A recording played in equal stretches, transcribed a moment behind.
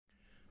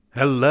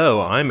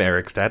Hello, I'm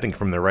Eric Stadling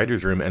from the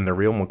Writers' Room and the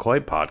Real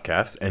McCoy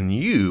podcast, and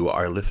you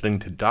are listening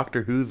to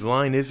Doctor Who's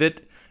Line Is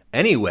It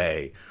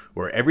Anyway,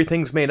 where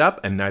everything's made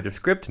up and neither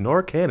script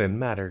nor canon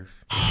matters.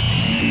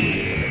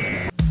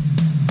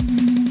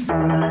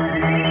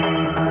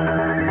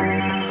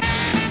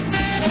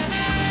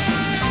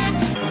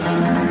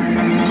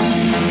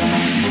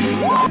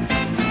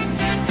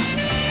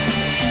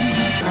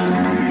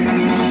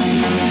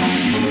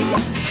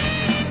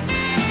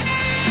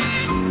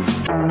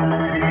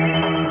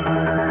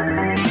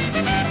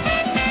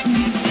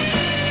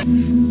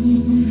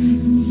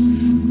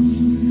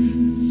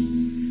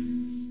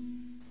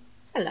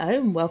 Hello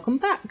and welcome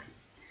back.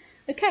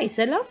 Okay,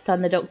 so last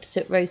time the Doctor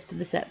took Rose to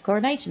the set of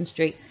Coronation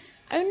Street,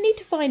 only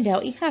to find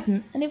out he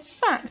hadn't, and in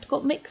fact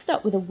got mixed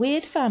up with a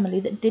weird family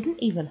that didn't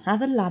even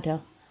have a ladder.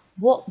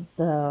 What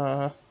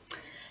the...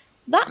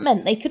 That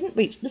meant they couldn't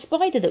reach the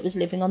spider that was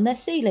living on their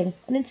ceiling,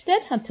 and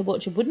instead had to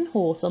watch a wooden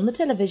horse on the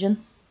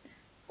television.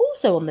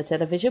 Also on the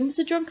television was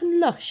a drunken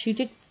lush who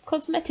did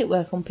cosmetic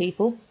work on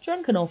people,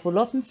 drank an awful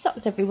lot and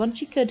sucked everyone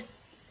she could.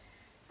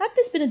 Had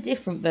this been a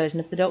different version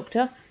of the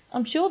Doctor,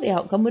 I'm sure the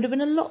outcome would have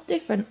been a lot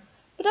different,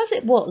 but as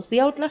it was,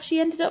 the old lassie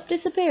ended up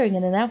disappearing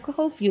in an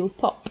alcohol-fueled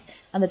pop,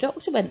 and the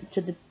Doctor went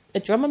to a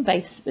drum and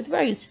bass with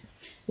Rose,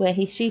 where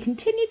she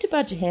continued to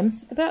badger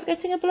him about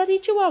getting a bloody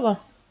chihuahua.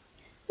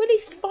 Will he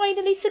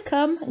finally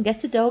succumb and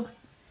get a dog?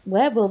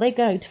 Where will they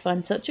go to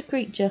find such a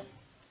creature?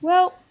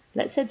 Well,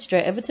 let's head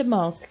straight over to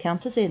Miles to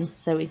count us in,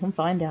 so we can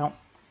find out.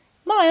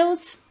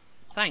 Miles!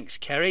 Thanks,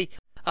 Kerry.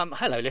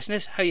 Hello,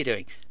 listeners. How are you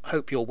doing?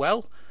 Hope you're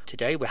well.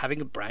 Today we're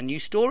having a brand new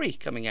story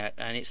coming out,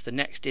 and it's the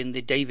next in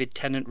the David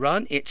Tennant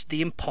run. It's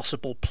The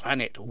Impossible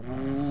Planet.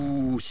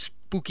 Ooh,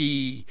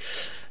 spooky.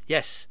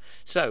 Yes.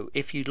 So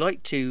if you'd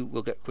like to,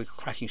 we'll get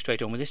cracking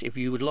straight on with this. If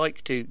you would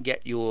like to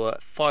get your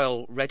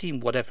file ready,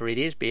 whatever it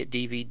is, be it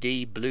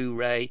DVD,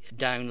 Blu-ray,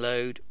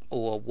 download,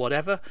 or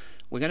whatever,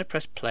 we're going to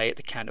press play at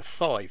the count of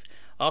 5.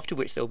 After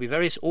which there will be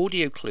various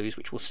audio clues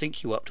which will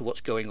sync you up to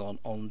what's going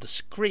on the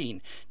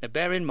screen. Now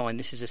bear in mind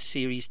this is a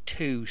Series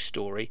 2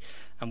 story,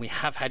 and we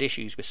have had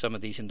issues with some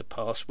of these in the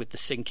past with the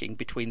syncing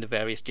between the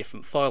various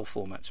different file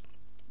formats.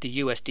 The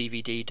US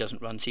DVD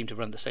doesn't seem to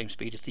run the same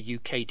speed as the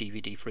UK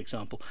DVD, for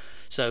example.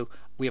 So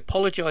we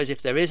apologise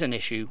if there is an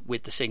issue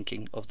with the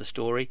syncing of the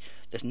story.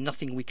 There's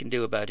nothing we can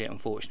do about it,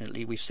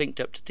 unfortunately. We've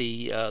synced up to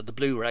the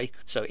Blu-ray,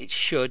 so it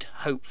should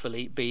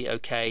hopefully be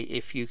okay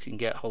if you can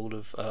get hold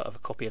of a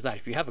copy of that.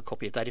 If you have a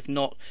copy of that, if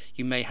not,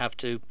 you may have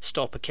to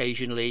stop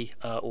occasionally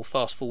or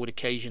fast forward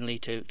occasionally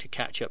to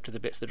catch up to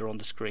the bits that are on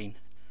the screen.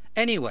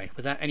 Anyway,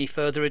 without any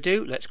further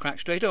ado, let's crack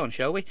straight on,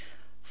 shall we?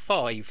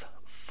 5,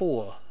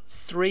 4,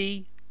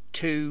 3,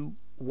 2,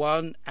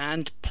 1,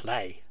 and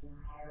play.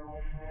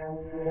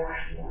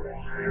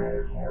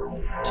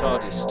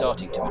 TARDIS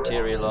starting to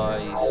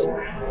materialise,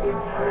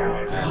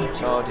 and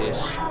TARDIS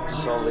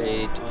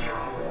solid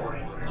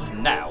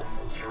now.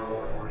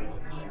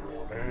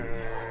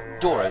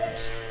 Door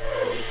opens.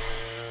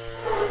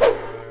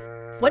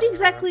 What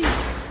exactly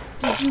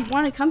did you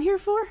want to come here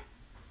for?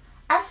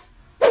 I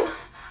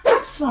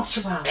just want a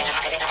chihuahua.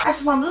 I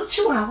just want a little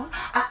chihuahua.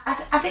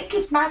 I think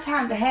it's my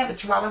time to have a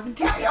chihuahua. I've been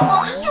telling you, I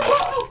want a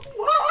chihuahua.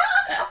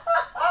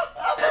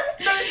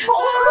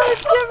 Oh,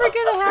 it's never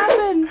gonna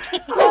happen.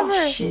 Oh,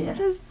 Never. shit.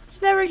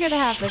 It's never gonna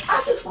happen.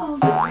 I just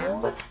want a little,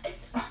 but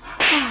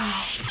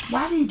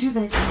why do you do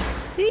that to me?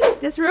 See,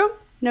 this room,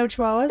 no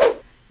chihuahuas.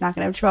 Not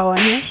gonna have a chihuahua in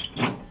here.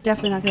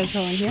 Definitely not gonna have a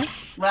chihuahua in here.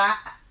 Well,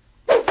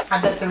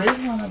 I bet there is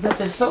one. I bet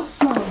they're so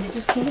small you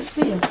just can't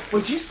see them.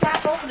 Would you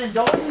stop opening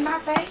doors in my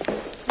face?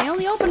 They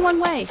only open one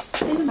way.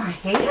 In my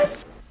head?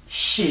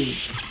 Shoot.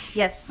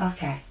 Yes.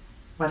 Okay.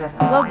 Whatever.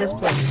 I love this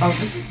place. Oh,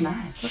 this is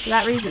nice. Look For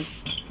that reason.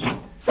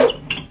 So,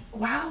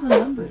 why all the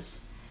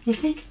numbers? You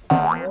think?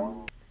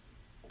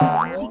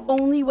 It's the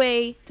only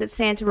way that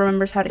Santa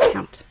remembers how to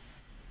count.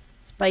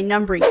 It's by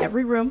numbering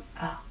every room.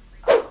 Oh.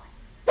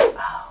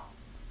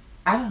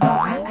 I don't know.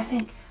 I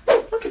think,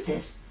 look at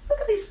this. Look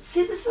at these.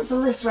 See, this is a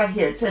list right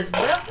here. It says,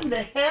 welcome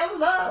to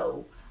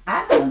hello.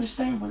 I don't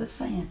understand what it's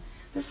saying.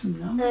 There's some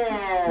numbers.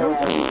 No, it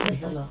doesn't say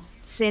hello.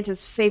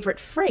 Santa's favorite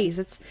phrase.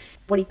 It's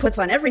what he puts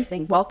on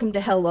everything. Welcome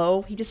to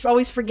hello. He just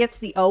always forgets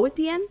the O at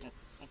the end.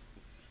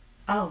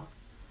 Oh.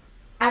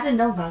 I didn't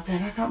know about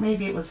that. I thought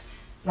maybe it was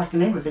like the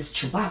name of this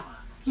chihuahua.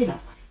 You know,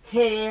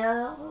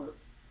 hell.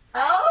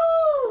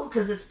 Oh,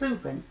 because it's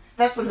pooping.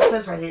 That's what it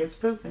says right here. It's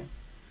pooping.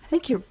 I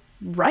think you're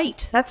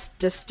right. That's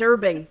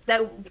disturbing.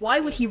 Why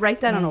would he write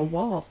that on a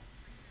wall?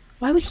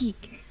 Why would he?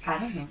 I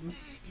don't know.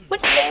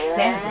 What?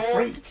 Santa's a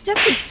freak. It's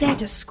definitely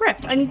Santa's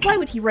script. I mean, why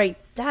would he write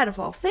that of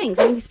all things?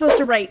 I mean, he's supposed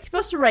to write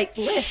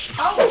lists.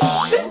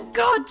 Oh, shit.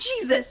 God,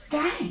 Jesus.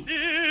 Dang.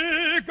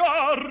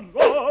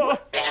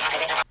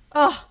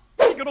 Oh.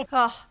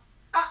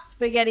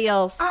 Spaghetti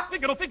elves.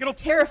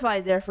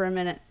 Terrified there for a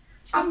minute.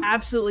 Just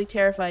absolutely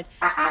terrified.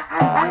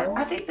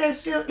 I think they're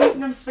still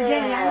eating them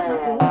spaghetti. I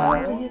don't know.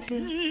 Over here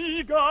too.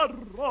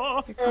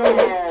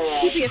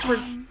 Keeping it for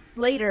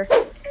later.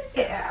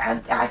 Yeah,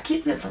 I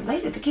keep it for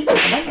later. To keep it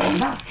for later.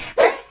 No.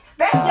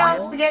 Back, y'all,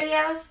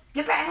 SpaghettiOs.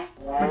 Get back.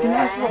 But then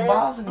nice little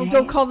balls in their Don't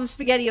hands. call them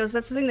SpaghettiOs.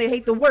 That's the thing they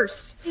hate the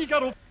worst.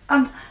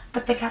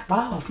 But they got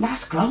balls,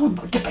 nice glowing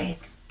balls. Get back.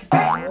 Get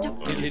back.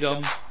 Diddly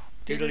dum,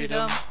 diddly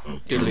dum,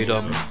 diddly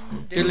dum,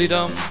 diddly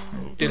dum,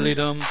 diddly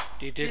dum,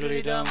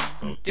 diddly dum,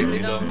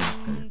 diddly dum,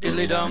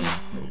 diddly dum, diddly dum,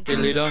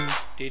 diddly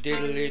dum,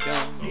 diddly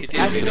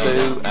dum,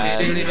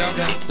 diddly dum.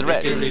 It's the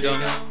Red. Diddly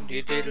dum,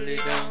 diddly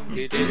dum,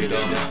 diddly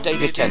dum.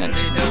 David Tennant.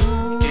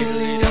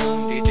 Diddly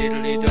dum,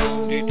 diddly dum,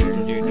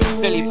 diddly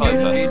dum. Billy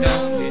Piper.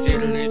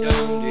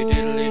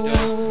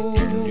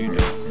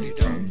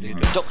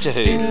 Doctor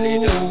Who.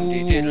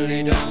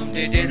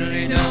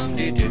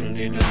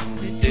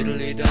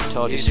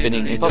 TARDIS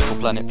Spinning Impossible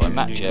Planet by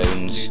Matt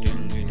Jones.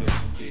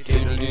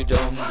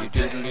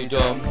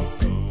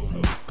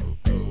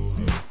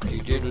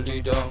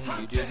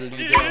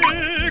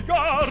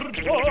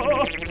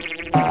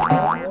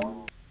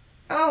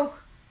 Oh,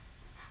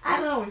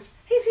 I know.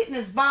 He's hitting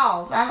his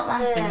balls. I don't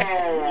like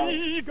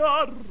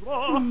that.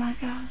 Oh, my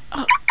God.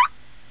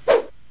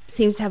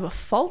 Seems to have a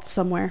fault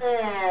somewhere.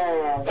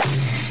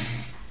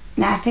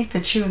 Now, I think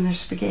they're chewing their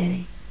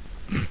spaghetti.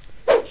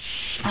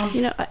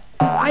 You know,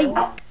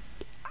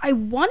 I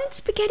wanted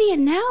spaghetti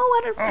and now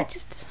I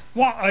just...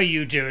 What are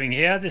you doing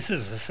here? This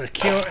is a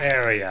secure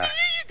area.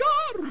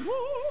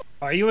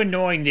 Are you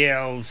annoying the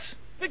elves?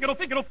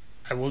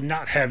 I will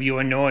not have you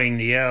annoying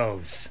the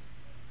elves.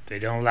 They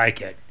don't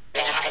like it.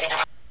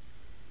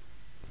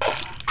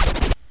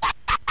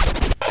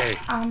 Hey,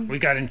 we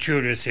got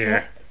intruders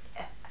here.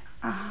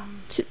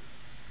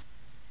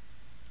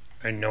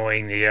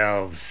 Annoying the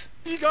elves.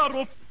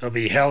 There'll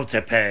be hell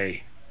to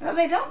pay. Well,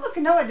 they don't look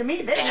annoyed to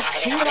me. They're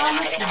just chewing on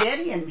the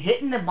spaghetti and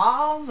hitting the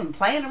balls and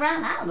playing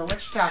around. I don't know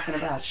what you're talking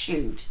about.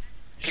 Shoot.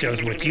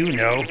 Shows what you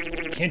know.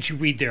 Can't you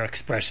read their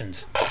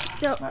expressions?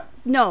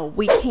 No,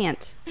 we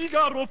can't.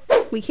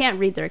 We can't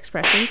read their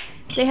expressions.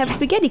 They have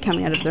spaghetti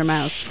coming out of their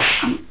mouths.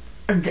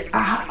 All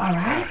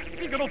right.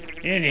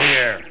 In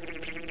here.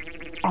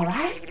 All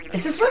right.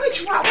 Is this really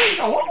Chihuahuas?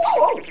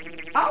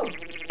 Oh,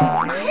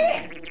 my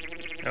hand.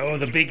 Oh,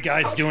 the big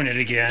guy's doing it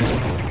again.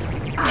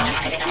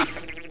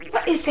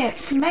 What is that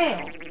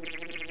smell?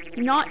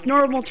 Not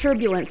normal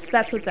turbulence,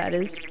 that's what that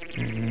is.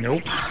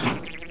 Nope.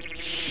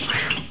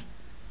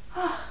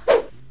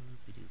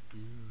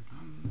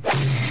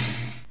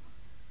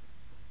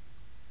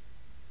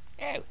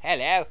 Oh,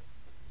 hello.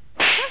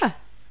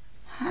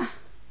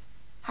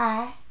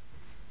 Hi.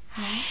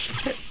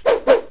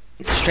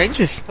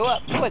 Strangers. Who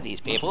are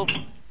these people?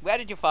 Where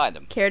did you find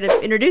them? Care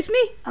to introduce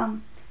me?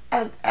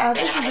 This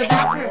is the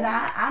doctor, and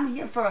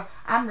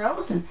I'm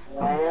Rose, and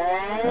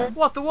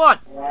What the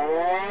what?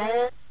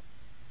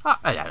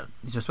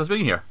 He's not supposed to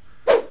be here.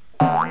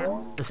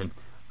 Listen,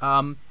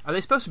 are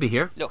they supposed to be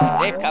here? Look, if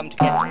they've come to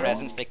get the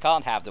presents, they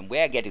can't have them.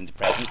 We're getting the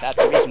presents. That's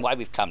the reason why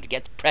we've come, to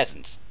get the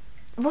presents.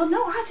 well,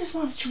 no, I just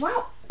want a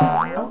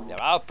Chihuahua.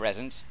 There are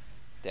presents.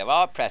 There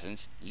are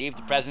presents. Leave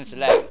the presents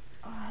alone.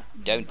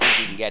 Don't think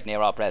you can get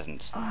near our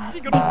presents. I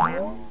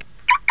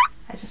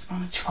just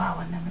want a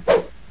Chihuahua, and then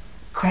we're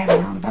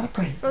cramming on about a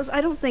pretty. Rose,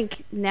 I don't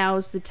think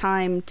now's the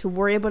time to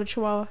worry about a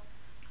chihuahua.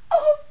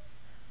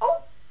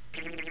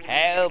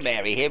 Hail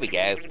Mary, here we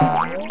go.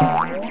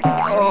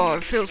 Oh, I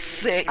feel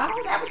sick.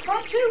 Oh, that was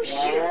fun too.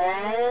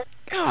 Shoot.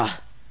 Ugh.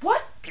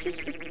 What? This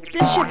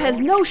ship has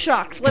no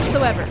shocks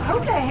whatsoever. Who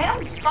the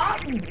hell's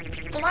farting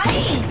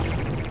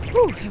flames?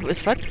 Ooh, it was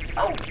fun.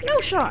 Oh, no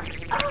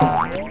shocks.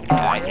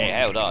 I say,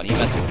 hold on. You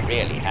must have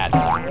really had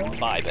some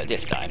fibre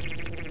this time.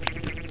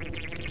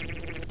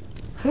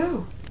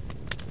 Who?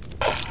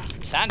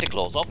 Santa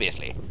Claus,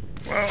 obviously.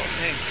 Well,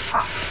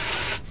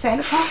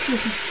 Santa Claus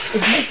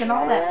is making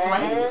all that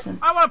flames. And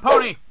I want a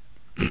pony!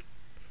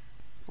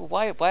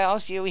 Well, why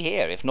else are you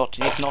here if not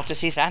to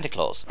see Santa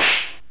Claus?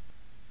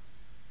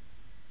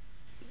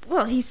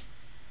 Well, he's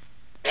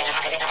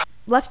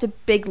left a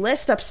big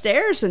list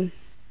upstairs, and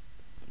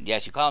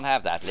Yes, you can't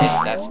have that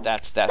list.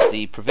 That's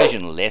the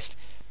provisional list.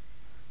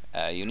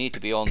 You need to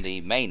be on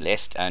the main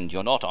list, and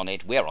you're not on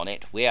it. We're on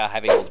it. We are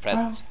having all the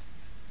presents.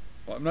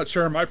 Well, I'm not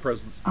sharing my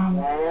presents.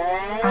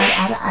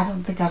 I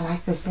don't think I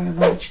like this very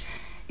much.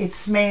 It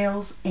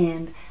smells,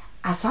 and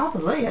I saw the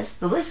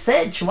list. The list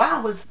said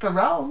Chihuahuas for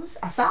Rose.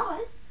 I saw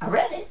it. I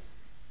read it.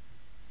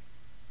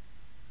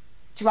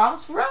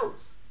 Chihuahuas for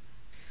Rose.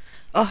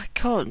 Oh, I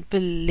can't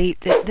believe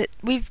that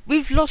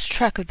we've lost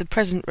track of the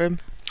present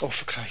room. Oh,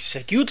 for Christ's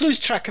sake, you'd lose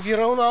track of your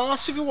own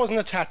arse if it wasn't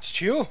attached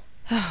to you.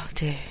 Oh,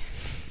 dear.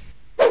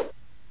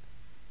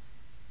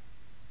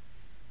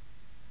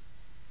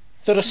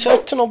 There are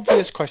certain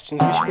obvious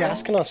questions we should be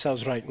asking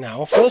ourselves right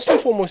now, first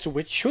and foremost of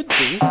which should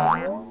be,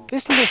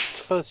 this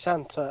list for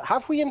Santa,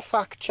 have we in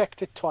fact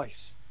checked it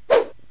twice?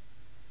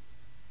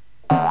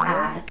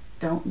 I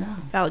don't know.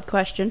 valid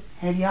question.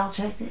 Have y'all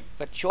checked it?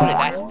 But surely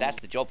that's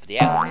the job for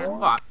the elves.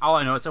 Well, all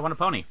I know is I want a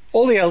pony.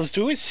 All the elves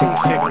do is sing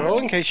Figaro,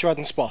 in case you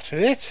hadn't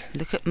spotted it.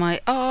 Look at my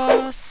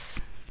arse.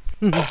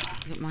 Look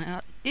at my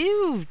arse.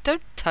 Ew,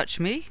 don't touch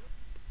me.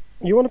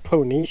 You want a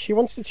pony, she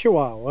wants a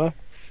Chihuahua.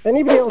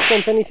 Anybody else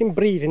want anything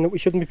breathing that we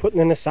shouldn't be putting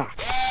in a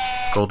sack?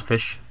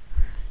 Goldfish.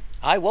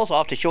 I was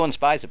after Sean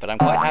Spicer, but I'm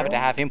quite happy to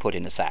have him put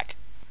in a sack.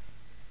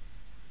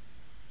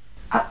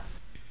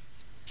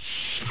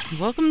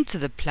 Welcome to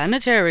the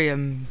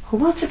planetarium. Who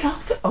wants to go?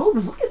 Oh,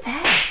 look at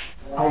that.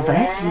 Oh,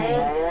 that's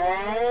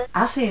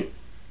neat.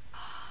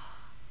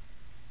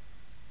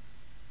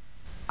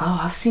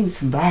 I've seen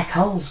some black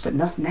holes, but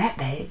nothing that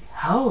big.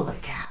 Holy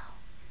cow.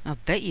 I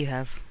bet you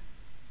have.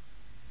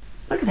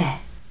 Look at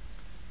that.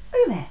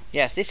 Look at that.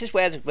 Yes, this is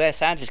where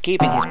Santa's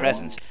keeping his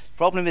presents.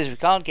 Problem is we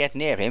can't get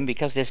near him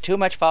because there's too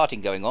much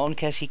farting going on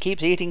because he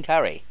keeps eating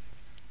curry.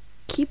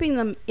 Keeping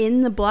them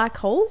in the black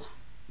hole?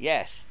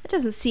 Yes. That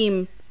doesn't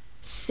seem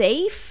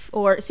safe,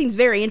 or it seems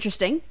very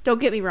interesting. Don't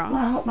get me wrong.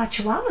 Well, I hope my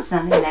chihuahua's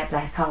not in that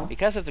black hole.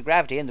 Because of the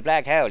gravity in the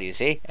black hole, you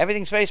see,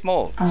 everything's very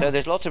small, so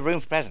there's lots of room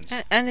for presents.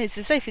 And it's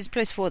the safest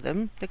place for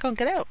them. They can't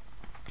get out.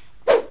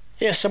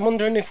 Yes, I'm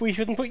wondering if we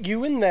shouldn't put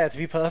you in there, to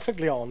be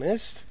perfectly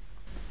honest.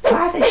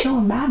 Why are they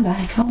showing my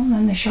black hole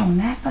and they're showing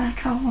that black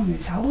hole and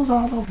there's holes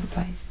all over the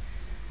place?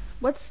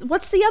 What's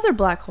the other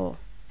black hole?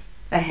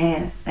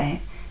 The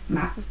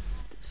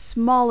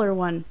smaller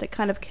one that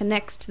kind of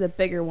connects to the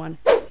bigger one.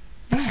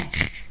 Yeah,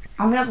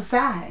 on the other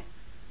side.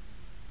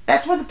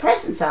 That's where the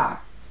presents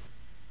are.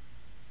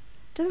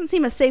 Doesn't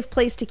seem a safe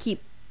place to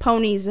keep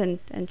ponies and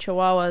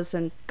chihuahuas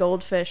and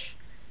goldfish.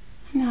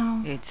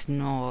 No. It's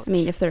not. I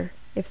mean, if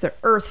they're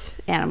earth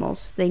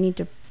animals, they need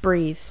to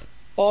breathe.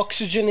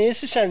 Oxygen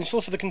is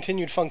essential for the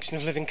continued function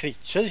of living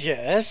creatures,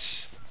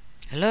 yes.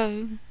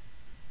 Hello?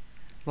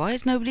 Why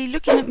is nobody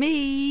looking at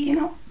me? You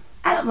know,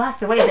 I don't like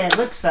the way that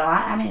looks, though.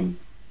 I mean,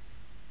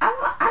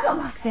 I don't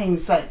like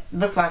things that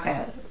look like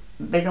a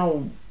big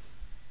old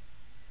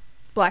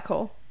black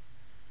hole.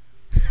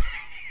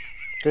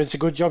 It's a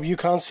good job you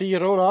can't see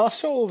your own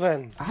arsehole,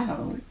 then. I don't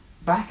know.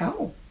 Black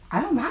hole.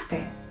 I don't like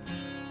that.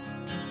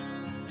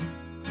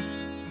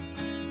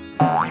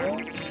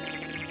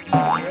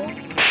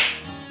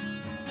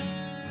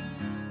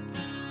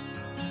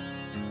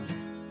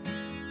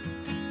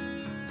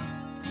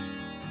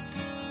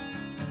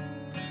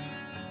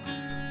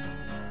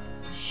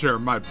 Share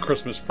my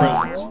Christmas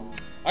presents.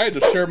 I had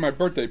to share my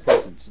birthday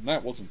presents, and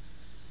that wasn't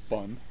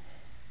fun.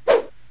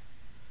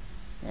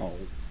 Oh.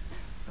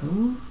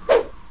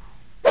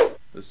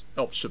 This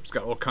elf ship's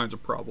got all kinds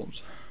of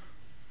problems.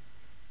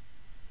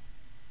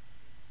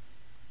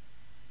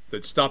 If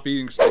they'd stop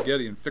eating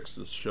spaghetti and fix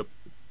this ship.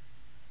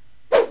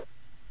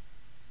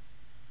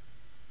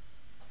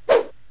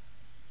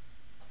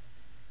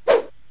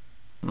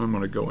 I'm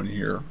gonna go in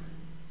here.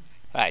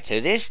 Right,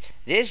 so this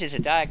is a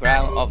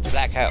diagram of the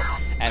black hole.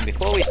 And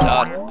before we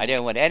start, I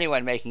don't want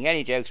anyone making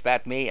any jokes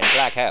about me and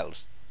black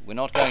holes. We're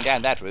not going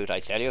down that route, I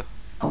tell you.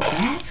 Oh,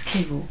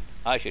 that's cool.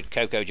 I should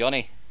Coco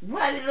Johnny.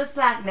 What, it looks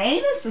like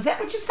Manus? Is that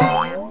what you're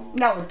saying?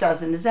 No, it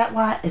doesn't. Is that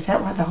why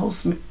the whole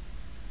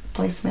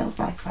place smells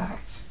like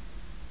farts?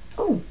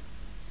 Oh.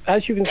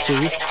 As you can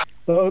see,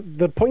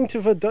 the point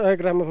of a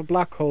diagram of a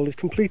black hole is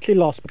completely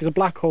lost because a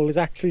black hole is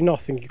actually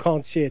nothing. You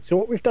can't see it. So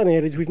what we've done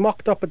here is we've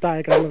mocked up a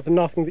diagram of the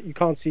nothing that you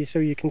can't see so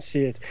you can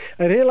see it.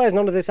 I realise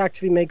none of this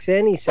actually makes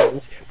any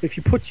sense, but if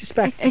you put your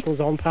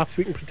spectacles on, perhaps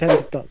we can pretend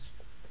it does.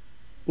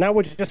 Now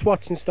we're just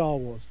watching Star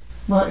Wars.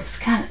 Well, it's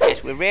kind of...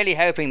 Yes, we're really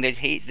hoping that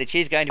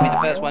she's going to be the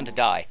first one to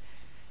die.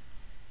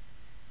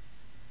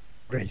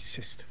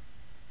 Racist.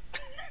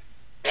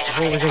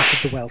 I've always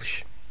hated the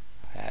Welsh.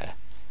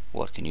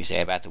 What can you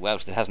say about the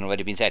Welsh that hasn't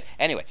already been said?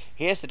 Anyway,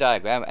 here's the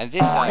diagram, and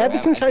this diagram... Ever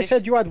since I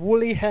said you had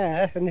woolly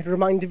hair, and it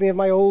reminded me of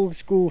my old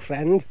school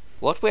friend...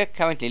 What we're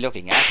currently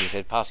looking at, he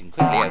said, passing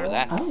quickly over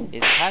that,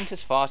 is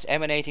Santa's farts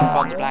emanating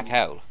from the black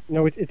hole.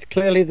 No, it's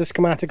clearly the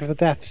schematic of the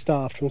Death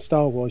Star from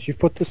Star Wars. You've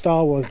put the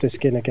Star Wars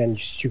disc in again, you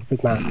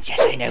stupid man.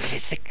 Yes, I know, but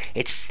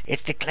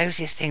it's the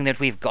closest thing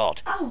that we've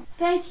got. Oh,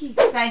 thank you.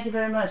 Thank you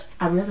very much.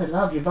 I really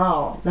love your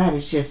ball. That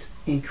is just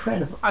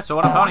incredible. I saw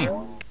what a pony.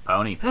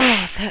 Pony.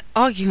 Oh, they're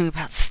arguing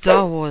about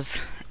Star Wars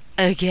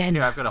again.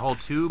 Here, I've got a whole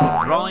tube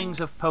of drawings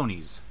of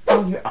ponies.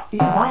 Oh, your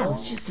ball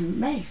is just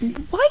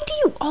amazing. Why do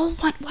you all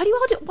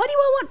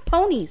want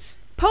ponies?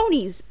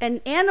 Ponies and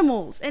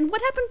animals. And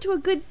what happened to a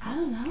good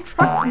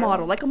truck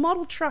model, like a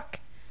model truck?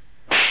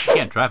 You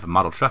can't drive a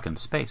model truck in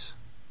space.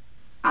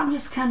 I'm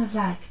just kind of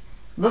like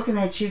looking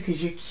at you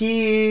because you're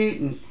cute,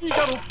 and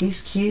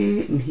he's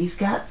cute, and he's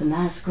got the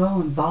nice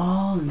glowing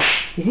ball, and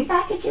you think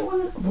I could get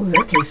one of them? Boy,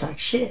 that tastes like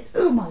shit.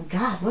 Oh my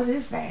God, what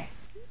is that?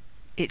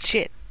 It's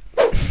shit.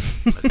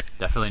 It's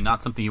definitely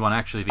not something you want to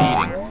actually be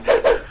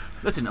eating.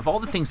 Listen, of all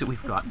the things that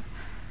we've got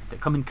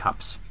that come in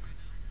cups,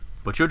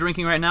 what you're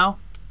drinking right now,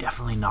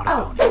 definitely not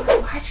a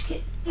pony. Why'd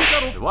you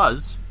get... It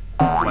was.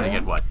 You want to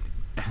get what?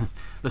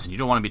 Listen, you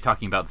don't want to be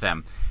talking about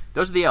them.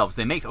 Those are the elves.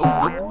 They make...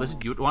 Oh, nope. Listen,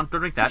 you don't want to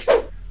drink that.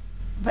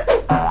 But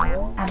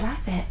I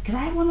like that. Can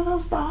I have one of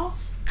those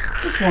balls?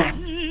 Just one.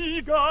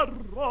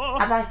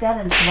 I like that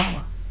in a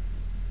chihuahua.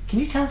 Can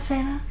you tell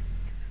Santa?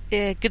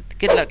 Yeah, good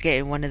luck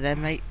getting one of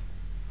them, mate.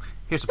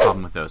 Here's the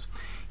problem with those.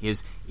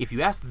 Is if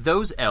you ask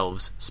those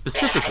elves,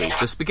 specifically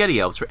the spaghetti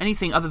elves, for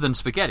anything other than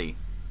spaghetti,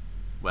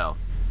 well,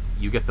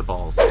 you get the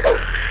balls. Well,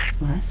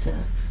 that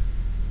sucks.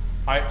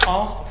 I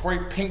asked for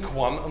a pink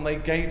one and they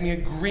gave me a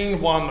green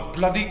one.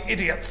 Bloody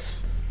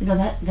idiots. You know,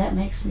 that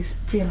makes me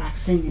feel like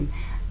singing.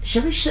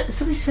 Should we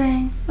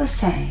sing? Let's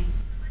sing.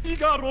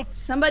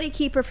 Somebody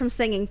keep her from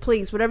singing,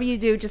 please. Whatever you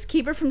do, just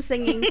keep her from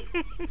singing.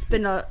 It's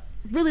been a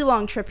really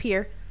long trip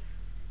here.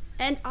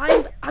 And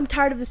I'm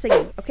tired of the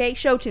singing, okay?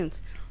 Show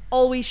tunes.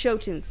 Always show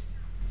tunes.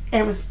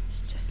 It was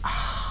just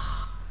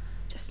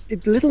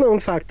It's little known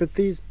fact that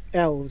these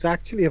elves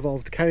actually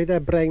evolved to carry their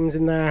brains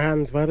in their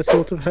hands via a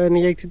sort of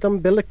herniated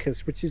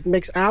umbilicus, which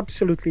makes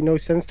absolutely no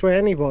sense to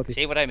anybody.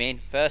 See what I mean?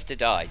 First to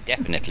die,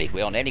 definitely,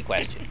 beyond any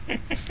question.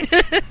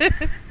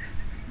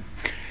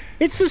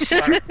 It's the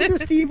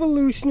stupidest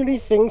evolutionary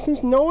thing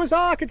since Noah's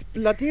Ark. It's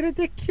bloody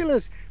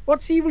ridiculous.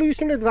 What's the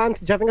evolutionary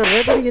advantage having a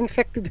readily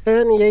infected,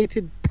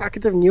 herniated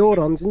packet of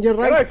neurons in your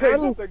right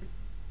hand?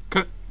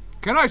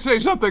 Can I say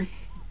something?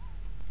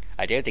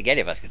 I don't think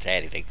any of us can say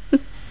anything.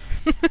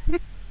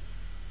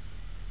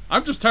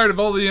 I'm just tired of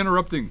all the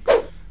interrupting.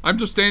 I'm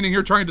just standing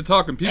here trying to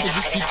talk and people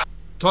just keep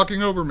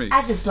talking over me.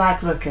 I just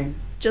like looking.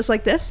 Just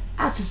like this?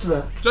 I just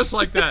look. Just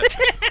like that.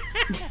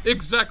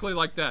 Exactly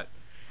like that.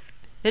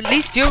 At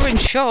least you're in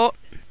shot.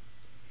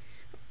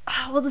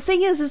 Well, the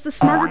thing is the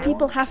smarter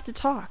people have to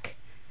talk.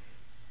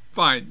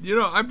 Fine.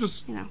 I'm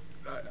just...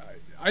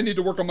 I need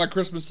to work on my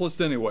Christmas list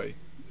anyway.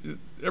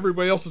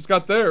 Everybody else has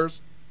got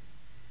theirs.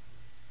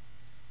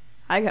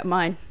 I got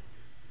mine.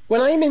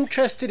 When I'm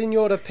interested in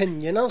your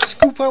opinion, I'll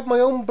scoop out my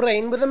own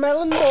brain with a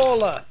melon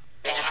baller.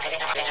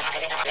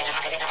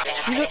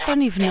 You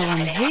don't even know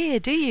I'm here,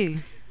 do you?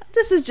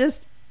 This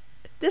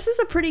is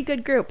a pretty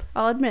good group,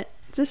 I'll admit.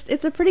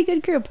 It's a pretty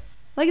good group.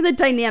 Like the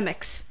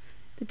dynamics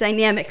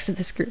of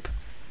this group.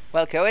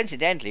 Well,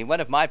 coincidentally,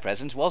 one of my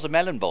presents was a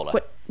melon baller.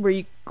 What, were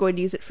you going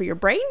to use it for your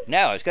brain? No,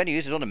 I was going to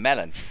use it on a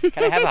melon.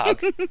 Can I have a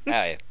hug?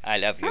 Oh, I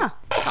love you.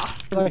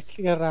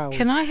 Nicely aroused.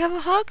 Can I have a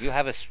hug? You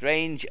have a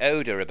strange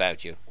odour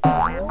about you.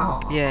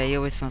 Oh, Yeah, you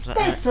always smells like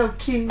that's that. so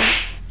cute.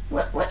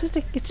 What?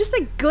 It's just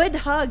a good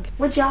hug.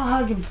 What y'all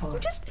hugging for? You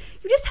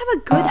just have a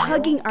good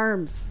hugging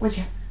arms.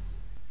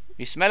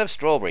 You smell of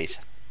strawberries.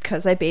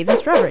 'Cause I bathe in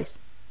strawberries.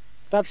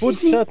 That would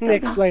certainly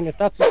explain it.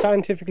 That's a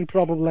scientifically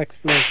probable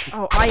explanation.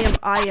 Oh, I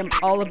am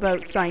all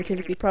about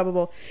scientifically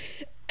probable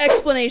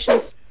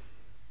explanations.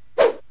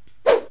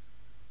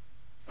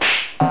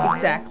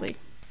 Exactly.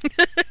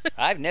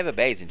 I've never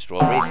bathed in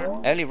strawberries,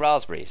 only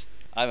raspberries.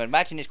 I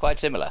imagine it's quite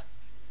similar.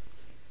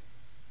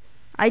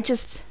 I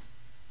just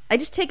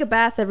take a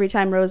bath every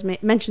time Rose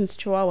mentions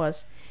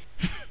chihuahuas.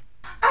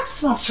 I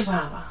just want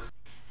Chihuahua.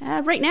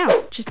 Right now.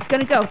 Just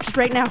gonna go. Just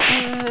right now.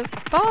 Bye.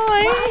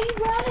 Why are you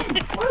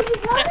running? Where are you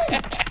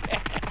running?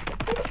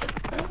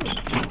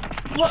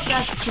 What,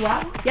 that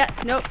Chihuahua? Yeah,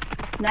 nope.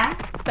 Nah?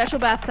 Special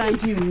bath time.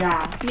 You do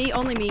not. Me,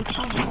 only me.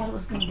 Oh, I thought it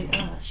was gonna be,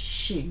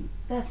 shoot.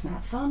 That's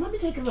not fun. Let me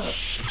take a look.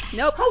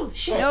 Nope. Holy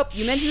shit. Nope.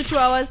 You mentioned the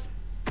chihuahuas.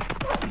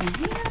 What in the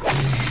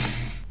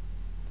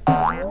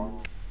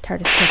hell?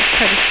 TARDIS.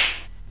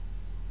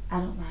 I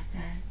don't like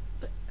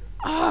that.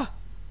 Ah!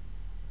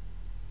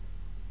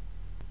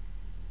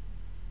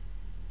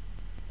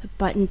 The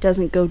button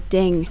doesn't go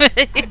ding.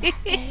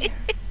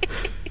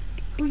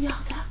 Who y'all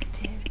talking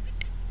to?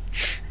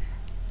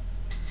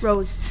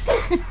 Rose.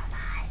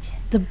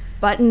 The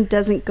button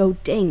doesn't go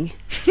ding.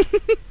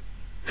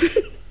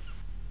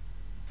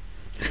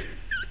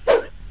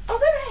 Oh,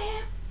 there I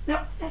am. No,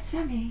 that's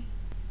not me.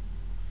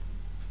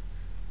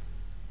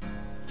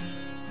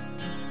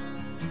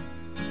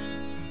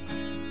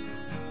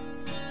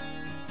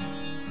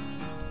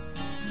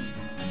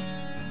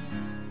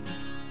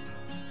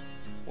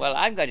 Well,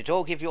 I'm going to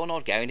talk if you're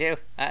not going to.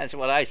 That's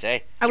what I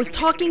say. I was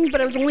talking, but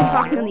I was only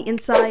talking on the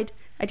inside.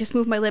 I just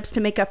moved my lips to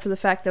make up for the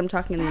fact that I'm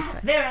talking on the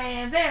inside. There I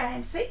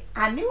am. See,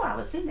 I knew I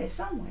was in there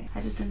somewhere.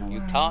 I just didn't know You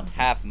where can't I was.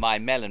 have my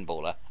melon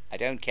baller. I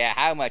don't care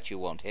how much you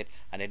want it,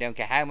 and I don't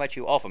care how much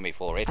you offer me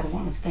for it. I don't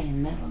want to stay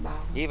in melon ball.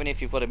 Even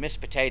if you've got a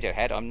Mr. Potato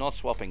Head, I'm not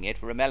swapping it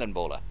for a melon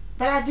baller.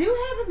 But I do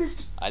have a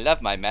Mr. I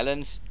love my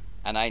melons,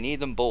 and I need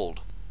them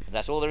bald.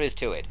 That's all there is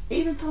to it.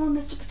 Even for a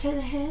Mr.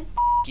 Potato Head?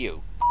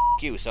 You,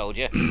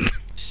 soldier.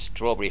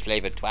 Strawberry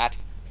flavoured twat.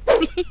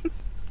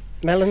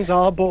 Melons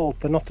are bald.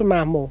 They're not a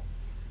mammal.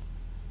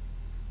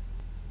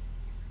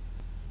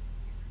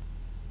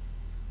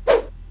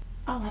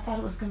 Oh, I thought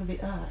it was going to be,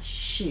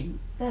 shoot.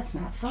 That's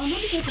not fun.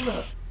 Let me take a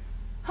look.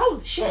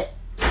 Holy shit.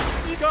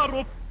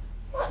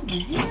 What in the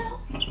hell?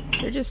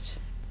 They're just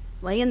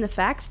laying the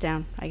facts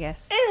down, I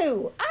guess.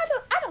 Ew, I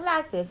don't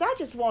like this. I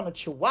just want a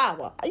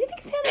chihuahua. You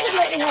think Santa would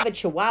let me have a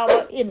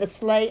chihuahua in the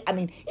sleigh? I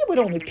mean, it would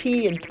only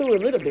pee and poo a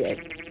little bit.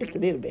 Just a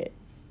little bit.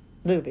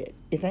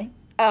 You think?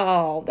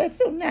 Oh, that's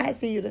so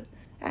nice of you to...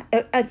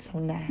 That's so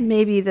nice.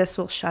 Maybe this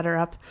will shut her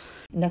up.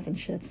 Nothing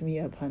shuts me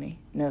up, honey.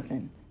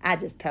 Nothing. I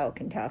just talk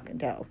and talk and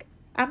talk.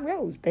 I'm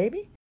Rose,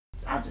 baby.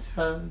 I'll just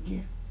hug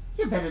you.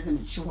 You're better than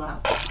a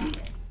chihuahua.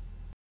 Yeah.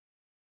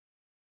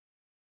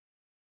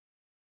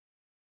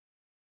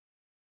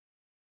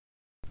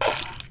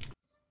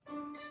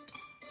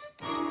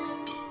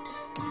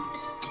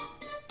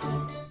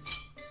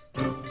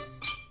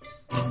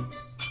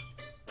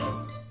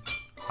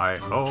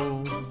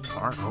 Hi-ho,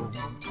 hi-ho.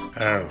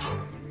 Oh,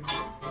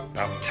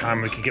 about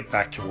time we could get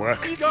back to work.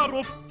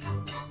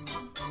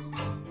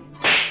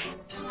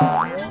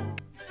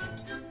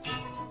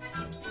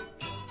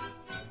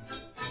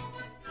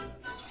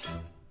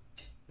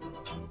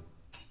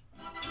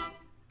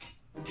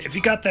 Have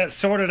you got that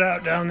sorted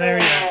out down there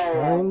yet?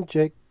 I'm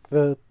Jake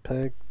the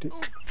Peg.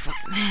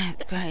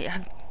 Great,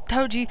 I've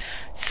told you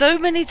so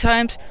many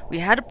times we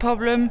had a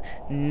problem.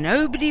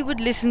 Nobody would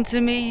listen to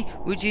me.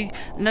 Would you?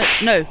 No.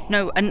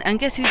 And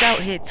guess who's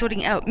out here sorting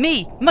it out?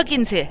 Me,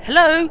 Muggins here.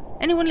 Hello?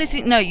 Anyone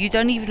listening? No, you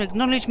don't even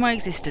acknowledge my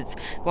existence.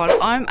 While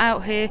I'm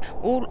out here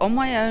all on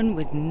my own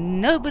with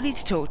nobody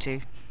to talk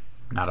to.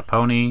 Not a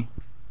pony.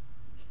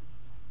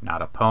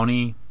 Not a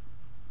pony.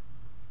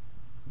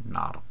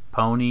 Not a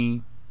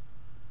pony.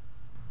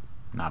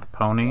 Not a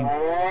pony.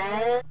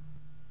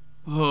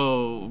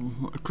 Oh,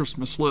 a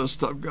Christmas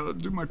list. I've got to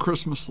do my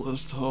Christmas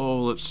list.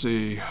 Oh, let's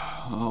see.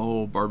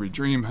 Oh, Barbie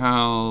Dream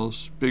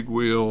House, Big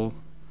Wheel,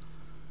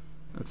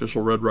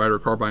 official Red Ryder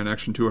carbine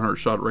action 200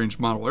 shot range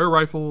model air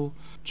rifle.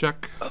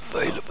 Check.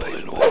 Available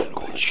in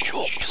all good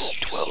shops.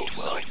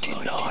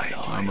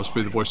 $12.99. Must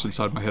be the voice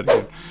inside my head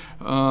again.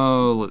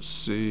 Let's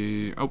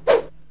see. Oh,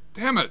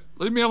 damn it!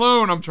 Leave me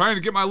alone. I'm trying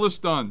to get my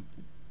list done.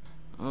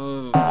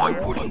 I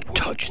wouldn't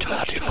touch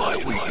that if I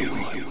were you.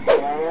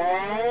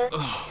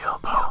 You'll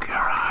poke your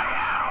eye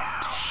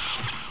out.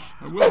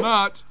 I will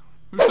not.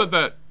 Who said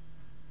that?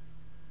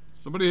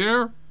 Somebody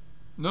here?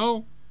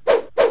 No?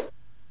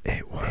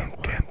 It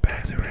won't get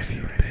better if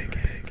you pick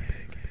it.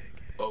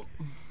 Oh.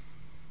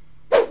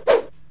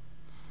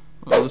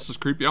 Well, this is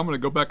creepy. I'm gonna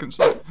go back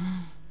inside.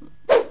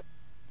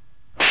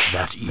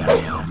 That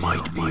email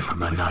might be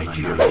from a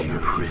Nigerian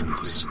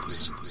prince.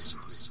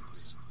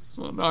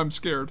 Well, now I'm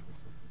scared.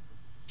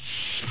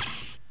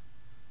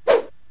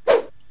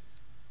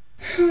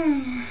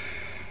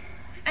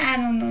 I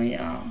don't know,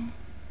 y'all.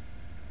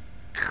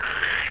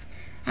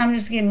 I'm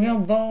just getting real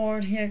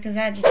bored here because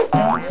I just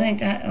don't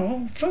think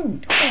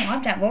food. Oh,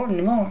 I'm not bored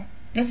anymore.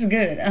 This is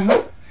good.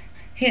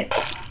 Here.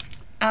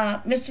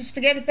 Mr.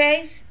 Spaghetti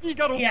Face?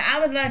 Yeah, I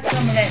would like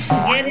some of that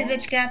spaghetti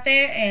that you got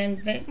there,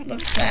 and it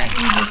looks like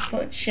you just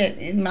put shit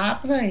in my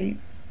plate.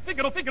 Pick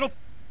it up.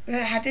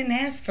 I didn't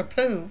ask for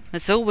poo.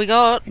 That's all we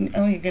got. And,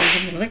 you're going to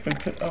give me liquid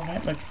poo. Oh,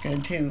 that looks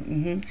good, too.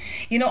 Mm-hmm.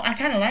 You know, I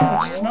kind of like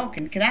what you're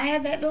smoking. Can I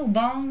have that little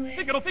bong there?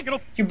 Pick it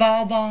up. Your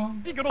ball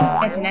bong?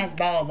 That's a nice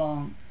ball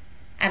bong.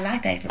 I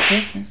like that for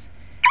Christmas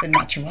with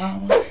my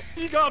chihuahua.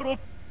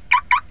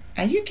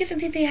 Are you giving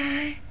me the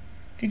eye?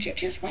 Did you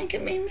just wink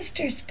at me,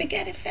 Mr.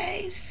 Spaghetti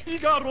Face?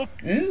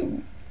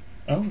 Ooh.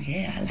 Oh,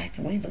 yeah, I like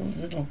the way those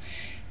little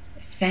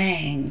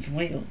fangs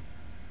wiggle.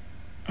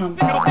 Oh,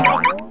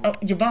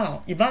 your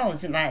ball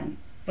isn't lighting.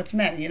 What's the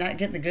matter? You're not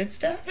getting the good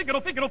stuff? Pick it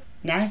up.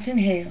 Nice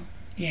inhale.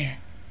 Yeah,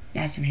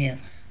 nice inhale.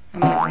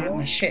 I'm gonna get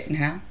my shit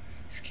now.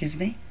 Excuse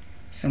me.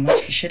 So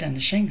much for shit on the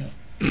shingle.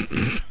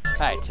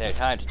 Right, so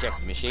time to check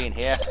the machine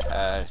here.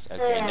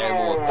 Okay, no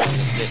more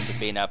Christmas lists have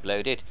been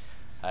uploaded.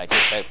 I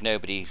just hope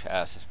nobody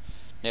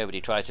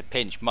tries to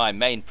pinch my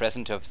main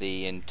present of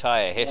the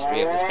entire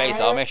history of the Space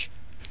Amish.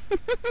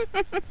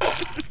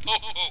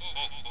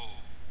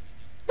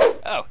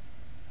 Oh,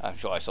 I'm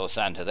sure I saw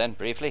Santa then,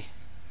 briefly.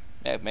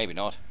 No, maybe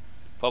not.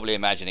 Probably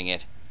imagining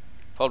it.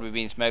 Probably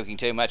been smoking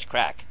too much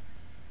crack.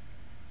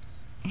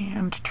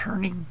 And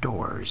turning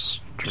doors.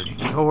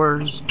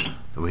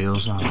 The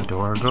wheels on the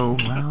door go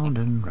round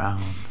and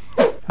round.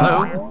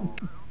 Hello?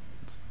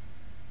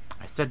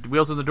 I said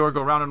wheels on the door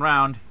go round and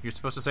round. You're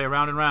supposed to say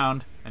round and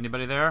round.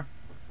 Anybody there?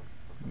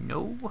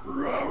 No?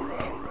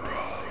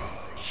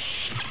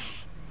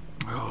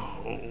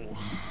 Oh.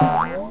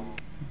 I don't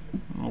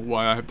know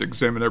why I have to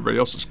examine everybody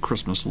else's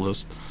Christmas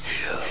list.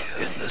 Here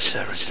in the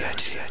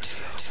Serengeti,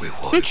 we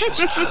watch as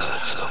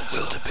herds of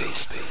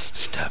wildebeest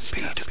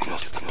stampede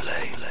across the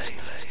plain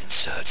in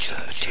search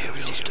of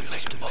materials to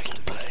make model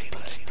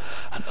planes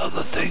and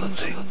other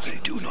things we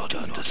do not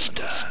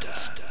understand.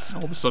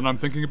 All of a sudden I'm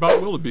thinking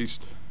about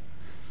wildebeest.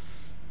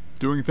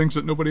 Doing things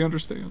that nobody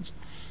understands.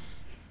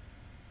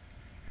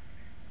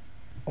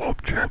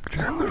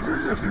 Objects in the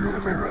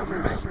rearview mirror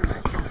may be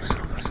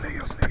closer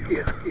than they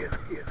appear.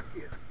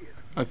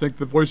 I think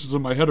the voices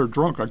in my head are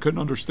drunk. I couldn't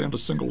understand a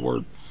single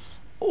word.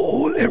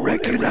 All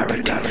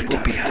irregularities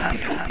will be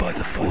handled by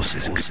the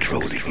forces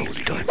controlling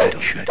each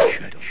dimension.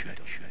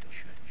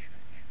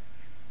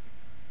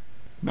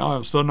 Now all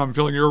of a sudden I'm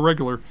feeling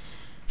irregular.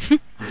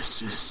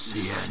 This is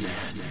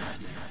CNN.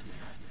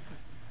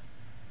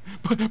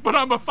 But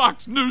I'm a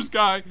Fox News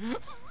guy.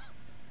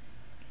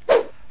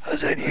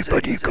 Has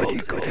anybody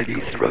got any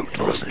throat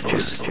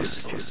lozenges?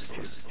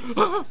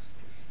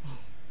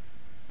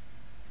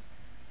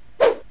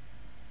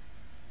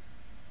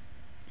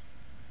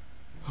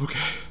 Okay.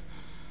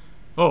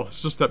 Oh,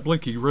 it's just that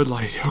blinky red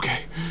light.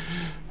 Okay.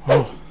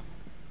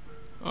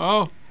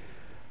 Oh.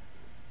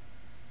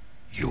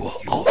 You are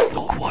on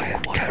the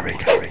quiet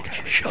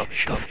carriage. Shut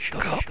the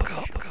fuck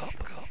up.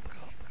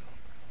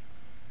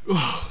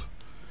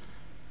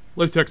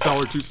 Latex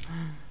allergies.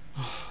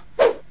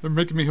 They're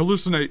making me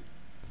hallucinate.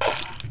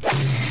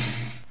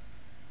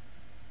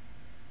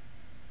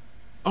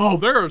 Oh,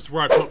 there's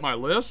where I put my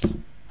list.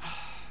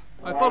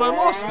 I thought I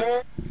lost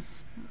it.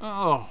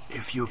 Oh.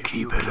 If you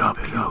keep it up,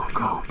 you'll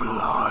go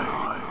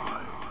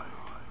blind.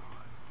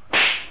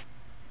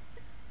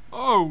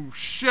 Oh,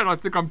 shit, I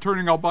think I'm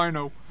turning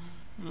albino.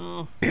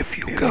 If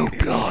you go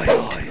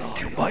blind,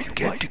 you might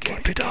get to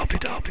keep it up.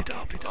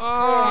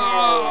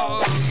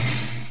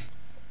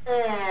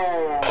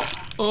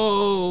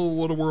 Oh,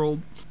 what a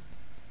world.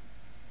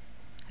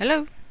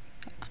 Hello?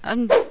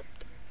 I'm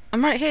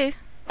right here.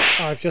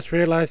 I've just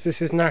realised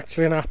this isn't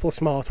actually an Apple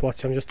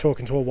smartwatch. I'm just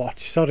talking to a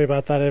watch. Sorry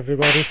about that,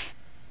 everybody.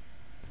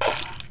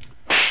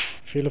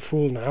 Feel a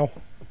fool now.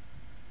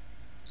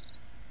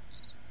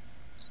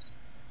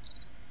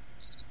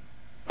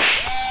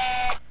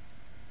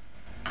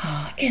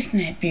 Oh, isn't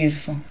that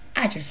beautiful?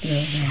 I just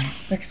love that.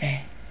 Look at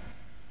that.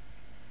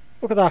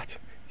 Look at that.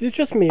 Is it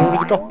just me or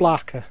has it got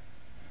blacker?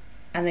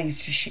 I think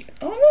it's just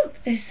oh,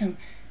 look, there's some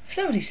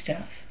floaty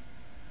stuff.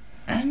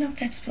 I don't know if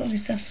that floaty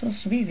stuff's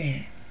supposed to be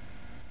there.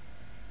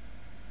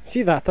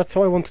 See that? That's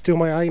how I want to do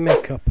my eye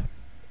makeup.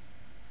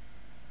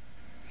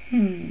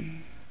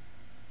 You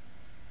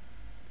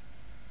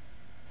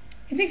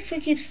think if we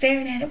keep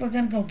staring at it, we're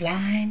gonna go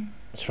blind?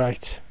 That's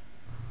right.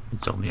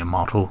 It's only a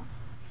model.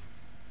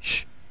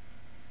 Shh.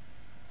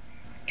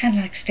 Kind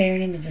of like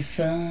staring into the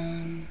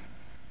sun.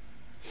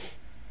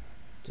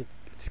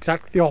 It's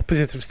exactly the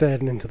opposite of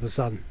staring into the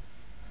sun.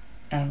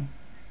 Oh.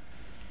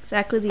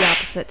 Exactly the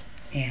opposite.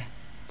 Yeah.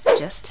 It's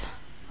just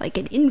like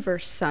an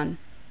inverse sun.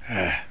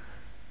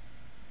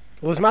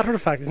 Well, as a matter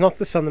of fact, it's not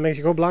the sun that makes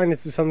you go blind,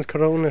 it's the sun's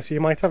corona, so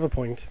you might have a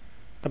point.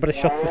 I better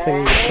shut the thing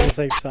on the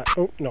safe side.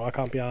 Oh, no, I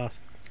can't be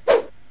asked.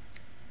 Do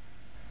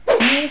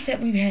you notice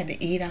that we've had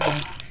to eat on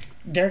this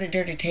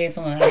dirty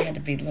table and I had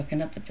to be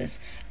looking up at this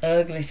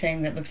ugly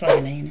thing that looks like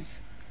an anus?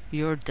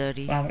 You're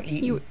dirty. While we're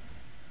eating.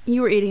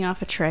 You were eating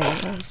off a tray,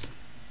 Rose.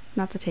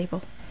 Not the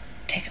table.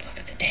 Take a look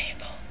at the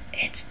table.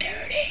 It's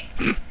dirty.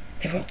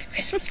 They wrote the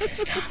Christmas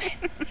list on it.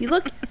 If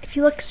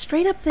you look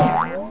straight up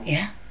there.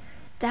 Yeah?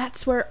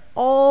 That's where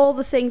all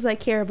the things I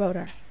care about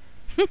are.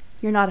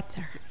 You're not up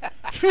there.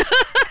 Wait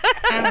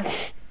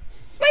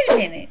a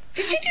minute.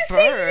 Did you just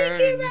say you didn't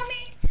care about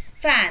me?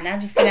 Fine, I'll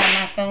just get out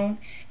my phone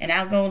and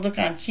I'll go look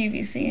on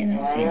QVC and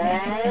I'll see if I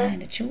can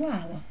find a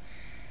chihuahua.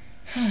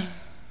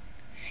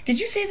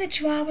 Did you say the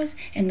chihuahuas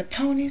and the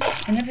ponies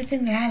and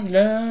everything that I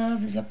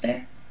love is up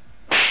there?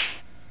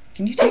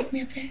 Can you take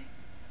me up there?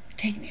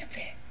 Take me up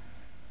there.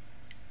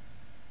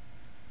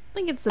 I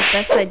think it's the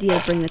best idea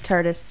to bring the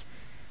TARDIS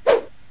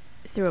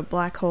through a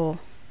black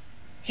hole.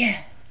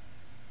 Yeah.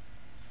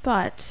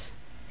 But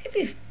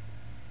it'd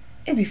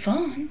be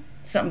fun.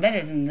 Something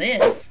better than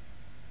this.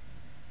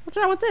 What's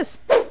wrong with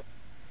this?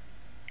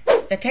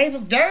 The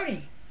table's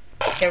dirty.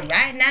 They're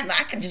riding out.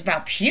 I could just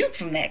about puke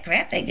from that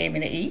crap they gave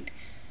me to eat.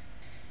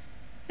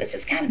 This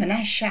is kind of a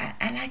nice shot.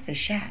 I like this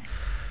shot.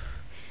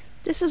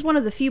 This is one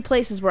of the few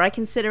places where I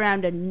can sit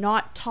around and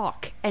not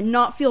talk and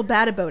not feel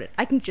bad about it.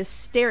 I can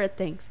just stare at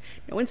things.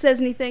 No one says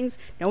anything.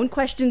 No one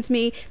questions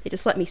me. They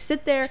just let me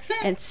sit there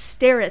and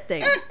stare at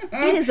things.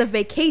 It is a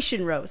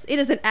vacation, Rose. It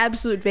is an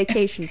absolute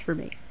vacation for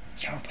me.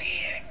 You're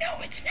weird. No,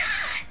 it's not.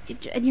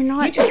 And you're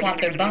not. You just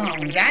want their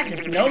bombs. I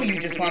just know you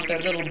just want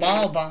their little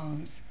ball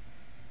bombs.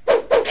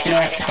 You know,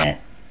 after that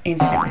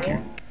incident with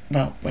your...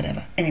 Well,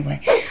 whatever.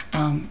 Anyway,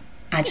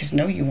 I just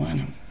know you want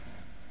them.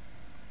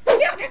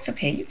 Yeah, that's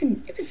okay. You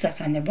can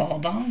suck on their ball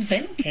bombs.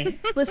 They don't care.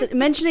 Listen,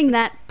 mentioning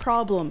that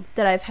problem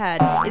that I've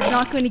had is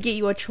not going to get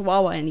you a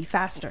chihuahua any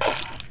faster.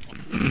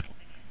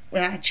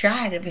 Well, I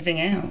tried everything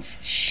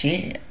else.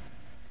 Shit.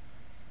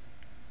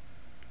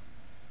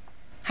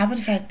 How about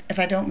if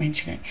I don't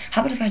mention it?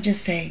 How about if I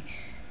just say,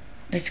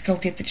 let's go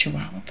get the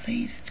chihuahua,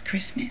 please? It's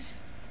Christmas.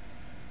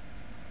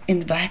 In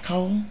the black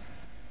hole.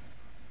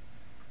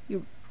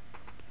 You...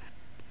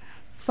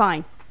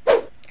 Fine.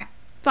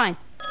 Fine.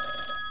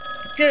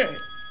 Good.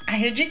 I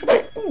hear Jingle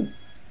Bell. Ooh,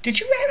 did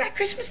you write my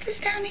Christmas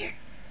list down here?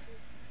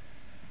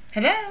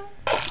 Hello?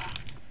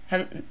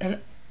 Hello?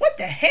 What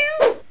the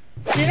hell?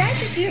 Did I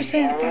just hear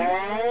Santa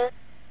Claus?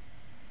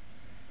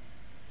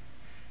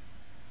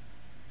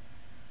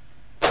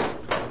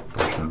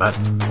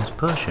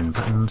 Pushing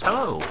buttons.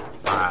 Hello.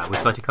 Would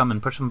you like to come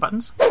and push some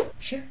buttons?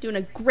 Sure. Doing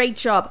a great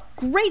job.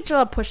 Great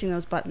job pushing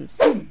those buttons.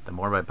 The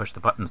more I push the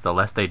buttons, the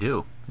less they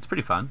do. It's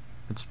pretty fun.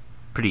 It's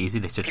pretty easy.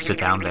 They just sit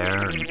down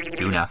there and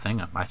do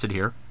nothing. I sit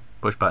here,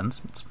 push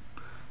buttons. It's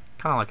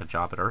kind of like a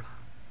job at Earth.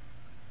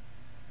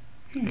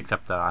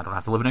 Except I don't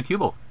have to live in a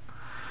cubicle.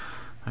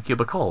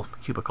 Cubicle,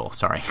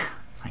 sorry.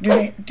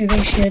 Do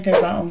they share their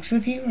bones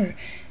with you, or?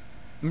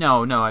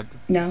 No. No?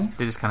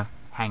 They just kind of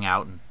hang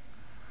out and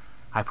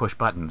I push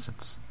buttons.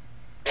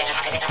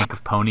 I think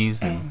of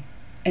ponies and...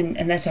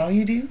 And that's all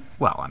you do?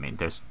 Well, I mean,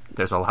 there's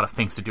a lot of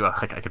things to do.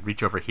 Like I could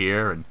reach over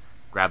here and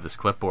grab this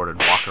clipboard and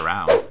walk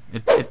around.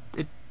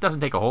 It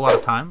doesn't take a whole lot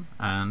of time,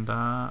 and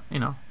I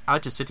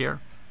just sit here,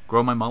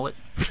 grow my mullet.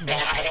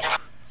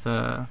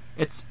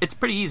 It's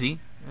pretty easy.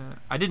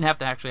 I didn't have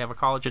to actually have a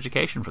college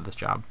education for this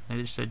job.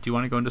 They just said, "Do you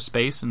want to go into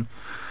space and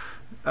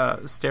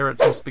stare at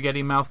some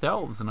spaghetti-mouthed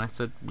elves?" And I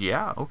said,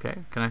 "Yeah, okay.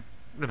 Can I,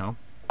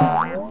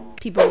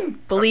 People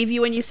believe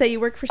you when you say you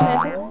work for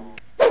Santa?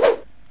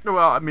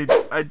 Well, I mean,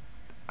 I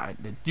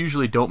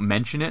usually don't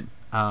mention it.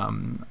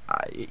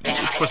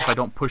 Of course, if I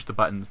don't push the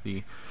buttons,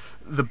 the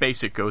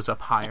basic goes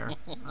up higher.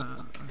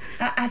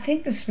 I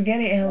think the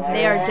spaghetti elves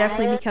They are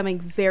definitely becoming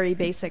very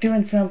basic.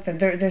 doing something.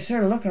 They're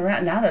sort of looking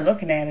around. Now they're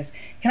looking at us.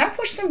 Can I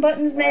push some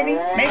buttons, maybe?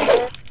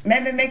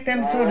 Maybe make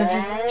them sort of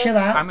just chill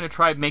out? I'm going to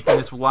try making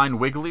this line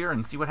wigglier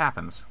and see what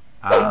happens.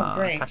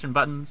 Great. Touching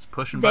buttons,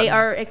 pushing They buttons.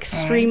 are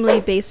extremely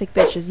basic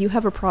bitches. You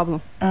have a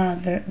problem.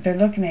 They're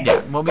looking at Yeah,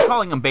 us. well, me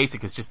calling them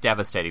basic is just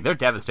devastating. They're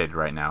devastated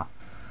right now.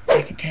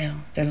 I can tell.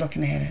 They're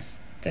looking at us.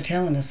 They're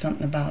telling us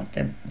something about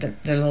their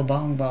little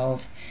bong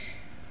balls.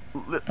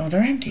 Oh,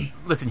 they're empty.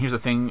 Listen, here's the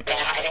thing.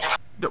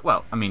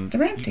 Well, I mean...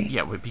 They're empty.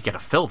 Yeah, you gotta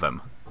fill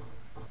them.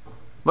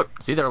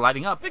 Look, see, they're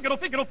lighting up.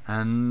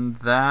 And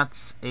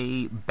that's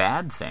a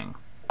bad thing.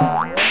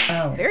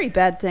 Oh. Very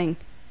bad thing.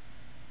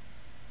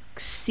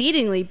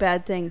 Exceedingly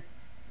bad thing.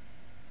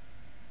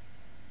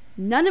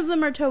 None of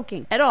them are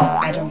toking at all.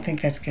 I don't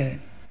think that's good.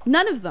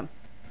 None of them.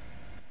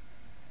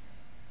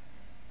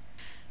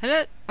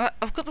 Hello,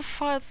 I've got the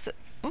files that...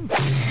 Oh,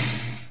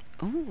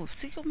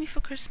 what's he got me for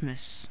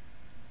Christmas?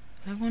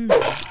 I wonder.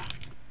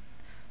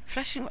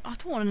 Flashing... I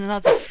don't want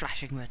another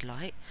flashing red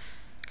light.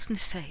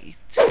 Goodness sake,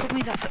 he's got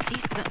me that for...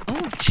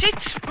 Oh,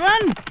 shit!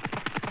 Run!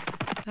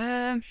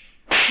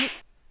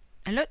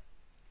 Hello?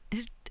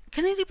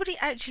 Can anybody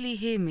actually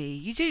hear me?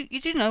 You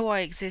do know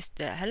I exist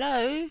there.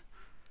 Hello?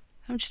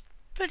 I'm just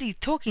bloody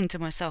talking to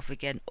myself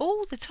again.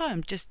 All the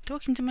time, just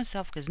talking to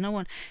myself because no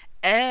one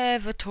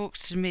ever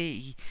talks to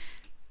me.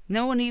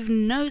 No one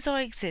even knows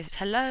I exist.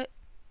 Hello?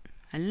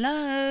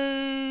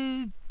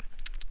 Hello?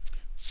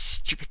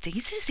 Stupid thing.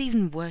 Is this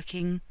even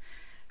working?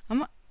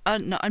 No,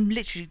 I'm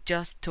literally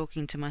just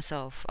talking to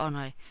myself, aren't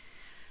I?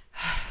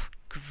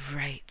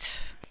 Great.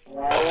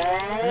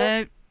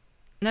 Hello?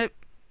 Nope.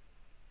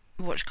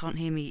 Watch can't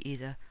hear me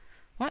either.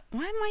 Why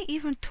am I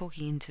even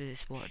talking into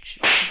this watch?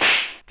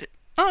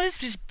 Oh, it's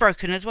just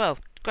broken as well.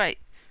 Great.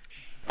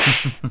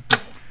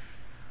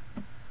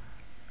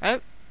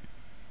 Oh.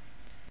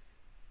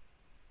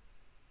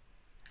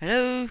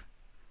 Hello?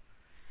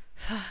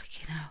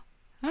 Fucking hell.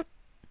 Oh.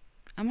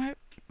 Am I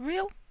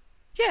real?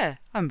 Yeah,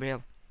 I'm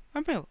real.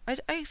 I'm real. I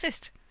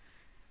exist.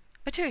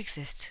 I do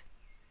exist.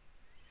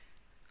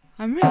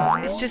 I'm real.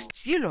 It's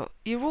just you lot.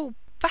 You're all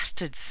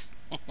bastards.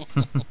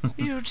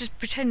 You're just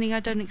pretending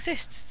I don't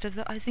exist so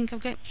that I think I'm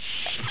going...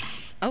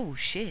 Oh,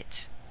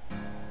 shit.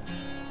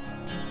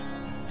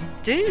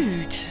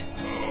 Dude.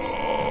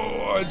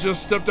 Oh, I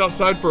just stepped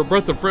outside for a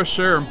breath of fresh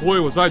air, and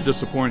boy, was I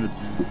disappointed.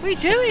 What are you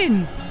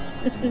doing?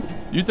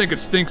 You think it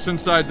stinks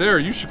inside there?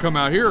 You should come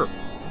out here.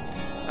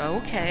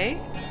 Okay.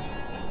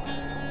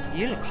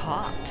 You look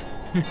hot.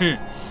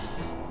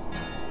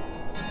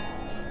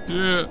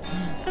 Yeah.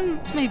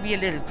 Maybe a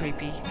little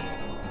creepy.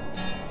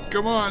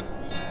 Come on.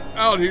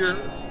 Out here.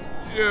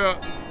 Yeah.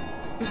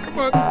 Come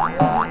on.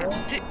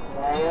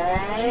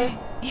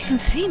 You can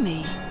see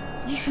me.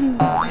 You can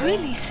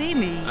really see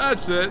me.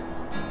 That's it.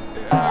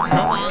 Yeah,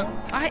 come on.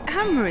 I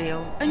am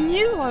real. I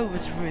knew I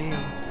was real.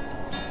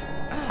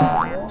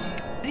 Oh,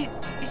 you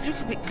look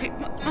a bit creepy.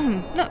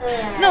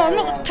 No, I'm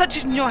not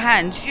touching your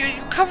hands. You're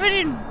covered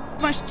in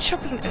my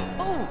shopping.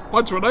 Oh.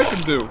 Watch what I can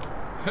do.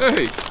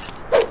 Hey.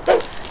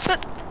 But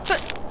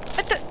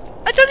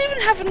I don't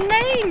even have a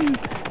name.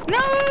 No!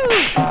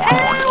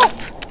 Help!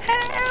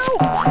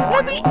 Help!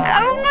 Let me...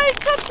 Oh my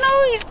god, no!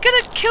 He's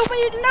gonna kill me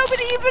and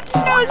nobody even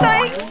knows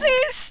I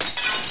exist!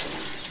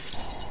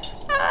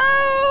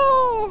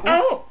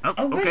 Oh!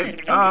 Okay.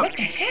 What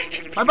the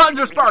heck? My buttons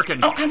are sparking.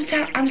 Oh, I'm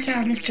sorry,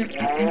 Mr.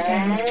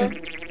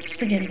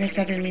 Spaghetti. That's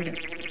I didn't mean to.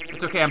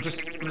 It's okay. I'm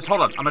just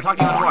hold on. I'm gonna talk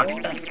to you on the watch.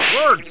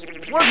 Words.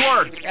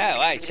 Oh,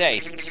 I say,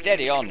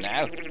 steady on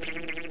now.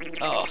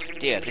 Oh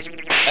dear, this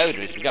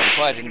odour is becoming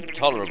quite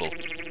intolerable.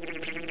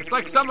 It's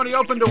like somebody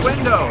opened a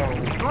window.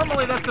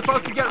 Normally that's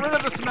supposed to get rid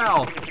of the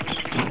smell.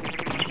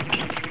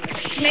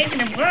 It's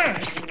making it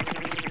worse.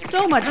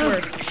 So much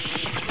worse.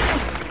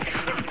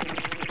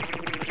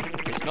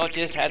 He's not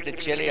just had the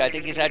chili, I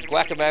think he's had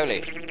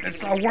guacamole. It's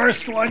the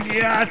worst one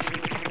yet.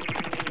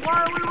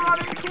 Why are we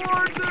running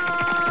towards it?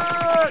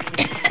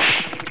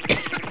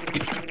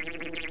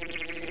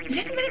 Is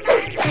anybody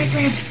mind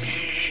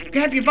if I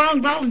grab your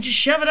bong ball and just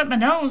shove it up my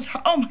nose?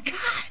 Oh my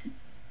god.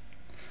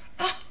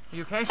 Are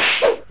you okay?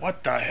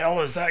 What the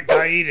hell is that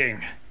guy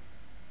eating?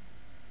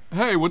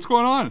 Hey, what's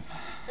going on?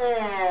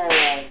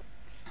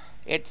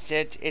 It's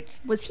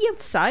Was he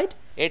outside?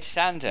 It's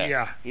Santa.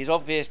 Yeah. He's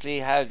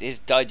obviously his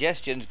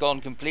digestion's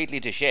gone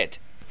completely to shit.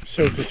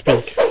 So to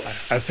speak.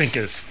 I think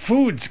his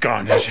food's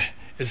gone.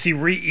 Is he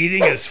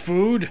re-eating his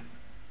food?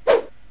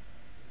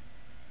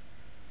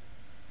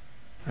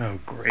 Oh,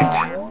 great.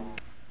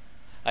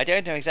 I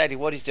don't know exactly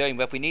what he's doing,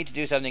 but we need to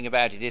do something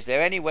about it. Is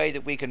there any way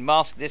that we can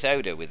mask this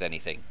odor with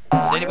anything?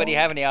 Does anybody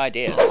have any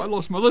ideas? I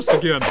lost my list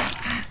again.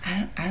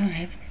 I don't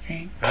have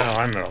anything. Oh,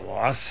 I'm at a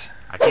loss.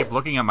 I keep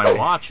looking at my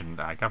watch and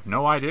I have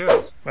no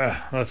ideas. Well,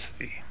 let's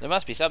see. There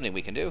must be something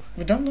we can do.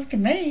 Well, don't look at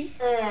me.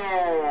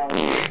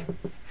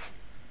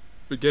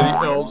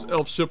 Spaghetti elves,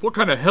 elf ship. What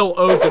kind of hell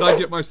ode did I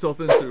get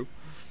myself into?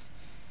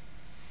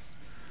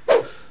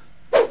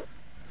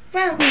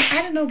 Well,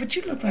 I don't know, but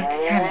you look like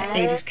a kind of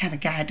 80s kind of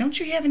guy. Don't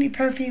you have any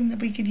perfume that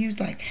we could use,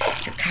 like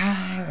your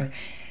car, or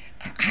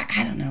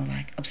I don't know,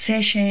 like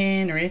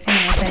Obsession or anything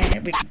like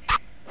that? We could...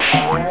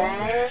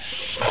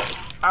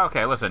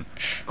 Okay, listen.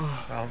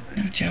 Well,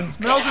 No joke.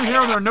 Smells in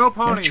here and there are no No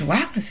ponies.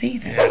 chihuahuas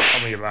either. yeah,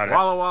 tell me about it.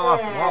 Walla walla,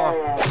 walla,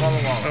 walla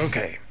walla.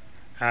 Okay,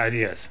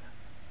 ideas.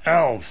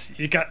 Elves,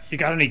 you got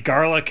any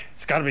garlic?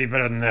 It's got to be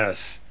better than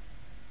this.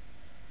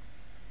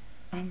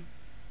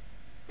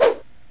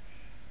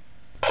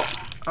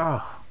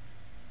 Oh.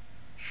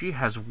 She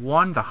has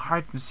won the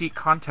hide and seek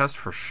contest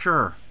for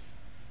sure.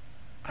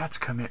 That's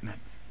commitment.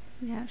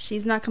 Yeah,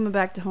 she's not coming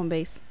back to home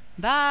base.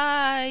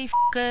 Bye,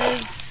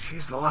 f***ers.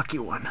 She's the lucky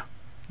one.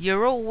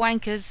 You're all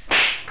wankers.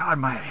 God,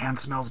 my hand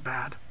smells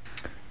bad.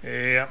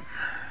 Yep.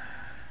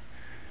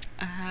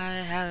 I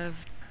have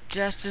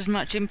just as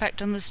much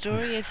impact on the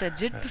story as I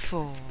did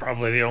before.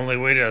 Probably the only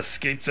way to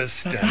escape this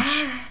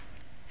stench.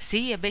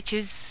 See ya,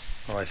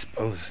 bitches. Well, I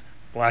suppose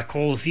black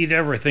holes eat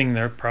everything.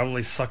 They're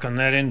probably sucking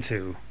that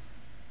into.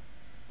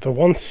 There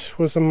once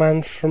was a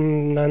man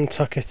from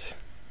Nantucket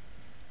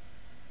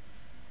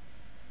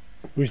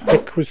whose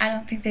dick was... I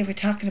don't think they were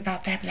talking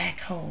about that black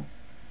hole,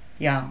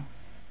 y'all.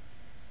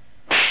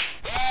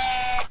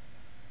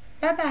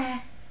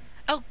 Bye-bye.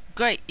 Oh,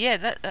 great. Yeah,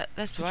 that's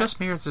It's right. just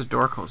me or is this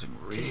door closing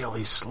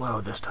really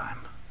slow this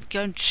time?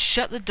 Go and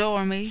shut the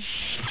door on me.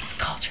 It's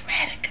called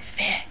dramatic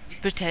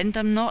effect. Pretend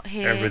I'm not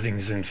here.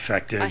 Everything's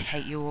infected. I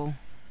hate you all.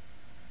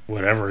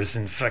 Whatever is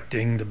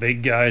infecting the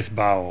big guy's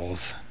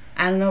bowels.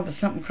 I don't know, but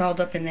something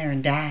crawled up in there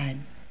and died.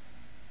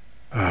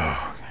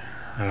 Oh,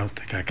 I don't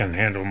think I can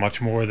handle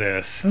much more of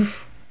this.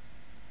 Oof.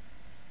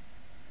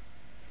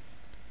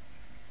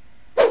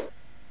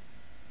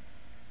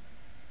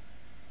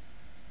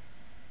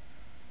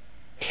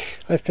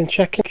 I've been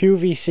checking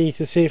QVC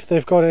to see if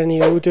they've got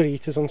any odor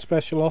eaters on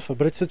special offer,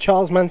 but it's the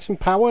Charles Manson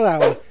Power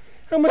Hour.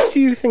 How much do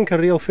you think a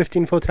real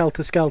 15-foot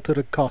helter-skelter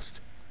would cost?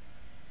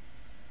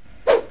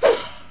 But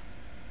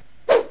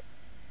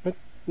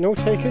no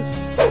takers?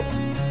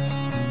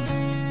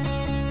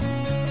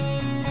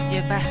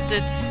 You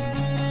bastards.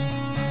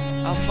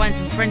 I'll find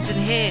some friends in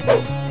here.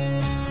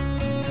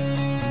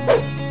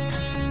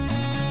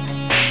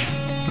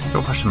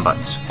 Go push some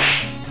buttons.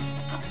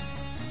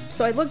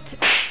 So I looked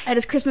at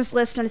his Christmas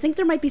list, and I think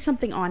there might be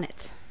something on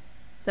it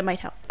that might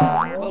help.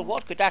 Well,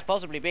 what could that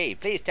possibly be?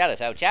 Please tell us,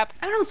 old chap.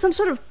 I don't know, some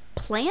sort of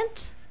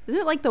plant? Is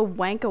it like the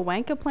Wanka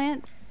Wanka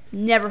plant?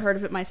 Never heard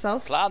of it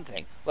myself. Plant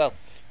thing. Well,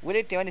 will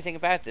it do anything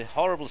about the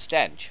horrible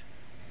stench?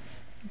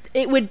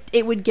 It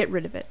would get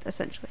rid of it,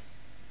 essentially.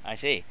 I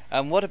see.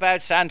 What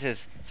about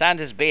Santa's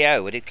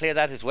BO? Would it clear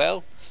that as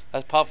well?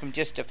 Apart from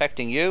just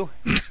affecting you?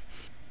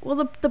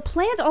 Well, the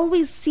plant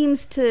always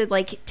seems to,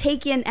 like,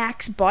 take in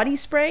Axe body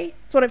spray.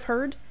 That's what I've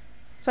heard.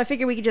 So I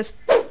figure we could just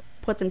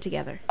put them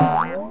together.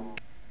 Well,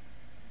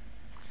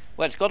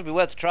 it's got to be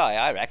worth a try,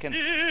 I reckon.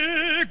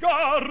 You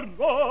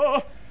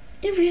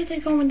really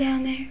going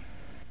down there?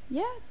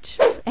 Yeah,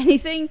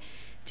 anything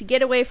to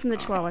get away from the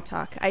Chihuahua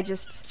talk. I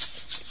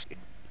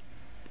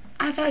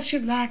thought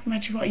you'd like my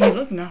Chihuahua. You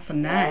looking awful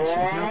nice. You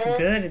looking awful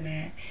good in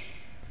that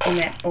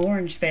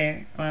orange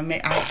there. Well,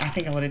 I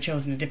think I would have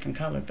chosen a different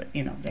color, but,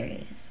 you know, there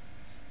it is.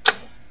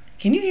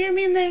 Can you hear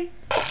me in there?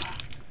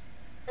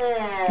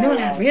 You know what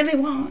I really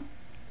want?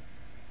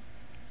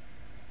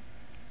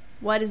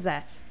 What is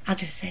that? I'll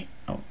just say,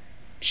 oh,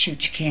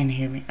 shoot, you can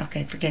hear me.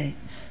 Okay, forget it.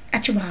 A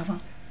Chihuahua.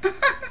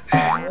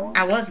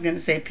 I was going to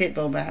say pit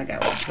bull, but I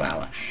got one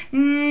Chihuahua.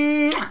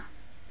 Mwah.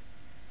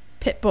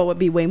 Pit bull would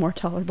be way more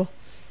tolerable.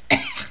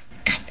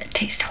 God, that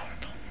tastes horrible.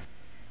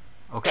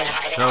 Okay,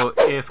 so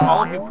if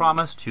all of you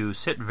promise to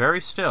sit very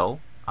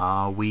still,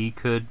 we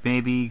could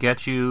maybe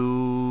get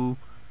you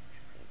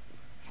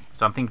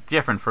something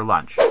different for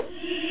lunch.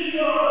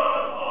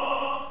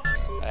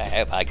 I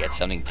hope I get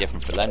something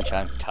different for lunch.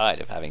 I'm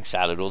tired of having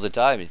salad all the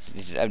time.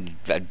 It's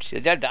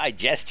the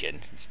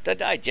digestion. It's the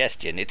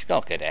digestion. It's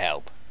not going to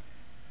help.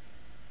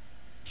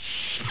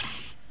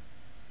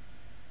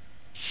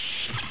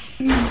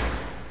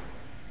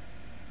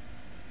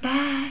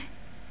 Bye.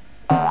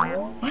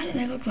 Why do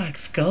they look like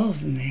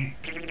skulls in there?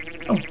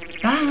 Oh,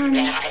 bye,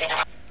 honey.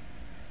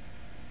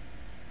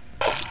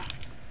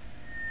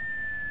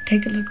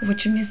 Take a look at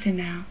what you're missing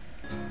now.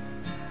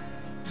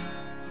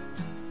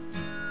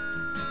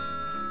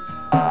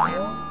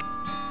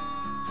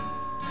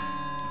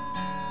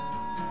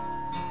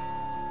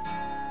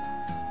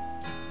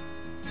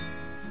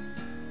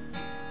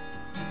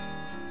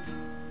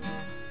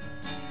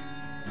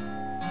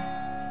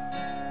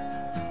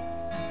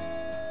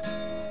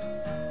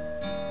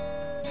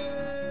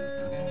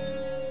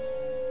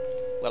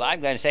 Well,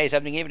 I'm going to say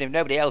something even if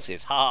nobody else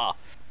is. Ha!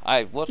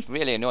 What's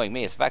really annoying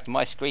me is the fact that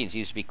my screens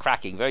used to be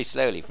cracking very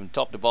slowly from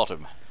top to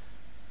bottom.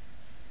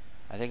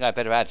 I think I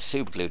better add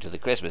super glue to the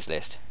Christmas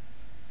list.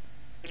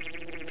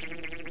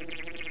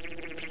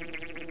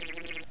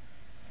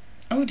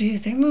 Oh dear,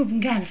 they're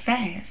moving kind of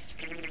fast.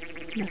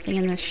 Nothing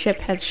in this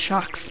ship has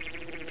shocks.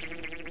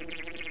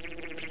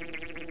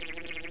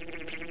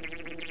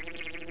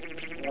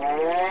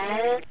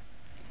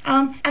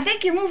 I think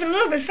think you're moving a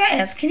little bit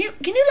fast. Can you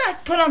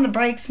like put on the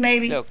brakes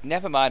maybe? Look,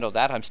 never mind all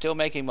that. I'm still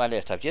making my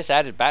list. I've just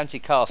added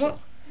Bouncy Castle.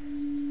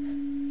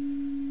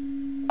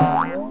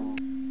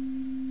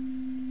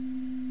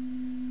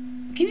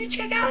 Can you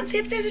check out and see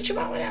if there's a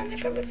chihuahua down there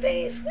for me,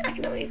 please? I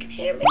know you can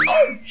hear me.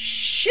 Oh,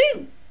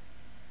 shoot!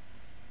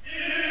 So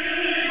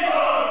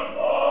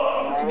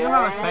you know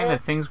how I was saying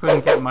that things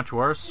couldn't get much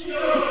worse?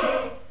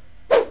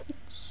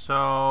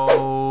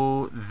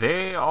 So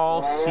they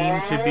all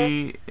seem to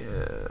be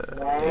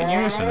in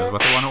unison with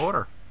what they want to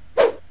order.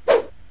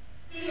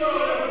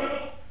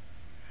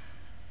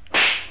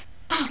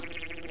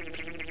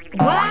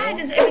 Why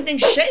does everything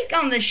shake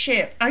on this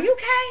ship? Are you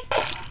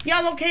okay?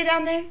 Y'all okay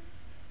down there?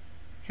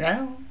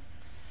 Hello?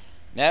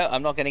 No,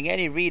 I'm not getting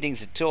any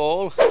readings at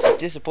all. It's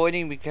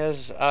disappointing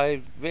because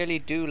I really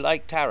do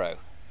like tarot.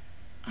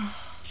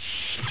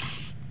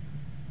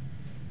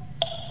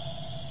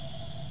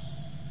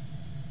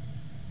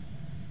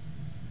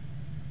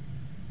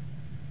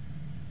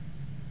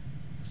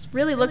 This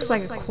really looks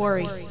like a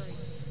quarry.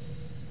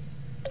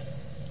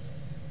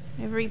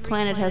 Every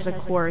planet has a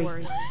quarry.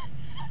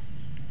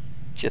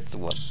 Just the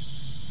one.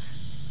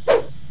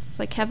 It's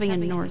like having a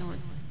north.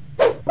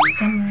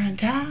 Some are on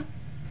top,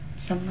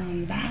 some are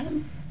on the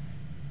bottom.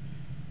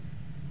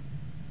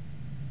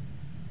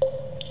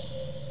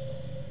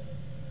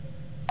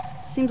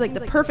 Seems like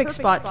the perfect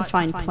spot to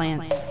find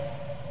plants.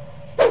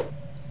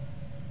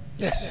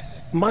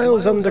 Yes,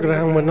 miles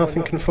underground where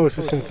nothing can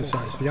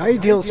photosynthesize. The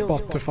ideal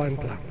spot to find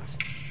plants.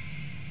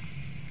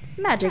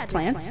 Magic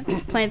plants.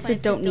 Plants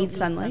that don't need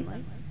sunlight.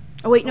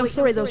 Oh wait, no,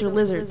 sorry, those are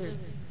lizards.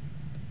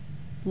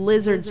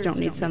 Lizards don't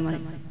need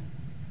sunlight.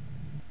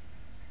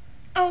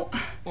 Oh,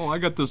 I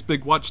got this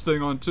big watch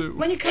thing on too.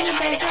 when you coming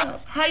back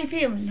up? How you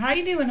feeling? How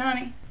you doing,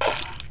 honey?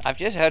 I've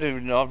just heard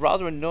a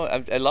rather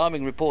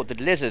alarming report that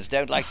lizards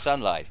don't like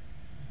sunlight.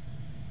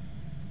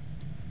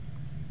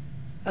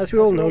 As we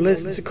all know,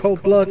 lizards are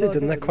cold-blooded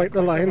and they're quite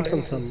reliant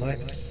on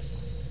sunlight.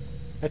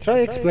 I try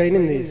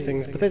explaining these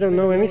things, but they don't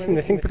know anything.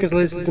 They think because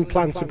lizards and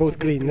plants are both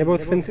green, they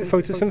both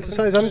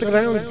photosynthesize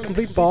underground. It's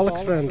complete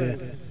bollocks around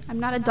here.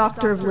 I'm not a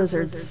doctor of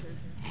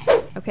lizards.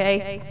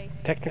 Okay?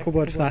 Technical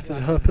word for that is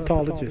a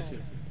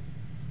herpetologist.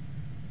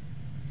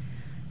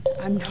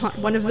 I'm not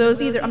one of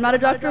those either. I'm not a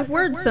doctor of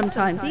words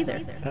sometimes either.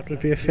 That would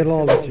be a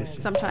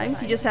philologist.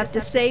 Sometimes you just have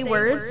to say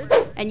words,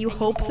 and you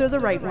hope they're the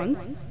right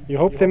ones. You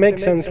hope they make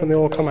sense when they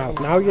all come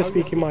out. Now you're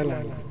speaking my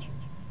language.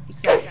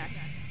 Exactly.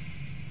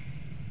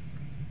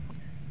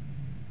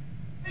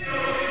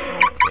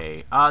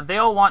 Okay, they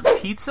all want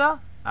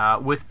pizza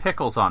with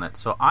pickles on it.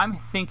 So I'm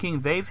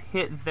thinking they've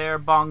hit their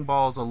bong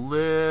balls a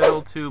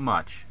little too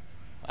much.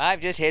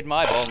 I've just hit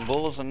my bong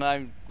balls and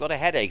I've got a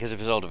headache as a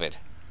result of it.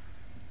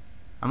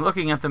 I'm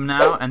looking at them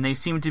now, and they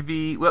seem to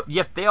be... Well,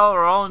 yep, they all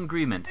are all in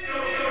agreement.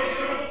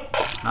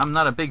 I'm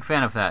not a big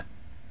fan of that.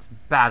 It's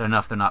bad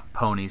enough they're not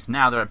ponies.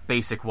 Now they're at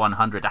basic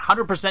 100.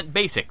 100%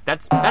 basic.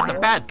 That's a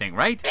bad thing,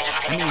 right?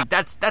 I mean,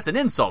 that's an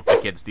insult to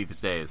kids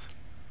these days.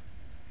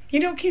 You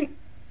know, you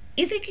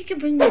think you can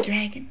bring me a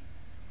dragon?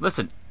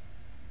 Listen.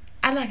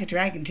 I like a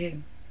dragon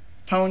too.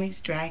 Ponies,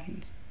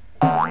 dragons.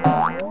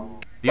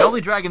 The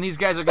only dragon these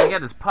guys are going to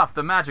get is Puff,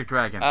 the magic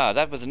dragon. Ah,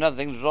 that was another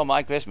thing that was on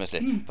my Christmas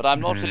list. But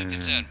I'm not so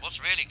concerned. What's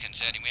really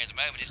concerning me at the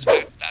moment is the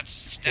fact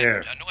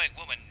that annoying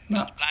woman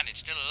on the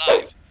planet's still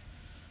alive.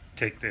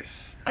 Take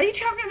this. Are you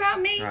talking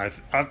about me?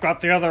 I've got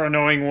the other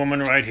annoying woman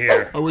right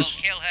here. We'll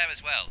kill her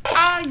as well.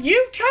 Are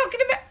you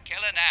talking about...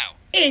 Kill her now.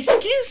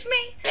 Excuse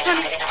me?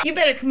 Honey, you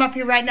better come up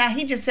here right now.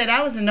 He just said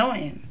I was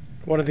annoying.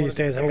 One of these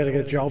days I'm going to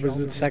get a job as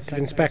a detective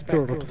inspector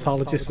or a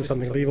pathologist or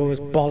something. Leave all this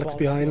bollocks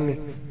behind me.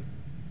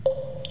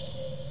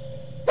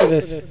 Look at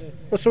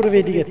this. What sort of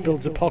idiot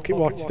builds a pocket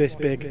watch this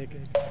big?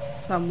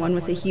 Someone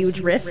with a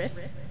huge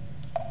wrist.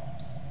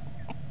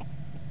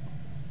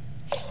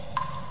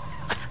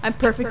 I'm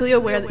perfectly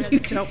aware that you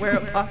don't wear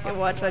a pocket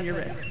watch on your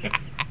wrist.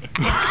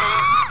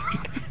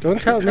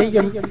 Don't tell me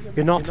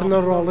you're not a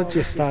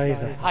neurologist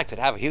either. I could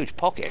have a huge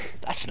pocket.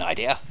 That's an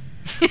idea.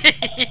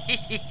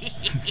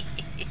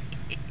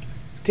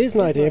 It is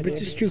an idea, but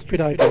it's a stupid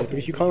idea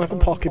because you can't have a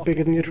pocket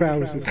bigger than your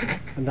trousers,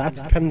 and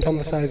that's dependent on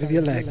the size of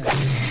your legs.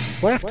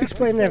 Do I have to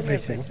explain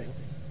everything?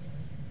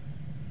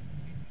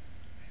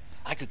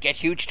 I could get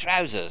huge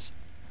trousers.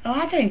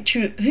 Oh, I think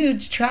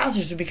huge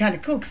trousers would be kind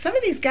of cool, because some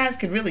of these guys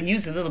could really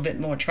use a little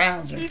bit more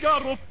trousers.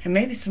 And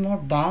maybe some more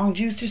bong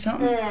juice or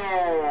something.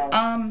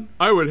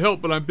 I would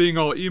help, but I'm being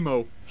all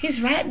emo.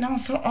 He's writing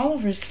all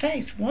over his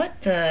face.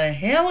 What the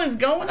hell is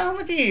going on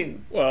with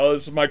you? Well,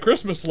 this is my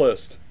Christmas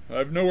list. I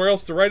have nowhere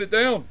else to write it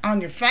down.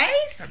 On your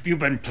face? Have you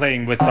been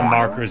playing with the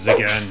markers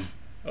again?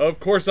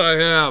 Of course I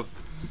have.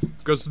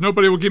 Because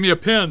nobody will give me a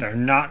pen. They're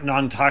not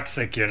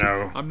non-toxic, you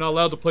know. I'm not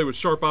allowed to play with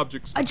sharp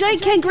objects. A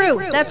giant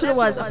kangaroo! That's what it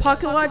was. A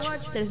pocket watch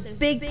that is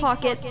big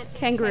pocket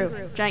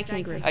kangaroo. Giant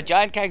kangaroo. A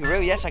giant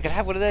kangaroo? Yes, I could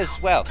have one of those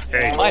as well.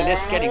 Hey. My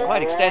list's getting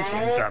quite extensive.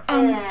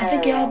 I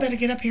think y'all better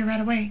get up here right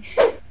away.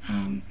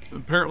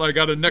 Apparently I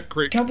got a neck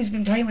cramp. Toby's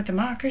been playing with the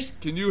markers.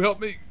 Can you help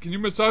me? Can you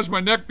massage my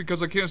neck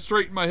because I can't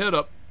straighten my head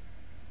up?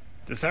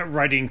 Does that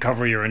writing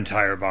cover your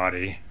entire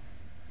body?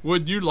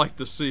 would you like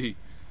to see?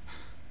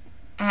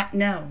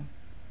 No.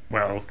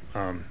 Well,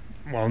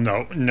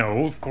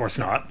 no, of course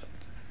not.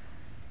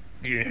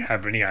 Do you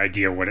have any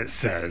idea what it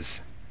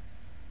says?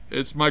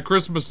 It's my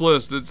Christmas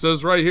list. It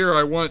says right here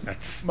I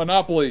want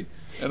Monopoly,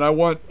 and I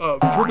want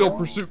Trivial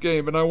Pursuit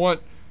game, and I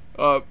want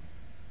Oh,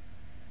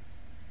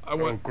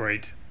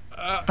 great.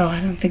 I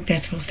don't think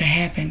that's supposed to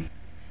happen.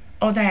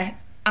 I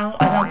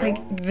don't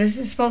think this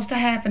is supposed to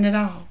happen at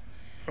all.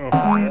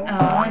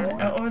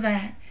 Or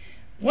that.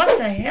 What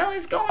the hell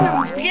is going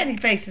on? Spaghetti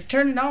face is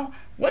turning on.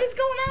 What is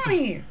going on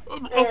here?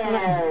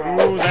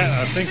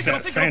 I think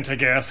that Santa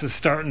gas is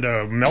starting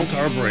to melt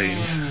our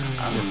brains.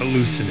 We're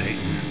hallucinating.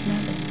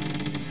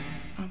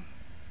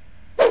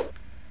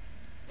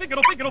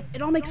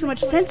 It all makes so much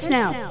sense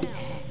now.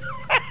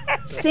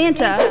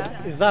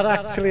 Santa. Is that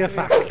actually a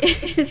fact?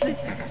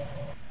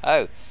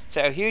 Oh,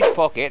 so a huge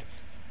pocket,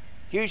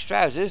 huge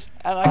trousers,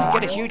 and I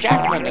can get a huge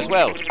Ackman as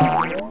well.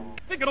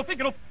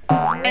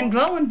 And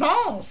glowing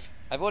balls.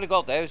 I've already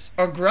got those.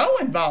 Or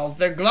growing balls.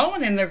 They're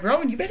glowing and they're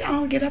growing. You better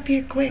all get up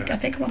here quick. I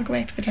think I want to go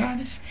back to the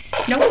TARDIS.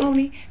 No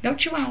pony, no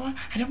chihuahua.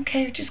 I don't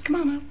care. Just come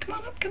on up.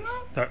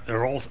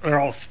 They're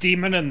all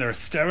steaming and they're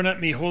staring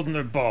at me holding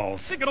their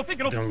balls. I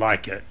don't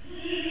like it.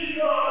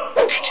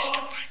 I just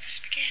don't like the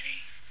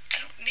spaghetti. I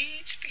don't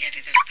need spaghetti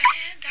this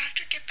bad.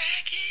 Doctor, get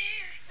back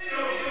here.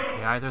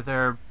 Okay, either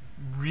they're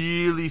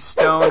really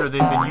stoned or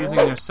they've been using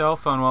their cell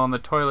phone while in the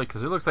toilet,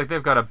 because it looks like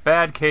they've got a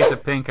bad case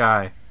of pink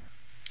eye.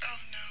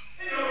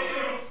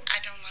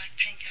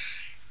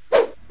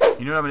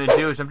 You know what I'm going to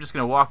do is I'm just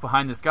going to walk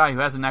behind this guy who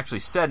hasn't actually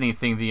said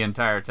anything the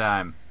entire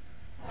time.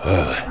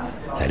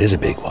 That is a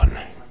big one.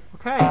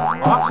 Okay,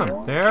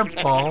 awesome. Their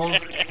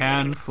balls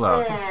can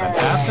float.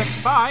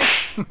 Fantastic. Bye.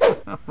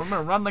 I'm going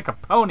to run like a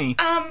pony.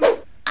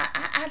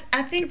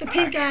 I think the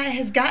pink eye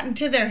has gotten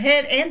to their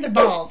head and their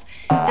balls.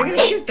 They're going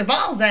to shoot the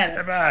balls at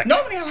us. Back.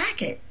 Nobody will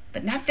like it,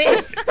 but not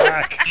this.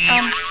 Back.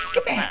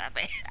 Get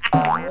back.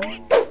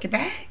 Get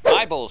back.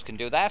 My balls can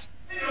do that.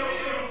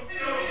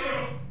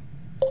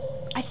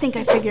 I think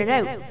I figured it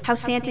out. How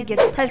Santa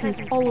gets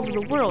presents all over the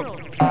world.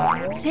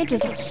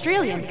 Santa's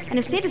Australian, and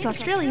if Santa's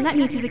Australian, that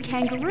means he's a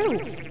kangaroo.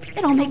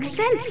 It all makes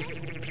sense.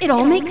 It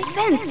all makes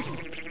sense.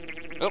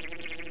 Oh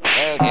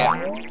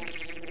dear.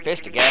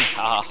 Pissed again.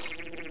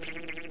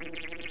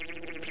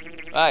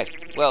 Right,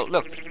 well,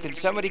 look, can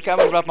somebody come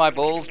and rub my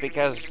balls,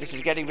 because this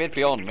is getting a bit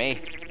beyond me.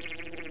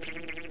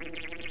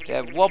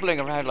 They're wobbling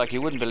around like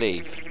you wouldn't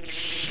believe.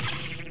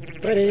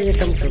 Where do you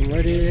come from?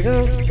 Where do you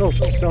go? Oh,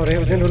 sorry, I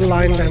was in a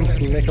line dance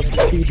and make up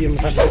the tedium of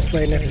having to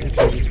explain everything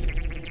to you.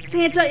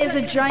 Santa is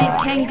a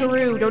giant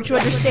kangaroo. Don't you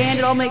understand?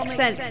 It all makes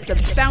sense. The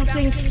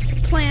bouncing,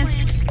 the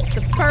plants,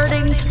 the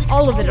farting,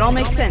 all of it. It all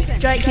makes sense.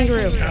 Giant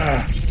kangaroo.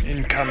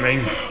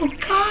 Incoming. Oh,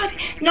 God.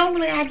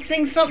 Normally I'd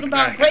sing something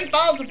about great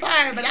balls of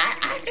fire, but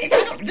I think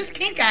this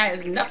pink eye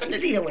is nothing to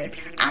deal with.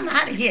 I'm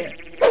out of here.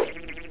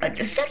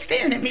 Stop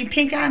staring at me,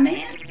 pink eye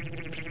man.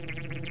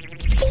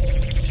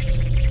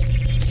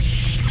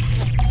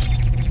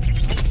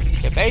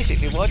 So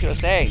basically what you're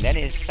saying then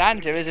is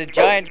Santa is a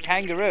giant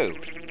kangaroo.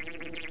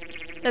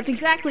 That's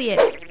exactly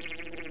it.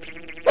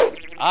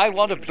 I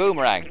want a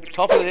boomerang.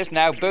 Top of the list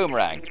now,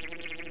 boomerang.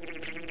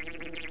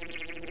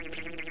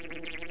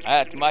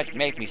 That might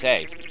make me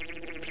save.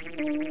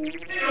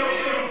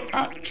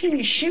 Can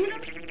you shoot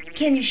him?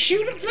 Can you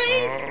shoot him,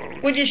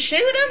 please? Would you shoot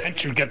him?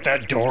 Can't you get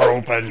that door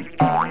open?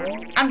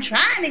 I'm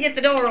trying to get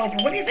the door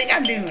open. What do you think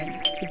I'm doing?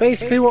 So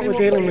basically what we're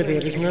dealing with here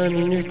is an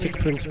hermeneutic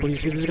principle. You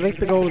see, there's a great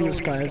big hole in the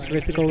sky, there's a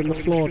great big hole in the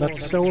floor. That's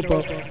so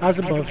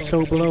above,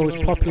 so below. It's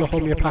popular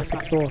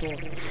homeopathic thought.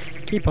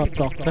 Keep up,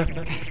 Doctor.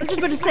 I was just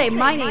about to say,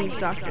 my name's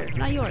Doctor,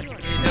 not yours.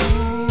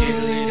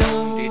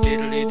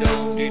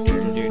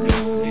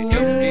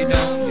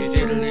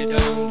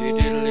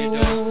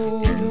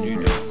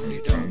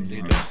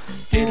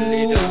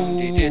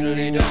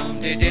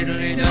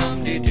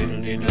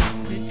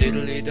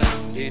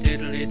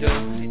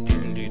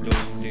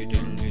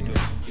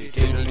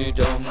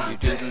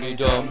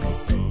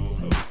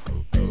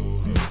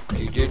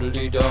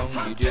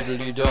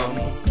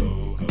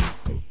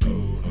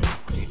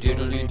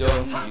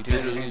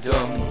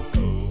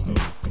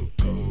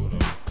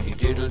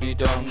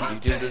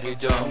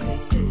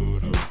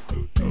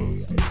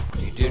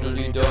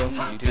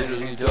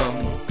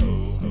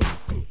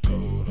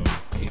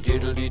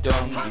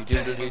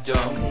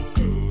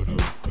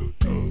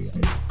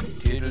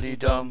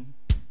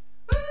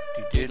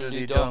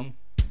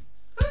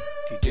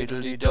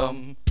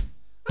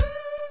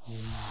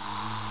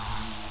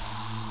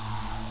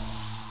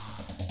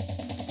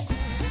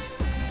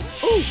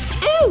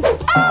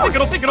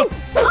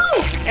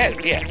 Oh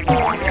dear.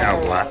 Now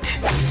what?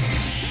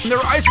 And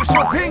their eyes are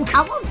so pink.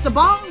 I want the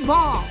bong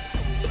ball.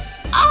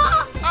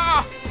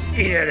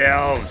 Eat it,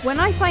 elves. When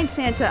I find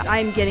Santa,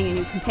 I'm getting a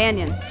new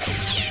companion.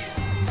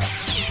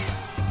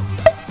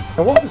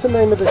 Now what was the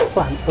name of this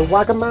plant? The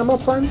Wagamama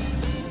plant?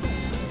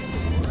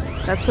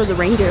 That's where the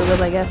reindeer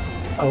live, I guess.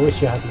 I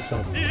wish you hadn't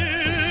said.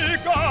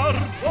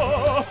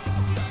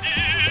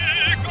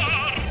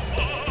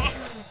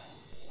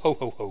 Ho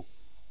ho ho.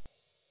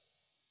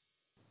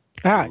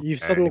 You've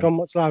suddenly gone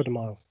much louder,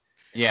 Miles.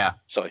 Yeah.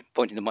 Sorry,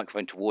 pointing the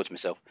microphone towards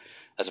myself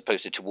as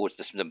opposed to towards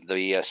the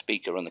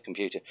speaker on the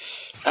computer.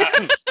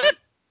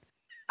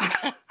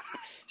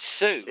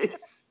 So,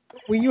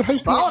 Were you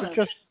hoping it would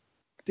just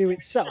do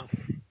itself?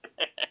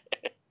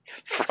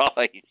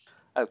 right.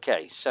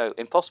 Okay, so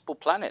Impossible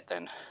Planet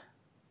then.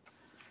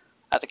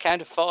 At the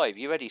count of 5,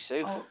 you ready,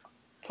 Sue? Oh,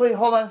 please,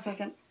 hold on a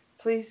second.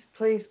 Please,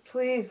 please,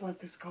 please let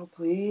this go.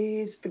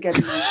 Please.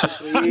 Spaghetti monster,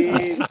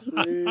 please,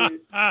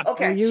 please.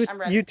 Okay, I'm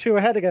ready. You two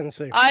ahead again,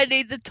 Sue. I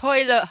need the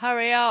toilet.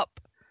 Hurry up.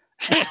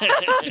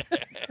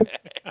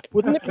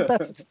 Wouldn't it be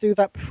better to do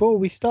that before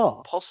we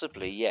start?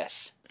 Possibly,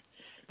 yes.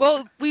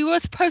 Well, we were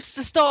supposed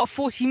to start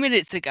 40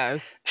 minutes ago.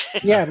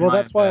 Yeah, well,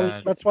 that's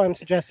why I'm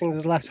suggesting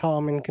there's less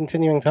harm in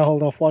continuing to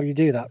hold off while you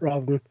do that,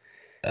 rather than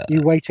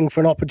you waiting for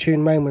an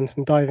opportune moment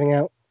and diving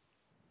out,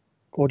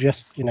 or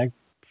just feeling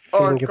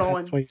your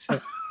pants where you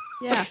sit.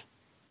 Yeah.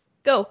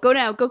 Go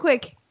now. Go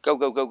quick. Go.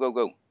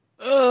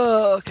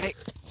 Oh, okay.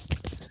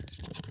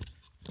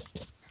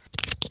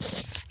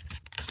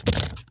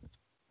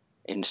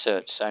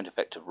 Insert sound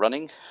effect of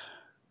running,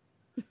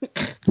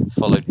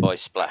 followed by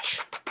splash.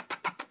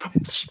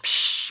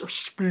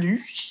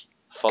 Sploosh.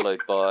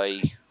 Followed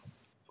by,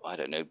 I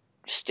don't know,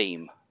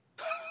 steam.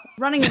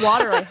 Running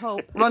water, I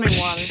hope. Running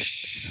water.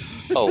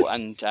 Oh,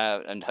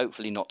 and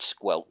hopefully not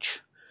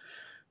squelch.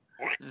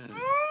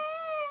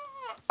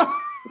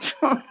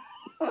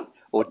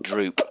 Or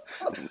droop.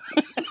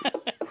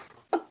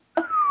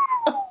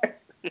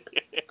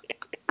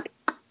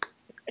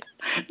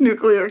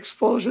 Nuclear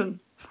explosion.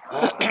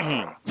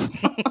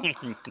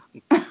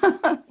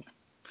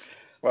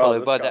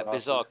 Followed by that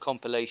bizarre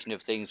compilation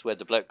of things where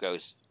the bloke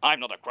goes, "I'm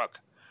not a crook."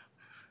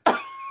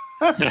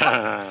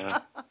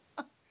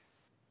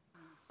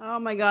 Oh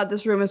my god,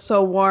 this room is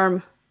so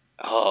warm.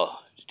 Oh,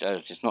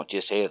 it's not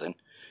just here then.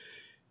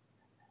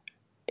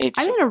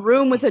 I'm in a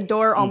room with a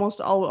door almost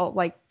all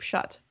like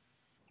shut.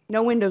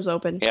 No windows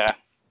open. Yeah.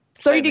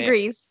 30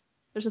 degrees.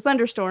 There's a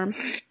thunderstorm.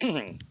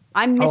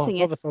 I'm missing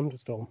it. A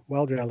thunderstorm.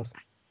 Well jealous.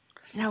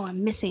 No,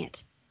 I'm missing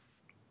it.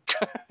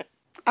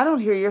 I don't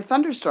hear your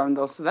thunderstorm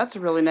though, so that's a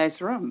really nice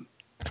room.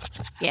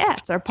 Yeah,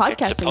 it's our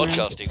podcasting It's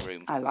a podcasting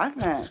room. I like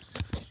that.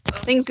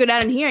 Things go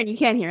down in here and you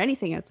can't hear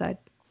anything outside.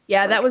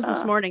 Yeah, that was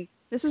this morning.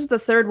 This is the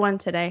third one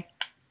today.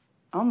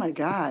 Oh my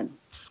god.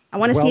 I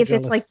want to see if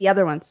it's like the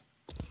other ones.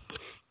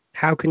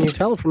 How can you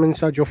tell from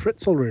inside your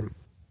Fritzl room?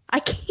 I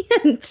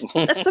can't.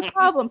 That's the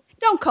problem.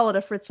 Don't call it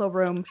a Fritzl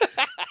room.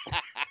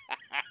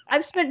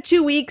 I've spent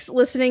 2 weeks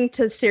listening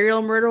to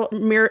serial murderer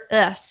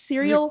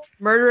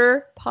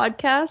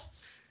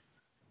podcasts.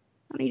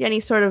 I don't need any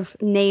sort of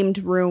named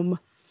room.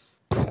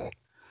 But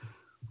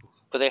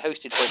they're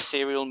hosted by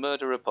serial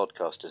murderer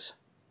podcasters.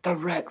 The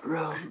Red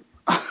Room.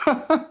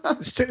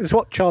 It's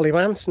what Charlie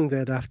Manson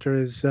did after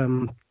his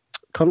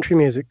country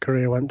music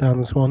career went down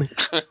this morning.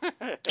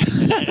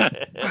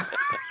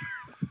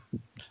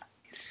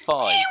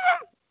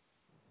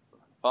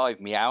 5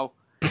 meow.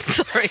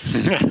 Sorry.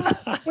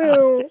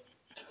 Well,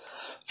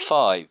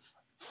 5,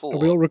 4. Are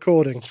we all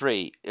recording?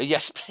 3.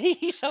 Yes,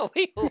 please. Are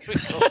we all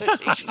recording?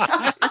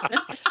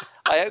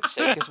 I hope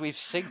so, because we've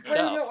synced Wait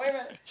a up.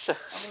 minute. So,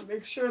 I'm going to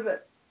make sure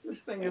that this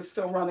thing is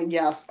still running.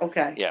 Yes,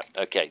 okay. yeah,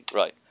 okay,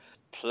 right.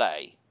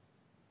 Play.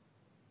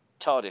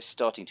 TARDIS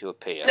starting to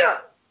appear.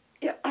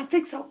 Yeah, I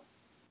think so.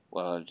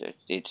 Well,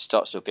 it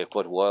starts to appear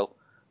quite a while.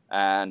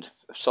 And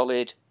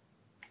solid.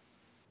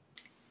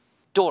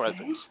 Door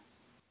opens.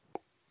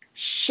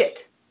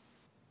 Shit.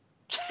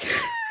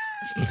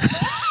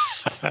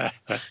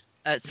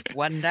 That's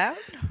one down.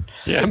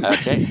 Yeah.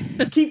 Okay.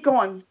 Keep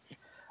going.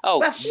 Oh,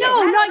 Well, shit,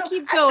 No, I not don't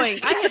keep know. going.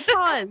 I hit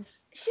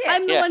pause. Shit.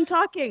 I'm the Yeah. one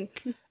talking.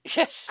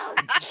 yes.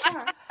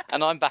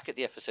 And I'm back at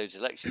the episode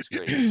selection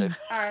screen, so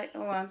All right,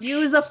 hold on.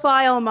 Use a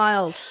file,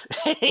 Miles.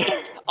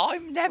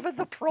 I'm never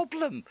the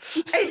problem.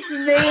 It's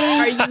me.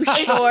 Are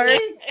you sure?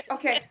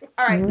 Okay,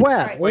 all right. Well,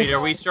 all right. Wait,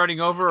 are we starting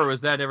over, or was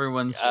that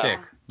everyone's shtick?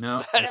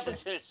 No. That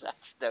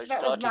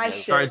was my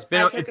shit. Sorry, it's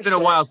been I took a shit.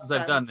 while since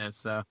Sorry. I've done this.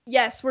 So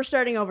Yes, we're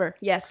starting over.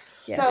 Yes.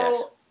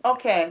 So,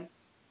 okay.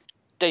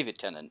 David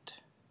Tennant.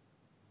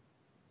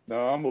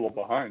 No, I'm a little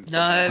behind.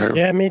 No.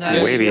 Yeah, me No.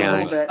 too. Way A little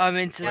behind. bit. I'm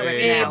into Way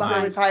it behind. now.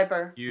 Billy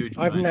Piper. huge.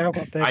 I've mind. now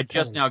got David I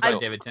just Tennant. now got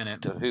David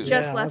Tennant. Who?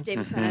 Just Yeah. left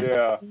David Tennant.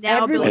 Yeah.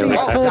 Now Everybody- Billy.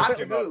 Oh, perfect.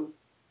 Doctor Who.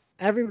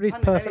 Everybody's I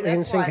mean, perfectly in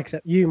that's sync why-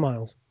 except you,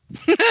 Miles.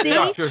 See?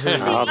 Doctor Who.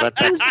 Oh, but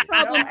Who's the No,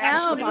 problem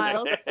now, actually-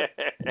 Miles?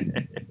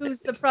 Who's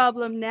the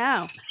problem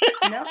now?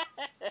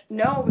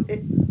 No,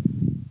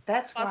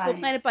 that's Possible why.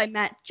 Planet by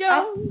Matt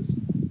Jones.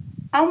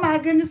 Oh my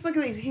goodness, look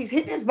at these. He's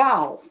hitting his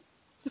balls.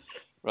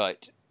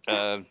 Right.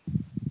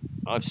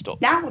 I've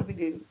stopped. Now what do we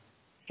do?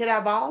 Hit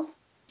our balls?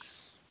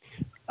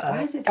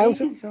 Why is it out of-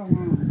 taking so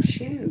long?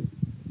 Shoot.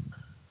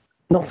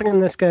 Nothing in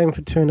this game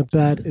for two in a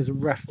bed is a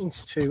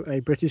reference to a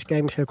British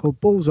game show called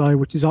Bullseye,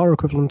 which is our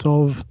equivalent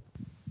of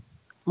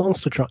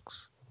Monster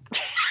Trucks.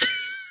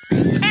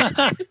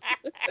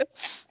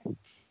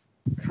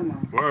 Come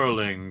on.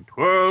 Twirling,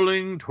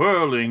 twirling,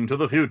 twirling to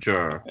the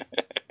future.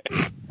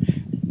 Like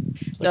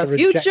The a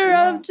future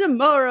reject- of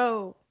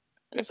tomorrow.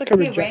 It's like a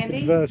Hey, rejected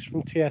Randy? verse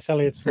from T.S.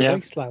 Eliot's The Yeah.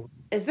 Wasteland.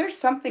 Is there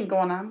something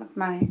going on with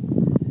my...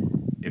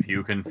 If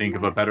you can think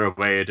of a better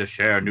way to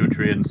share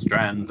nutrient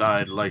strands,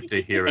 I'd like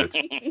to hear it.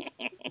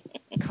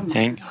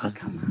 Hang on.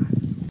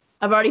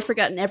 I've already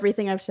forgotten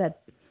everything I've said.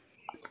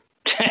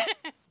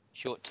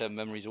 Short-term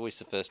memory is always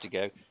the first to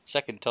go.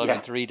 Second time Yeah.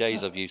 in 3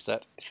 days I've used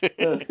that. 2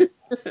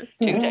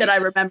 That I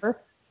days.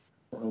 remember.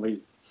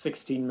 Only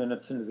 16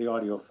 minutes into the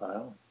audio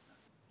file.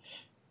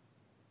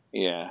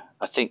 Yeah,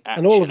 I think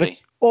And actually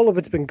all of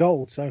it's been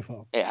gold so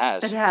far. it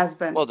has. It has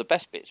been. Well, the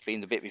best bit's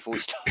been the bit before we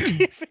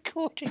started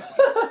recording.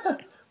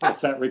 Is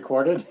that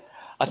recorded?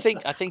 I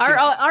think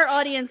Our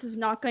audience is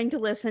not going to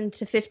listen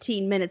to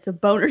 15 minutes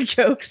of boner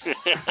jokes.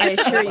 I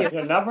assure you.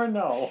 You never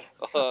know.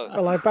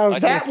 Well, I bound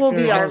to That will be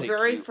disagree. our I think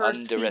very you first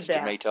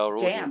underestimate feedback. our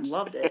Damn, audience.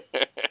 loved it.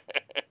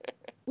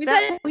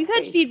 We've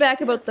had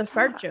feedback about the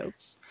fart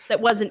jokes.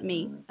 That wasn't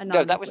me.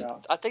 No, that was.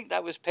 anonymously. I think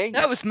that was Ping.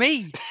 That was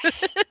me.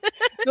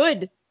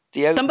 Good.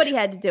 The oats. Somebody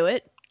had to do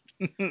it.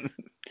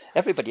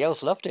 Everybody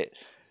else loved it.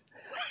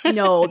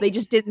 No, they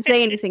just didn't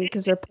say anything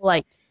because they're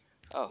polite.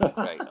 Oh,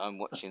 great! I'm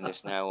watching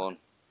this now on.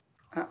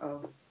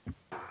 Uh-oh.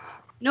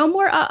 No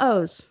more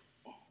uh-ohs.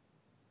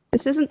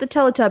 This isn't the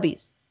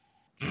Teletubbies.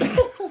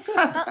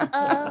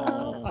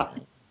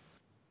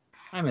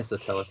 I miss the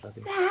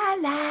Teletubbies.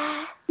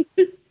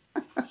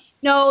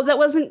 No, that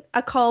wasn't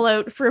a call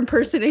out for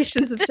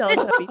impersonations of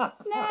Teletubbies.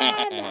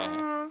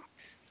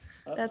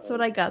 That's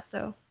what I got,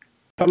 though.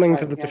 Coming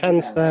to the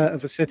defence there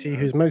of a city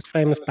whose most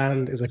famous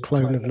band is a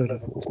clone of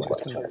Liverpool's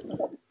most famous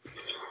band.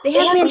 They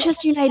have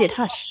Manchester United.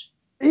 Hush.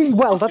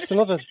 Well, that's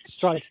another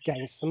strike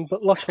against them,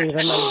 but luckily they're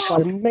managed by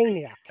a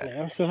maniac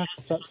now, so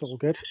that's all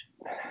good.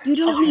 You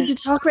don't need to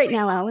talk right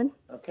now, Alan.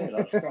 Okay,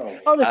 let's go.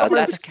 Oh, they've got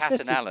That's Manchester Cat and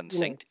City, Alan you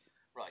know. synced.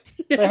 Right.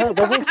 They've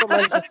always got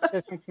Manchester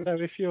City. So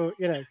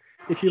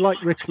if you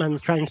like rich men's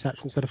train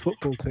sets instead of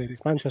football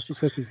teams, Manchester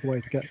City's the way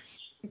to go.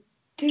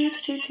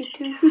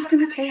 Who's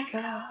going to take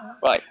us?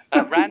 Right,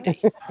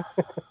 Randy.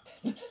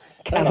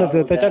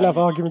 Canada, they don't have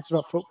arguments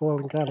about football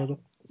in Canada.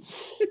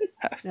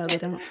 No, they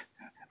don't.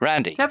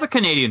 Randy. They have a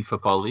Canadian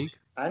football league.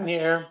 I'm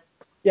here.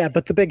 Yeah,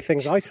 but the big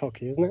thing's ice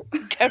hockey, isn't it?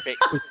 Derek.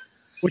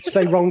 Which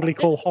they wrongly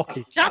call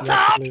hockey. Shut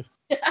up!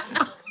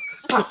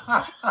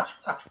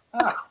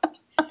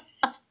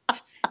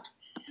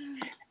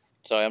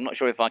 Sorry, I'm not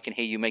sure if I can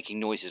hear you making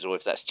noises or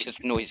if that's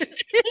just noises.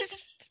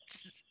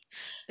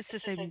 It's the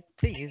same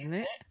thing, isn't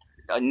it?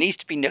 It needs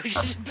to be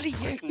noticeably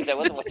used,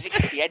 otherwise it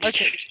could be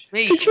edited.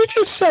 Me. Did you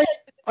just say,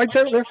 I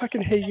don't know if I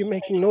can hear you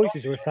making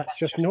noises or if that's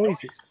just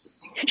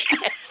noises?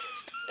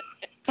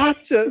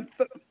 That's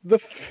the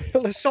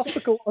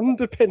philosophical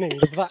underpinning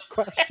of that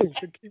question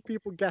could keep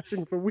people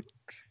guessing for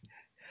weeks.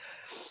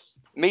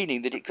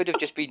 Meaning that it could have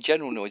just been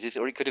general noises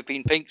or it could have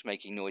been Pinks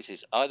making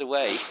noises. Either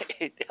way,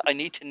 I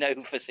need to know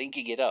for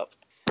syncing it up.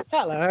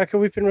 Hello, Erica.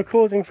 We've been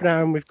recording for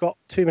now and we've got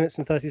 2 minutes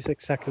and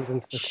 36 seconds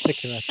into this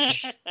particular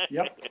episode.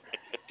 Yep.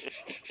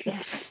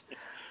 Yes.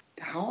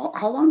 How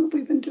long have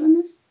we been doing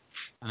this?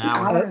 An An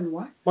hour. hour and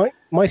what?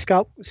 My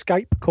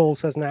Skype call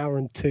says an hour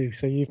and 2,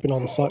 so you've been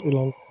on slightly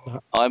longer than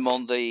that. I'm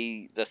on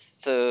the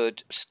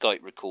third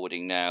Skype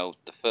recording now.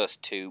 The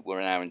first two were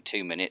an hour and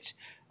 2 minutes,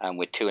 and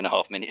we're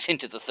 2.5 minutes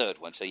into the third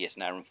one. So yes,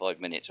 an hour and 5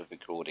 minutes of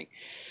recording.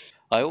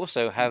 I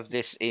also have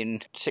this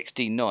in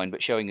 16:9,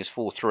 but showing as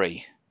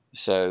 4:3,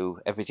 so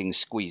everything's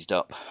squeezed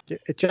up.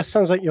 It just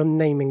sounds like you're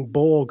naming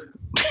Borg.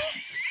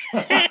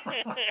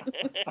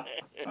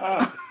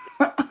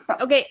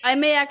 Okay, I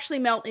may actually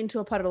melt into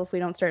a puddle if we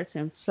don't start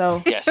soon.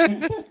 So Yes.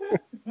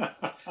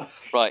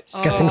 Right.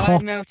 It's getting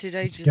hot. I melted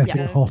ages It's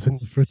getting ago. hot in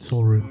the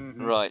Fritzl room.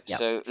 Right. Yep.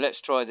 So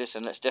let's try this,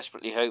 and let's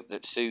desperately hope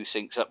that Sue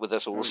syncs up with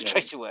us all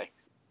straight away.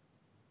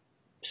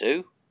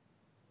 Sue?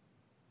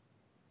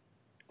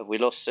 Have we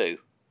lost Sue?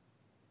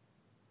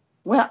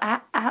 Well,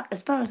 I,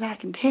 as far as I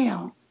can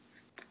tell,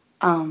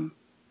 I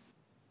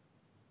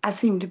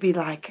seem to be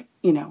like,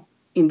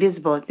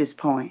 invisible at this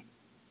point.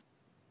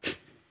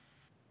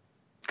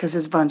 Because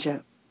there's a bunch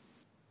of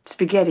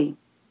spaghetti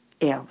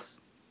elves.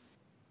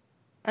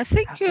 I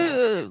think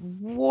you're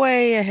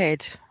way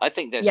ahead. I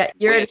think there's you're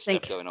weird in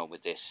sync. stuff going on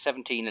with this.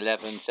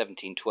 1711,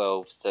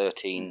 1712,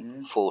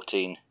 13,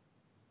 14,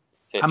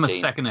 15. I'm a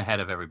second ahead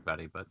of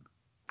everybody, but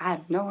I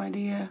have no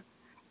idea.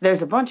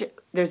 There's a bunch of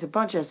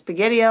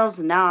spaghetti elves,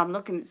 and now I'm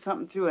looking at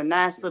something through a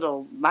nice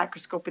little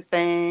microscopic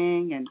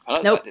thing, and I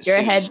like Nope, that you're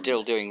Sue's ahead.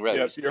 still doing rows.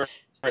 Yes, you're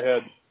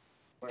ahead.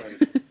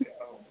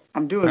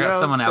 I'm I doing got rows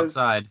someone 'cause-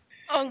 outside.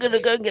 I'm gonna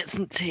go get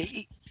some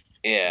tea.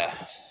 Yeah.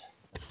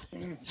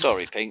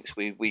 Sorry, Pinks.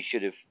 We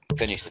should have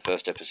finished the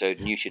first episode,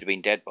 and you should have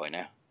been dead by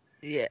now.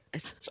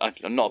 Yes.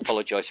 I'm not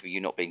apologising for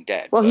you not being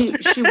dead. Well,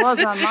 but- she was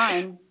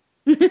online.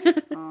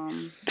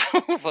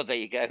 Well, there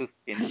you go.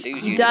 In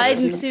Sue's you died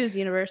in universe. Sue's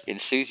universe. In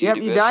Sue's Yep,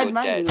 universe, you died in you're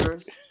my dead.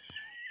 universe.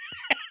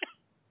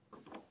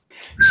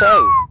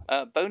 So,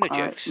 boner All right,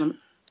 jokes.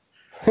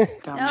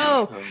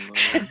 No,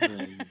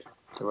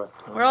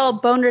 we're all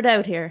bonered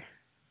out here.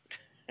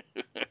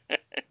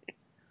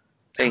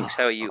 Pinks,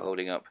 how are you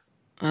holding up?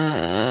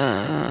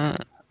 Yeah,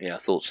 I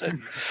thought so.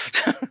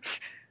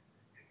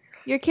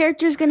 Your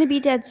character's gonna be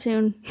dead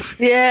soon.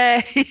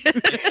 Yeah.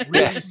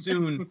 Really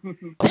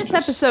soon. This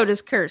episode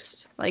is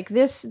cursed. Like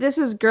this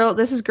is girl in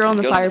the Girl in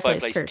the Fireplace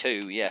Fireplace cursed.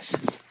 2, yes.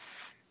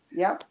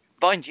 Yep.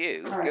 Mind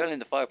you, All right. Girl in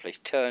the Fireplace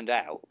turned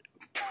out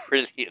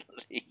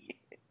brilliantly.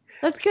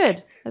 That's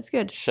good. That's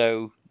good.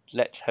 So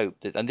let's hope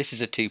that, and this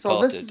is a two-parter.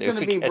 So this is don't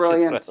gonna be forget as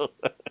brilliant. well.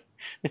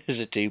 This is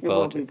a It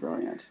will be two-parter.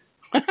 brilliant.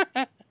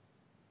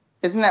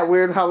 Isn't that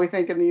weird how we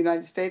think in the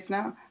United States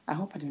now? I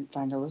hope I didn't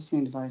find a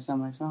listening device on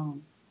my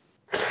phone.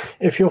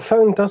 If your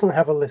phone doesn't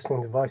have a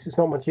listening device, it's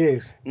not much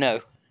use. No.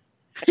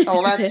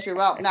 Oh, that's true.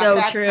 Well, not So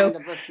that true. kind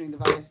of listening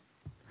device.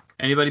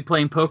 Anybody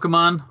playing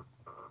Pokemon?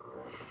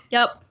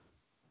 Yep.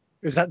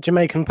 Is that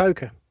Jamaican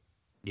poker?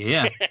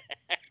 Yeah.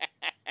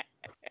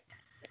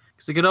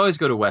 Because you could always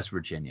go to West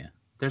Virginia.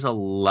 There's a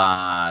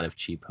lot of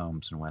cheap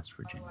homes in West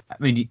Virginia. I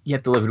mean, you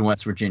have to live in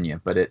West Virginia,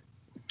 but it.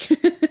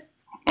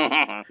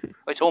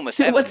 It's almost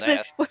heaven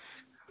there.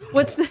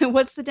 What's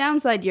the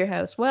downside to your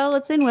house? Well,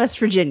 it's in West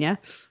Virginia.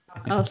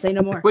 I'll say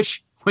no more.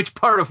 Which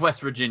part of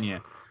West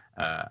Virginia?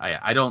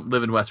 I don't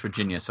live in West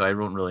Virginia, so I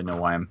don't really know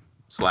why I'm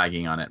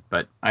slagging on it.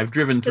 But I've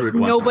driven through Because it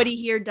once. nobody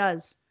here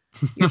does.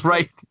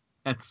 Right.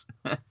 That's.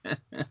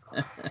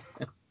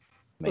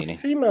 A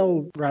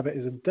female rabbit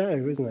is a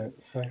doe, isn't it?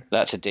 So.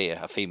 That's a deer,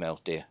 a female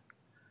deer.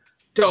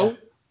 Doe.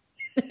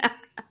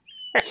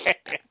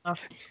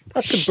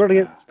 That's a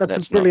brilliant. That's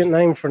That's a brilliant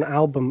name for an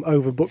album.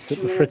 Overbooked at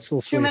the Fritzl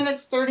 2 Suite.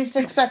 minutes,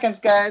 36 seconds,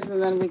 guys,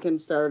 and then we can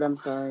start. I'm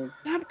sorry.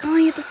 Stop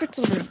calling it the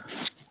Fritzl Room.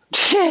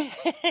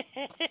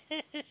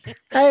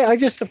 Hey, I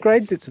just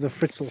upgraded it to the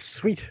Fritzl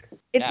Suite.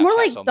 It's Yeah, more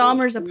like Cat's on board.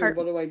 Dahmer's And then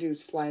apartment. what do I do?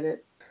 Slide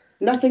it?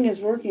 Nothing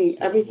is working.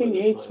 Everything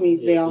hates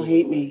me. They all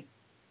hate me.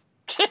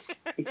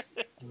 It's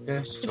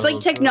like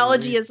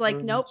technology is like,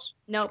 nope.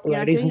 You're not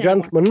Ladies and doing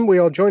it gentlemen, we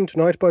are joined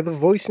tonight by the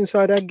voice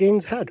inside Ed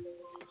Gein's head.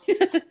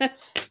 anymore.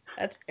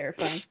 That's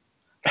terrifying.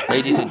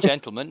 Ladies and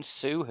gentlemen,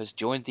 Sue has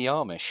joined the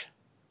Amish.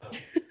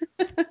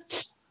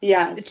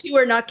 Yeah. The two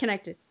are not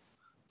connected.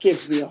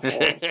 Give me a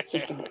horse.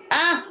 Just a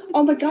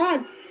Oh my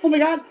god. Oh my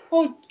god.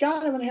 Oh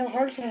god, I'm gonna have a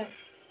heart attack.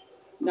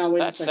 No,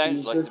 wait a That second. sounds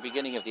Is like this... the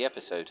beginning of the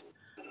episode.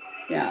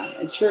 Yeah,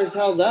 it sure as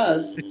hell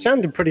does. It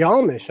sounded pretty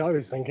Amish, I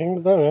was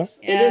thinking, but I don't know.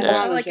 It is Yeah,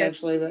 Amish like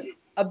actually, but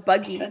a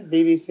buggy.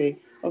 BBC.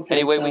 Okay.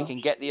 Anyway, so, we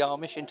can get the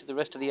Amish into the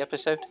rest of the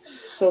episode.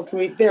 So can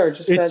we? There,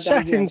 just It's grab down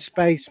set here. in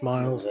space,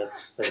 Miles.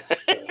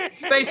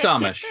 Space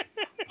Amish.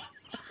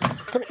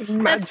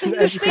 Imagine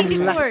That's the everything Space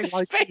less Force.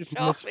 like Space it in the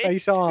Army.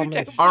 Space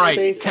Army. All right,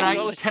 Space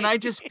can I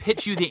just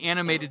pitch you the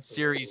animated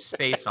series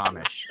Space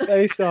Amish?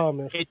 Space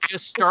Army. It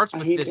just starts I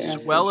with hate to this ask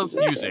swell what of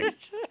you just music.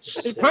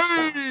 said.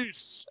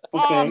 Space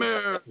Okay.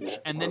 Amish,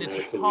 and then it's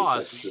a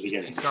pause.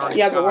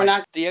 Yeah, but we're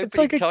not. The It's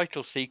opening like a-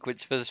 title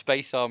sequence for the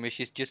Space Amish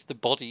is just the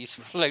bodies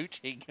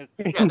floating.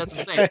 Yeah, that's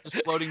the same. It's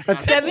floating.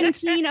 That's-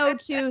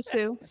 1702,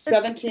 Sue.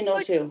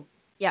 1702.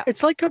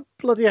 It's like a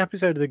bloody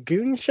episode of the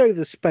Goon Show,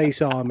 the Space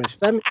Amish.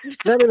 Them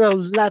in a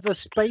leather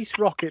space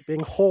rocket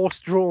being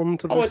horse-drawn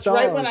to the Oh, it's stars.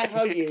 right when I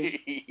hug you.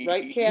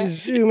 Right, You Kat?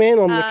 zoom in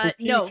on the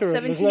No, computer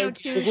and there's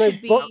 1702 no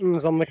should be-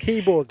 buttons on the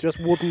keyboard, just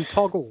wooden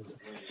toggles.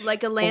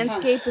 Like a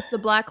landscape with the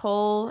black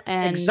hole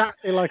and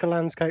Exactly like a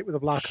landscape with a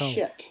black hole.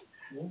 Shit.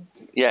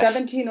 Yes.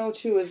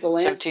 1702 is the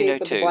landscape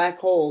with the 1702. black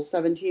hole.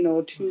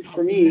 1702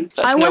 for me. Let's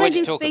I know wanna when to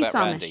do talk Space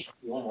about Amish. Randy.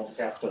 You almost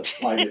have to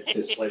slide it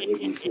to slightly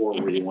before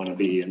where you want to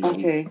be. And then,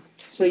 Okay,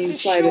 so you The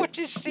slide it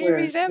shortest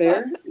series where? ever.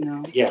 There?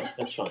 No. Yeah,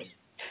 that's fine.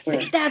 Where?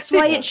 that's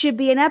why it should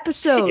be an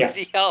episode. Yeah.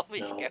 The Amish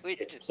No, go into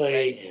hit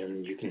play space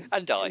and you can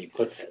and die. you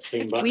click that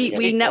same button.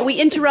 We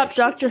interrupt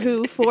Doctor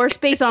Who for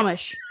Space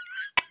Amish.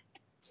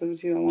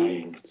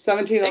 1701.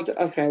 1702.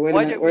 Okay, wait a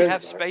Why minute. don't we Where's-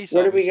 have Space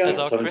Where do we Amish go? as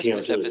our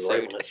 1702 Christmas is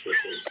right episode? when it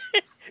switches.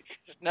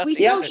 Nothing,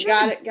 still Yep, should.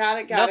 got it.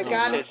 Nothing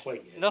Got it. says,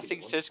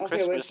 nothing says Okay,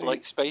 wait a Christmas second.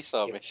 like Space Hit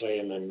Amish. play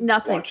and then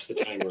Nothing. watch the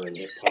timer and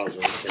hit pause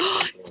when it says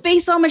something.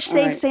 Space Amish All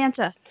save right.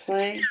 Santa.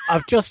 Play.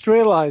 I've just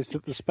realised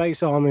that the Space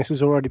Amish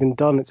has already been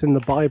done. It's in the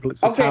Bible. It's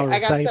the Okay, Tower of I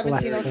got Babel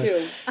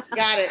episode. 1702.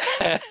 Got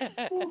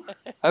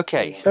it.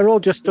 Okay. They're all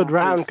just stood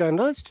round going,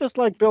 "Oh, it's just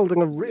like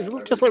building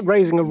it's just like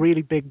raising a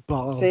really big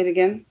barn." Say it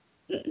again.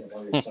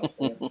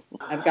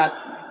 I've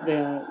got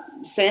the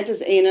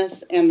Santa's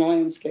anus and the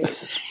landscape.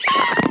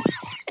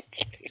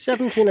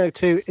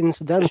 1702,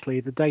 incidentally,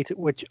 the date at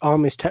which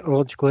Amish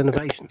technological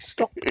innovation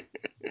stopped.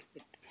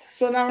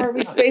 So now are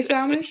we Space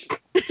Amish?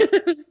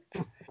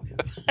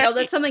 No,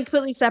 that's something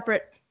completely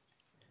separate.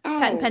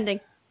 Patent Oh, pending.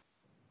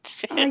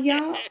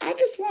 yeah. I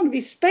just want to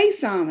be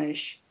Space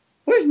Amish.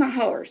 Where's my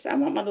horse? I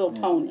want my little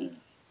pony.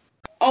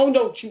 Oh,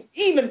 don't you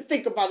even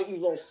think about it, you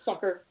little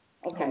sucker.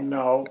 Okay. Oh,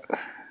 no.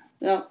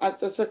 No,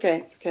 it's okay.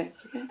 It's okay.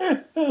 It's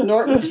okay.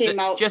 Norton came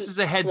out. Just to as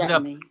a heads threaten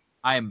up, me.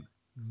 I'm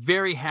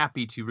very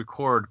happy to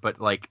record, but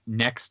like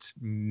next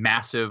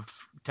massive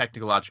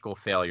technological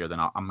failure, then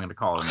I'm going to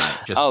call it a night.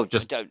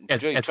 Just don't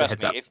as a trust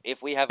heads me. up.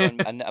 If we have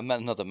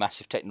another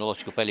massive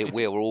technological failure,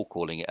 we're all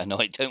calling it a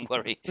night. Don't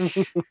worry.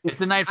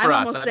 It's a night I'm for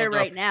us. almost I don't there know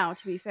right if- now,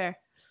 to be fair.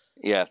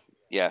 Yeah.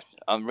 Yeah,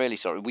 I'm really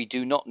sorry. We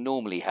do not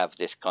normally have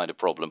this kind of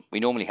problem. We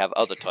normally have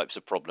other types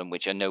of problem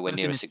which are nowhere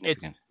near as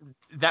significant.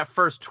 That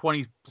first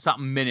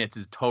 20-something minutes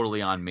is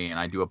totally on me, and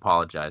I do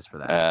apologize for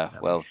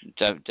that. Well,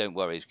 don't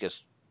worry,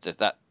 because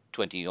that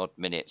 20-odd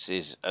minutes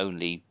is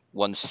only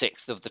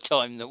 1/6 of the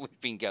time that we've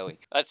been going.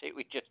 I think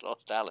we just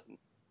lost Alan.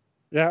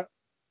 Yeah.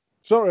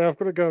 Sorry, I've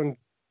got to go and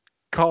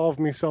carve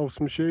myself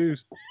some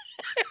shoes.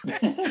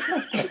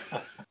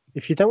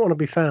 If you don't want to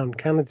be found,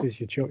 Canada's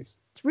your choice.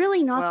 It's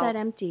really not that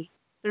empty.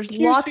 There's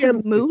Huge lots of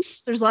empty.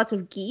 moose. There's lots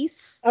of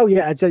geese. Oh,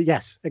 yeah.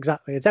 Yes,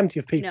 exactly. It's empty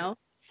of people. You know,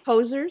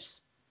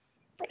 posers,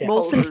 Yeah.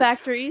 Molson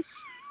factories,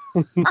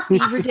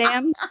 beaver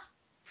dams.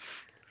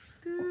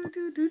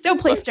 Don't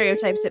play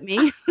stereotypes at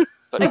me.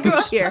 But I grew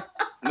up here.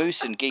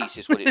 Moose and geese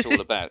is what it's all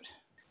about.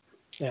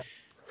 Yeah.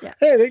 Yeah.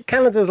 Hey,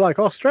 Canada's like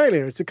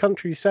Australia. It's a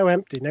country so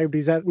empty.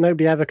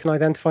 Nobody ever can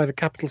identify the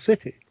capital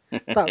city.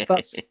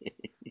 That's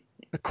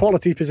a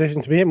quality position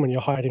to be in when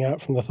you're hiding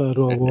out from the Third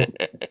World War.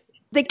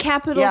 The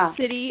capital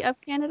city of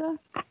Canada?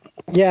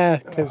 Yeah,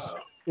 because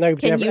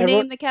nobody Can ever... you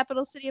everyone- name the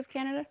capital city of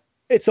Canada?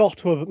 It's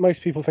Ottawa, but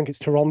most people think it's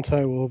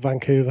Toronto or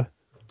Vancouver.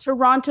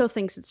 Toronto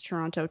thinks it's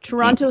Toronto.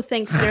 Toronto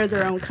thinks they're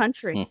their own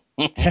country.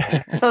 So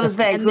does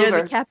And they're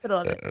Vancouver. the capital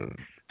of it.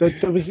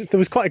 There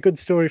was quite a good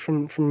story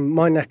from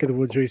my neck of the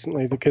woods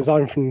recently, because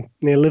I'm from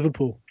near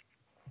Liverpool,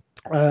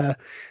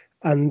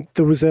 and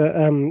there was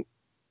a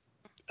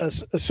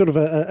sort of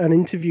an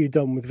interview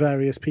done with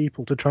various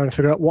people to try and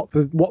figure out what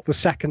the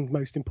second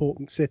most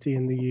important city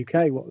in the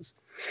UK was,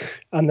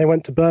 and they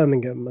went to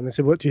Birmingham and they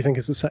said, "What do you think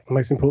is the second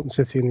most important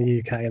city in the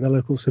UK?" And the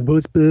locals said, "Well,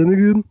 it's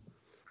Birmingham."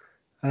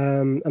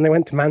 And they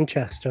went to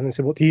Manchester and they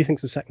said, "What do you think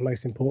is the second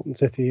most important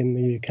city in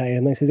the UK?"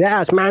 And they said,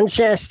 "Yeah, it's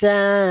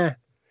Manchester."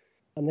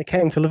 And they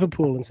came to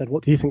Liverpool and said,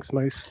 "What do you think is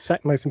the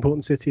second most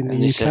important city in the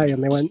And they UK?" said,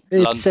 And they went,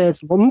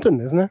 "It's London,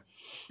 isn't it?"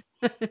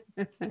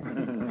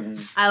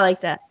 I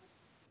like that.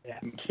 Yeah.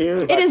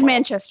 Cute. It is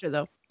Manchester,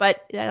 though,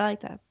 but I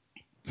like that.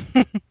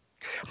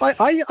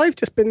 I've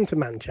just been to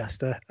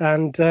Manchester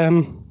and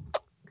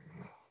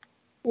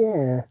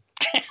yeah.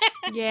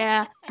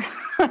 Yeah.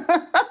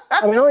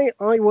 I mean,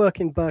 I work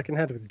in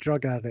Birkenhead with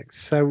drug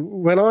addicts, so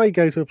when I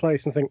go to a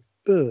place and think,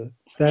 ugh,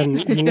 then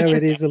you know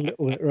it is a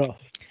little bit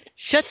rough.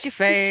 Shut your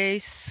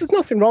face. There's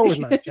nothing wrong with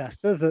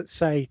Manchester that,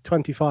 say,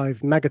 25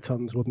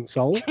 megatons wouldn't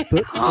solve,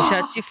 but...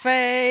 Shut your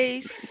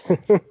face. I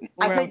Or think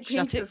I'll shut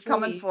Pinks it is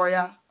coming you. for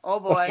you. Oh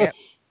boy.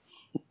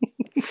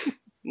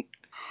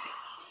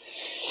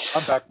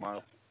 I'm back,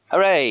 Miles.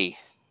 Hooray!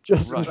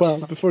 Just Right. as well,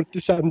 before it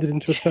descended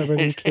into a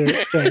thermonuclear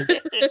exchange,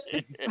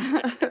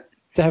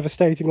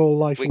 devastating all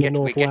life in the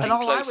Northwest. And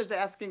all I was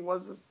asking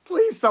was,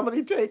 please,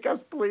 somebody take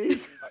us,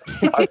 please.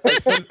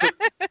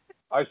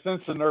 I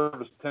sensed the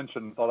nervous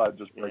tension and thought I'd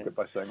just break it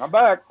by saying, I'm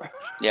back.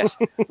 Yes.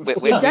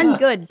 You've done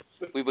good.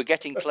 We were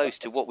getting close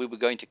to what we were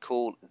going to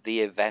call the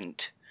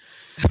event.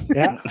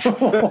 Yeah.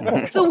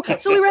 So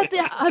we were at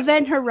the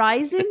Event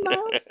Horizon,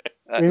 Miles?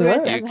 We were.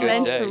 at the You could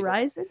Event say.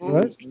 Horizon?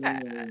 Right.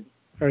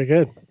 Very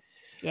good.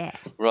 Yeah.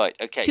 Right,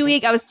 okay.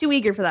 I was too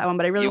eager for that one,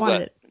 but I really You wanted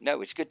were. it.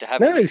 No, it's good to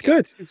have No, you. it's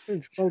good.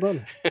 It's well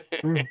done.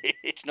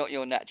 It's not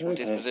your natural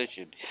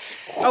disposition.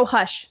 Oh,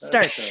 hush.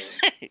 Start.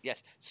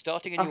 Yes,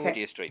 starting in your Okay.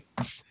 audio stream.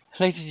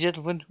 Ladies and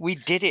gentlemen, we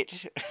did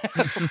it.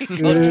 We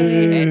got to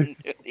Yay. the end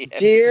of the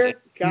Dear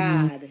episode.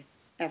 God,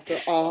 after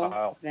all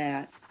Wow.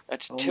 that.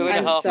 That's 2.5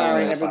 I'm hours.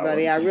 sorry,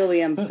 everybody. I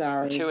really am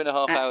sorry.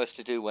 2.5 I- hours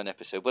to do one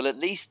episode. Well, at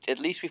least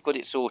we've got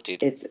it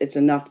sorted. It's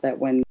enough that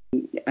when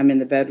I'm in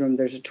the bedroom,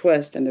 there's a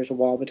twist and there's a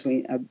wall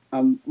between,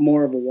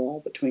 more of a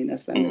wall between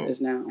us than there is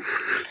now.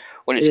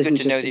 Well, it's It good isn't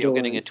to know just that a you're door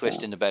getting a and twist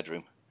stuff. in the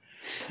bedroom.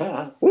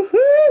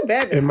 Woohoo,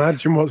 bedroom.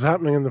 Imagine what's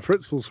happening in the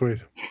Fritzl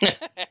suite.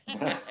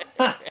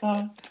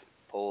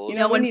 Pause. You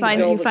No know, we one need to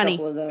finds you build a funny.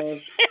 couple of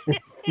those.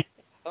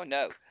 Oh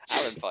no,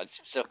 Alan finds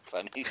himself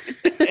funny.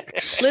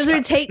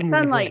 Lizards hate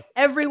sunlight.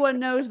 Everyone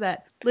knows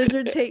that.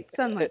 Lizards hate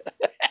sunlight.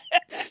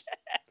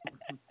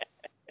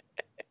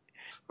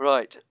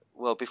 Right.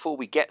 Well, before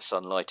we get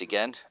sunlight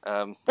again,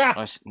 I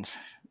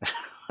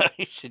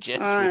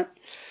suggest All right.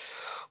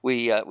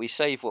 we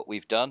save what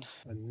we've done.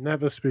 And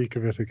never speak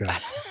of it again.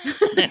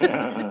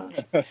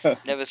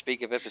 Never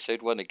speak of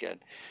episode 1 again.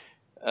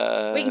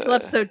 Wait until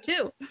episode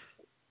 2.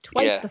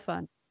 Twice yeah. the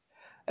fun.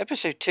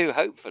 Episode 2,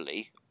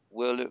 hopefully,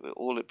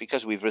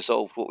 because we've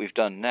resolved what we've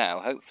done now.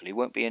 Hopefully,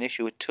 won't be an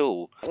issue at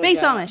all.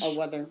 Space Amish. Oh,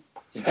 weather.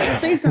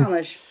 Space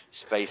Amish.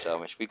 Space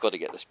Amish. We've got to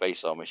get the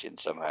Space Amish in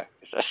somehow.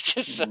 'Cause that's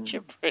just such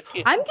a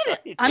brilliant. I'm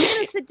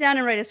gonna sit down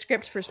and write a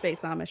script for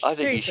Space Amish. I think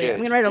you Seriously, should,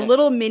 I'm gonna write a yeah.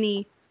 little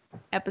mini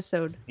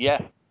episode.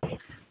 Yeah.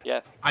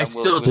 Yeah. I And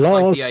still we'll- like the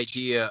Lost.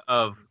 idea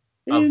of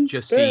In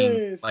just seeing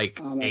space. like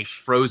a Amish.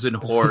 frozen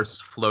horse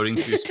floating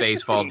through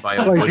space, followed by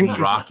a Floating wooden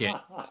through- rocket,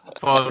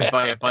 followed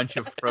by a bunch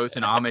of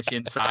frozen Amish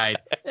inside.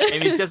 I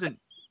mean, it doesn't.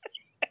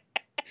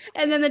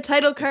 And then the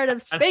title card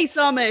of Space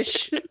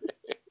Amish.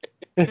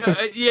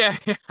 Yeah.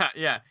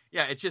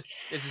 It's just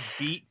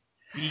beat,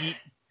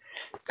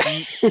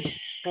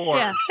 horse,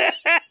 Yeah.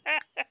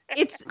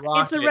 It's a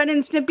Rocket. Ren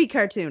and Snippy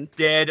cartoon.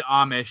 dead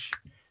Amish,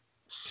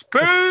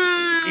 space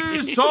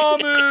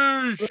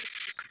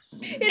Amish.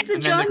 It's a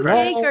And then John the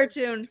Kay rest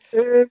cartoon.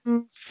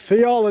 in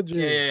theology.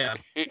 Yeah.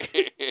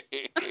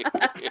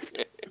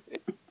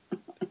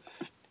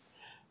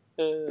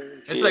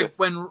 It's like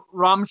when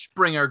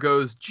Rumspringa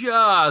goes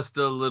just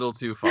a little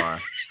too far.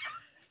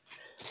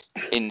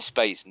 In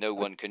space, no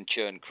one can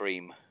churn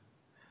cream.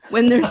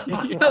 When there's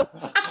no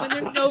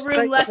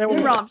room left in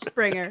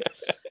Romspringer.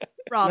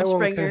 No one can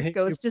Romspringer hit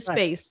goes you to back.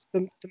 space.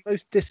 The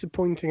most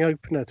disappointing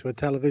opener to a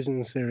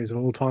television series of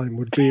all time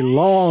would be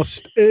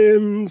Lost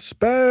in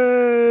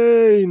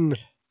Spain.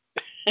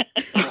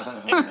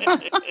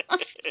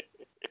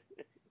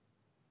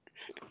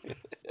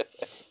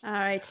 All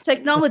right,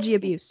 technology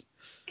abuse.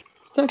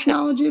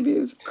 Technology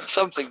abuse.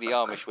 Something the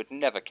Amish would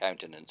never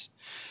countenance.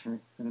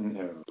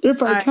 No.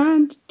 If I Alright.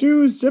 can't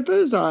do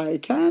zippers, I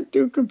can't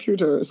do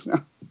computers. No,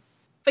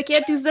 If I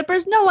can't do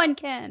zippers, no one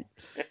can.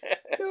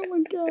 no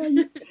one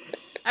can.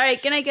 All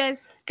right, good night,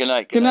 guys. Good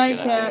night. Good night,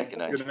 Good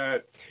night. Good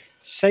night.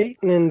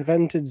 Satan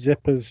invented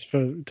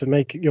zippers to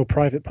make your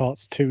private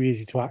parts too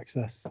easy to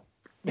access.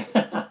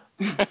 I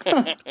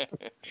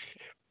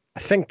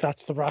think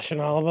that's the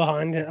rationale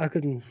behind it. I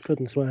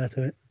couldn't swear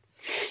to it.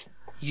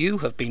 You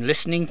have been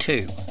listening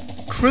to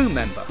crew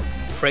member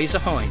Fraser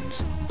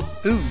Hines,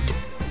 Ood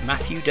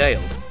Matthew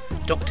Dale,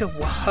 Dr.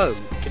 Wahoo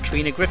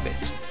Katrina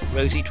Griffiths,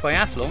 Rosie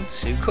Triathlon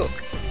Sue Cook,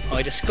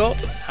 Ida Scott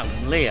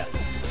Alan Lear,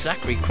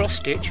 Zachary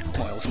Crossstitch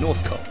Miles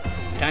Northcott,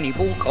 Danny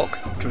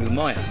Ballcock Drew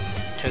Meyer,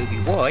 Toby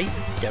Y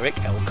Derek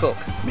L. Cook,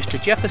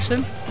 Mr.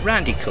 Jefferson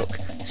Randy Cook,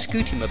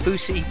 Scooty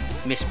Mabusi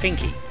Miss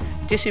Pinky,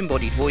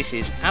 Disembodied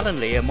Voices Alan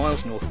Lear,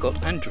 Miles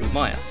Northcott and Drew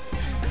Meyer.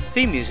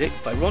 Theme music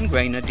by Ron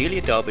Grainer,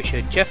 Delia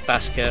Derbyshire, Jeff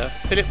Basker,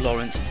 Philip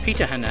Lawrence,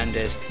 Peter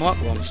Hernandez, Mark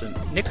Ronson,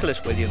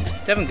 Nicholas Williams,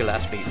 Devon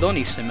Gillespie,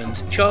 Lonnie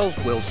Simmons, Charles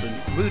Wilson,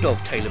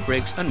 Rudolph Taylor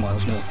Briggs and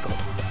Miles Northcott.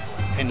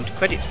 End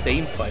credits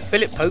theme by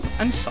Philip Pope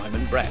and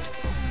Simon Brett.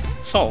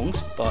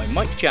 Songs by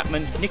Mike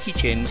Chapman, Nicky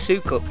Chin,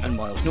 Sue Cook and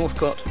Miles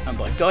Northcott, and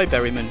by Guy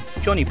Berryman,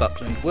 Johnny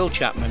Buckland, Will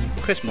Chapman,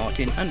 Chris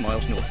Martin and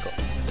Miles Northcott.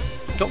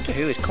 Doctor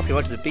Who is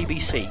copyrighted the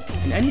BBC,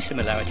 and any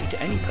similarity to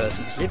any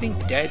persons living,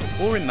 dead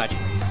or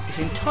imaginary is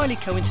entirely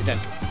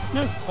coincidental.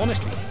 No,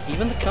 honestly,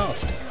 even the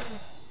cast.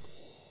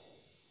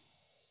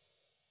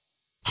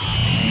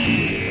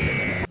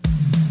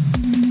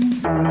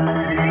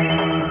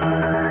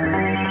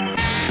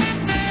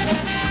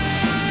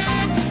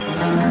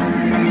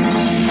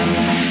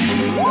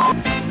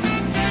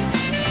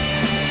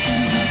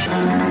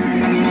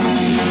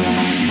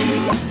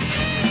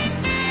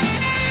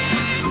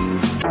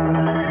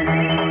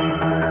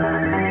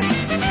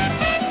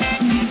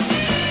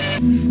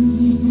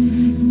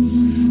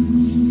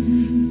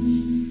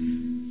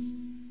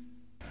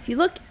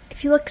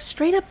 If you look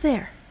straight up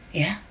there,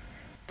 Yeah.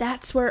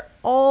 that's where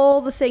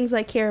all the things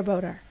I care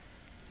about are.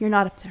 You're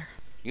not up there.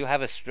 You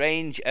have a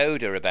strange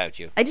odour about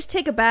you. I just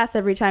take a bath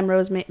every time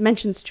Rose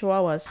mentions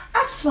chihuahuas.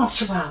 I smell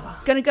chihuahua.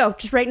 Gonna go,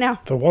 just right now.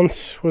 There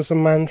once was a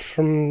man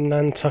from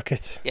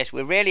Nantucket. Yes,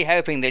 we're really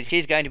hoping that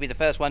she's going to be the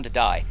first one to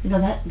die. You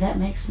know, that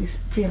makes me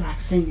feel like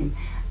singing.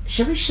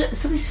 Should we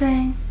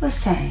sing? Let's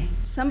sing.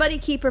 Somebody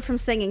keep her from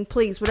singing,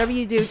 please. Whatever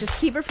you do, just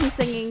keep her from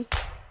singing.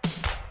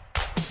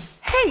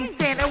 Hey,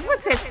 Santa,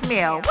 what's that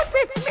smell? What's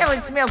that smell?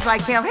 It smells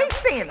like hell. Hey,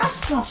 Santa. I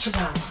smell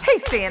chihuahua. Hey,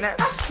 Santa.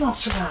 I smell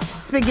chihuahua.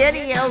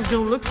 Spaghetti elves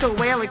don't look so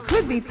well. It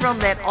could be from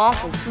that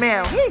awful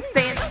smell. Hey,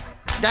 Santa.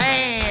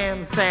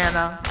 Damn,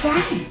 Santa.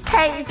 Dang.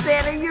 Hey,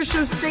 Santa, you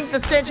sure stink. The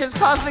stench has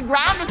caused the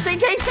ground to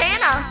sink. Hey,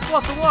 Santa.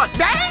 What the what?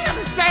 Damn,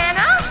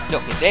 Santa.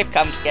 Look, if they've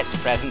come to get the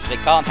presents, they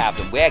can't have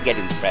them. We're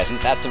getting the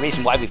presents. That's the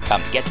reason why we've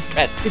come to get the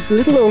presents. It's a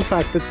little known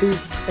fact that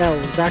these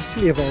elves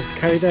actually evolved to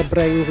carry their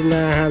brains in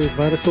their hands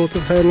via a sort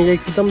of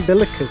herniated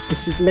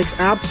umbilicus, makes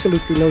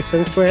absolutely no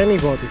sense to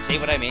anybody. See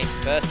what I mean?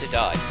 First to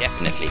die,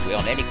 definitely,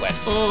 beyond any question.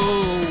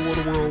 Oh,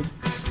 what a world.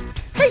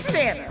 Hey,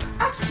 Santa.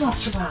 I smell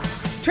chihuahua.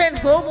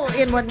 Transglobal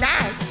in one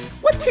night.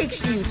 What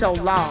takes you so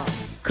long?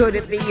 Could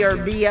it be your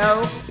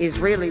BO is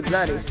really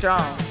bloody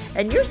strong?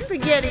 And your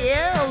spaghetti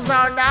elves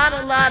are not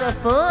a lot of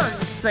fun,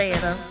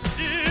 Santa.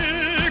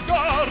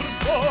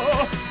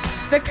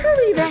 The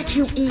curry that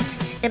you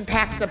eat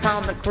impacts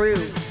upon the crew.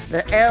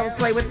 The elves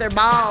play with their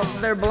balls,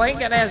 they're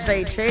blinking as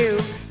they chew.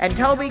 And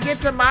Toby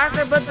gets a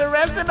marker, but the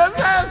rest of us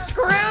are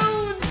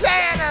screwed,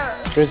 Santa.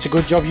 It's a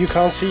good job you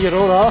can't see your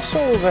own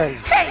arsehole then.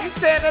 Hey,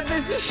 Santa,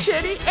 this is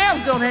shitty.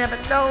 Elves don't have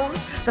a nose.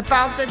 The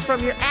foul stench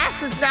from your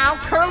ass is now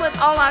curling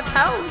all our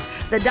toes.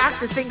 The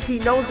doctor thinks he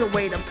knows a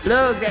way to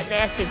plug that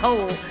nasty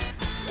hole.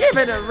 Give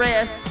it a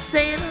rest,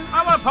 Santa.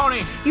 I want a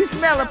pony. You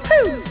smell a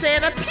poo,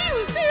 Santa.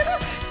 Pew,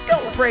 Santa.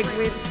 Don't break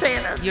wind,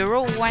 Santa. You're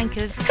all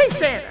wankers. Hey,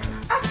 Santa.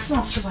 I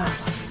smell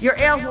chihuahua. Your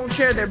elves won't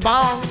share their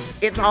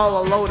bongs. It's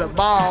all a load of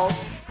balls.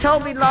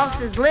 Toby lost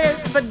his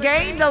list, but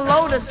gained a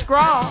load of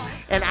scrawl.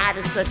 And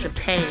Ida's such a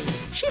pain.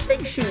 She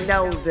thinks she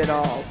knows it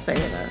all,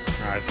 Santa.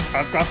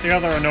 I've got the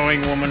other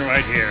annoying woman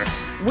right here.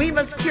 We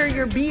must cure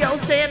your BO,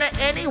 Santa,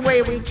 any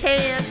way we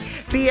can.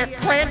 Be it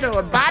plant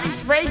or body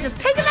spray, just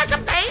take it like a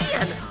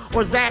man.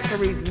 Or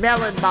Zachary's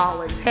melon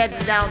ballers heading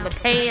down the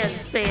pan,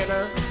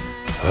 Santa.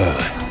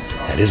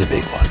 That is a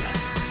big one.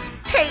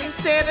 Hey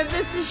Santa,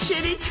 this is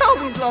shitty.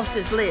 Toby's lost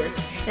his list,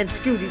 and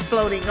Scooty's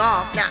floating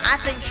off. Now I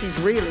think she's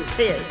really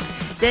pissed.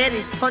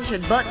 Daddy's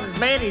punching buttons,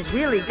 man, he's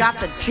really got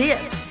the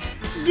gist.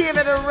 Give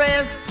it a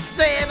rest,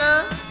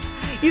 Santa.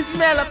 You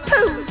smell a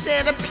poo,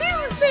 Santa.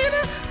 Pew,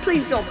 Santa.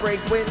 Please don't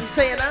break wind,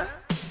 Santa.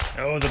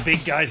 Oh, the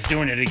big guy's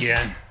doing it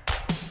again.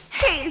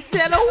 Hey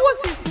Santa,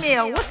 what's it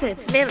smell? What's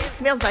that smell? It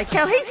smells like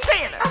hell. Hey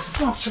Santa. I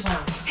smell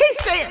chihuahua. Hey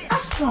Santa. I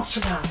smell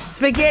chihuahua.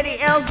 Spaghetti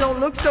elves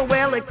don't look so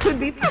well. It could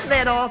be from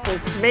that awful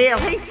smell.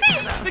 Hey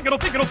Santa.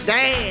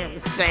 Damn,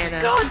 Santa.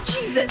 God,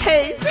 Jesus.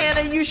 Hey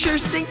Santa, you sure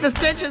stink. The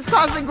stench has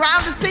caused the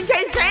ground to sink.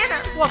 Hey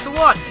Santa. What the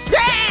what?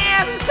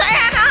 Damn,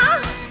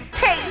 Santa.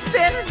 Hey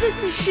Santa,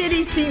 this is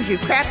shitty. Seems you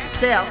crapped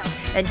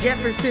yourself. And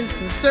Jefferson's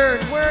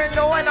concerned. We're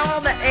annoying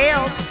all the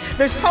elves.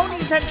 There's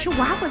ponies and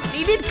chihuahuas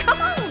needed.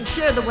 Come on,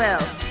 share the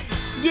wealth.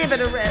 Give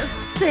it a rest,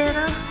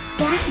 Santa.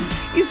 Dang.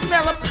 You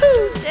smell a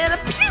poo, Santa.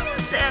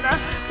 Pew, Santa.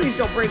 Please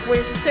don't break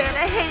wind, Santa.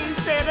 Hey,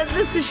 Santa,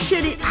 this is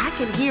shitty. I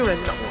can hear a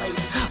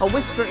noise, a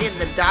whisper in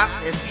the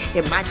darkness.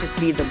 It might just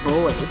be the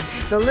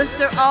boys. The lists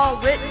are all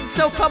written,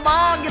 so come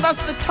on, give us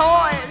the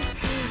toys.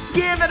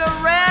 Give it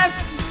a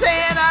rest,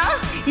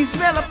 Santa. You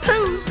smell a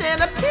poo,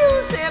 Santa.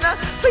 Pew, Santa.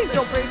 Please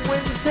don't break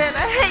wind, Santa.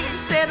 Hey,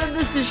 Santa,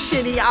 this is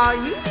shitty. Are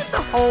you in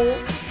the hole?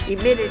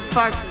 Emitting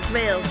farts and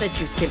smells that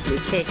you simply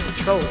can't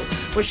control.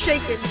 We're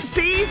shaking to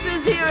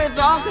pieces here, it's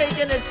all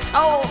taking its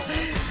toll.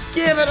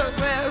 Give it a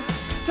rest,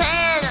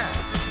 Santa.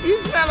 You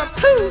smell a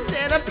poo,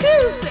 Santa.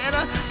 Pew,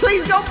 Santa.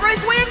 Please don't break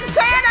wind,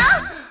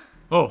 Santa.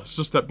 Oh, it's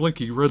just that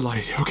blinky red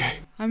light. Okay.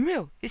 I'm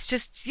real. It's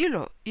just you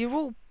lot. You're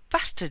all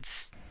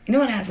bastards. You know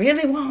what I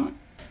really want?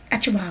 A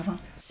chihuahua.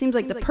 Seems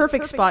like the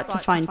perfect spot to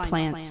find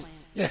plants.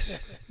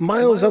 Yes.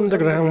 Miles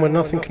underground where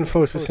nothing can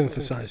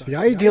photosynthesize. The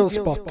ideal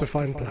spot to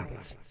find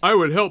plants. I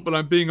would help, but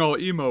I'm being all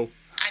emo.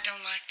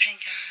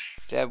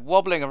 They're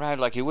wobbling around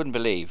like you wouldn't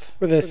believe.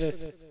 With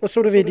this, what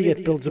sort of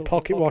idiot builds a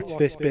pocket watch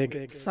this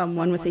big?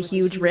 Someone with a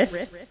huge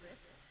wrist.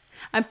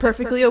 I'm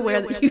perfectly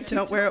aware that you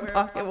don't wear a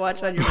pocket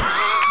watch on your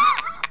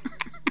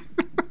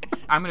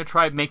I'm going to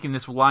try making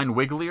this line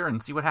wigglier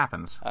and see what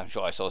happens. I'm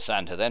sure I saw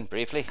Santa then,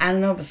 briefly. I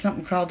don't know, but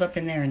something crawled up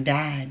in there and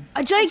died.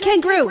 A giant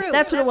kangaroo!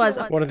 That's what it was.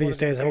 One of these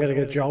days I'm going to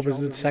get a job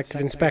as a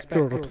detective inspector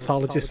or a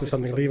pathologist or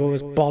something. Leave all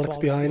this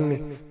bollocks behind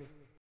me.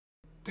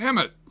 Damn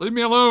it! Leave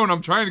me alone.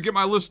 I'm trying to get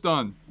my list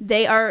done.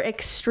 They are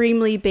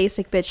extremely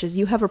basic bitches.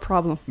 You have a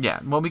problem. Yeah,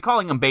 well, me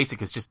calling them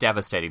basic is just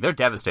devastating. They're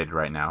devastated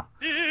right now.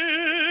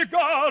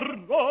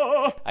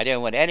 I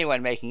don't want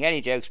anyone making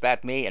any jokes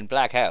about me and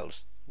black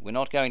holes. We're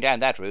not going down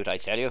that route, I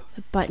tell you.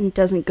 The button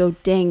doesn't go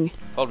ding.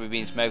 Probably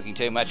been smoking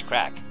too much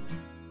crack.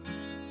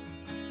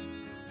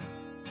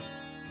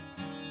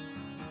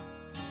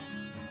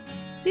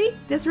 See?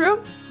 This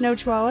room? No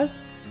chihuahuas.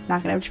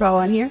 Not gonna have a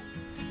chihuahua in here.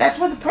 That's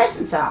where the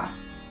presents are.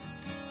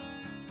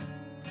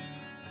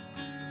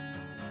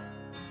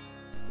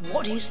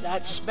 What is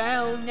that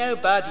smell?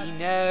 Nobody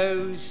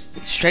knows.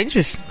 It's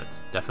strangers. It's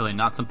definitely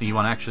not something you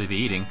want to actually be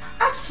eating.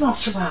 I smell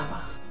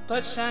chihuahua.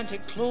 But Santa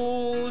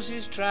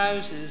Claus's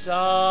trousers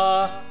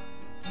are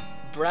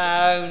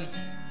brown.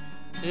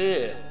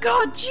 Ugh.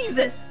 God,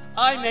 Jesus!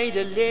 I made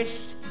a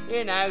list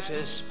in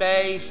outer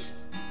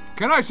space.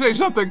 Can I say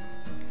something?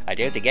 I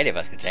don't think any of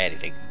us can say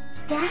anything.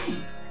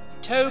 Dang.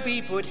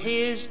 Toby put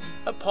his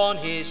upon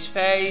his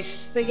face.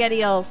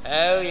 Spaghetti elves.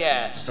 Oh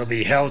yes. There'll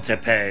be hell to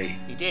pay.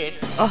 He did.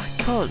 Oh,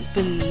 I can't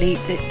believe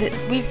that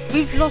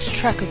we've lost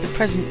track of the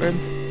present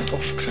room. Oh,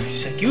 for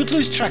Christ's sake. You'd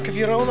lose track of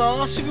your own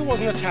arse if it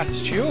wasn't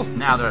attached to you.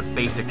 Now they're at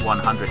basic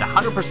 100.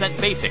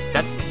 100% basic.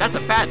 That's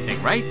a bad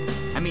thing, right?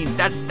 I mean,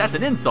 that's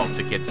an insult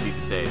to kids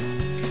these days.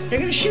 They're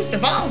gonna shoot the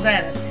balls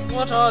at us.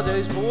 What are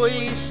those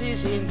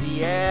voices in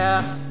the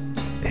air?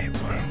 They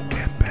won't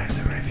get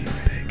better if you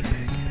think.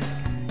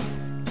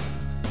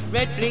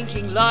 Red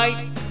blinking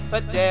light,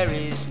 but there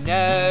is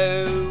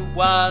no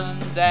one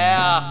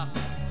there.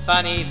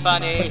 Funny,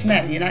 funny. What's the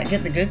matter? You're not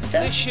getting the good The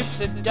stuff? ship's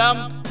a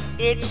dump.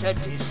 It's a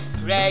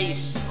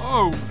disgrace.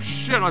 Oh,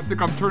 shit, I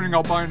think I'm turning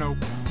albino.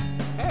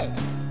 Oh.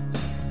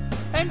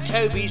 And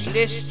Toby's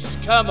lists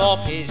come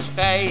off his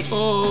face.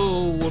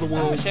 Oh, what a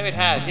world. Oh, so it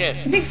has,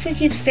 yes. You think if we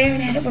keep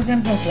staring at it, we're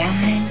gonna go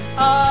blind?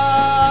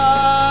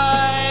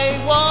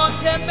 I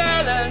want a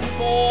melon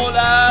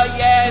baller,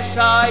 yes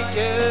I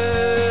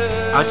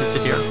do. I'll just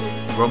sit here,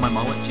 grow my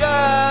mullet.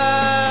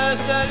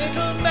 Just a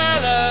little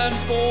melon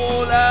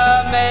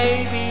baller,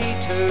 maybe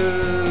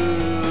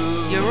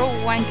two. You're all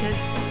wankers.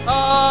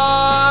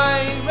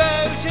 I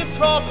wrote a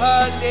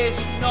proper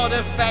list, not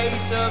a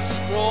face of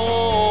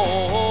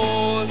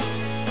scrawl.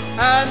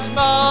 And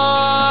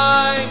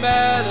my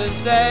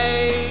melons,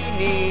 they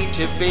need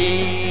to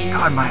be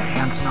God, my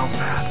hand smells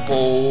bad.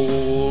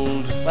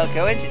 bald. Well,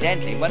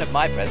 coincidentally, one of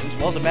my presents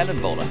was a melon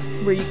baller.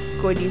 Were you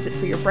going to use it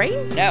for your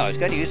brain? No, I was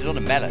going to use it on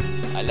a melon.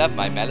 I love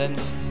my melons,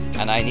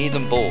 and I need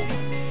them bald.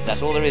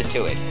 That's all there is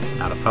to it.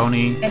 Not a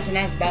pony. That's a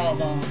nice ball.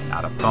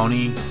 Not a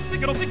pony.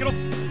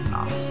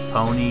 Not a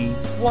pony.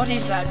 What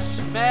is that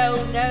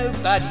smell?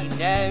 Nobody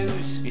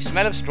knows. You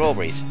smell of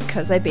strawberries.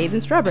 Because I bathe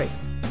in strawberries.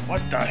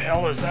 What the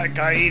hell is that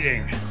guy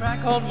eating?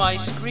 Crack on my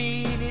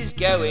screen is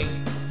going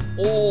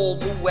all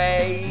the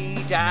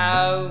way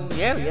down.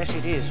 Yeah, yes,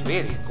 it is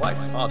really quite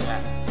far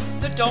down.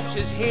 The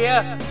doctor's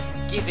here,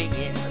 giving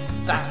it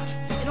that.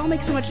 It all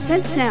makes so much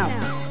sense now.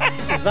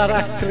 Is that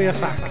actually a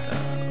fact?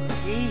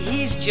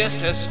 He's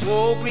just a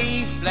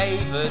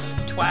strawberry-flavoured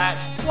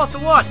twat. What the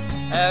what?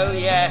 Oh,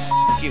 yes.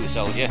 You,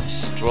 soldier.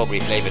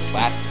 Strawberry-flavoured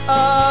twat. I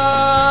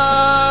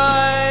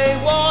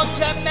want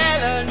a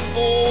melon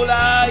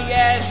baller,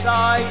 yes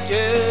I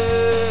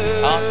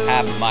do. Can't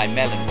have my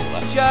melon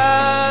baller.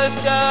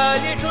 Just a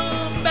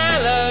little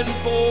melon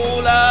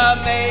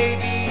baller,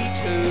 maybe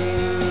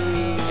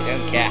two. I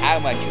don't care how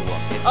much you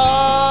want it.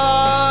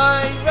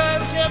 I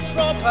wrote a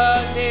proper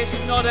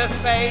list, not a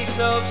face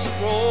of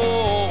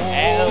straw.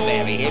 Oh,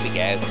 Mary, here we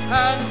go.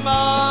 And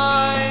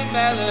my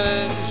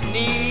melons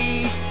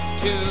need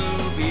to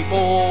be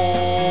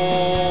boiled.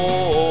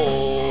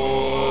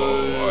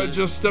 I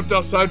just stepped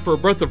outside for a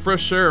breath of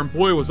fresh air, and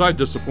boy, was I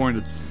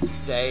disappointed.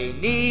 They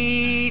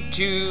need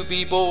to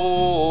be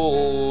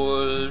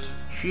boiled.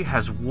 She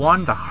has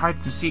won the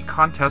hide-and-seek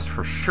contest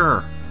for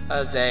sure.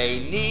 They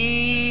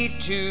need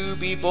to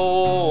be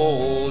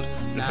boiled.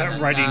 Does that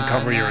writing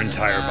cover your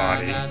entire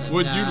body?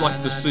 Would you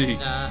like to see?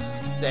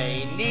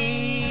 They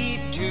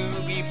need to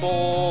be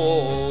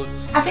boiled.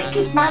 I think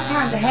it's my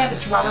time to have it,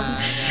 Chihuahua.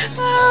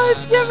 Oh,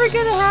 it's never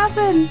gonna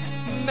happen.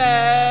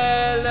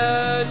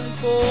 Melon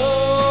boiled.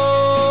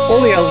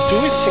 All the elves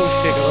do is sing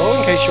Figaro,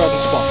 in case you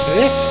hadn't spotted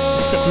it.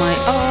 Look at my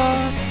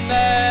arse.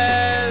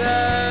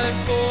 Melon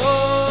boiled.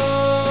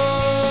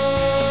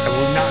 I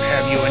will not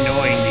have you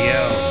annoying the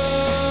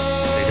elves.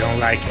 They don't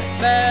like it.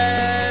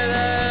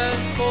 Melon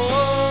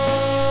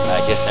boiled. I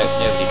just hope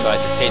nobody tries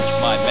to pinch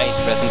my main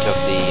present of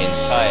the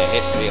entire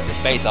history of the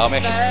Space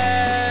Amish.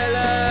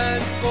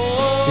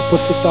 You've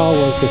put the Star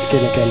Wars disc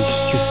in again, you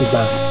stupid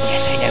man.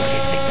 Yes, I know, but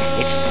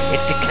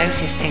it's the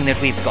closest thing that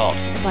we've got.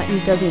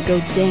 Button doesn't go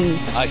ding.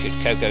 I should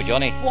Coco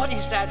Johnny. What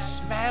is that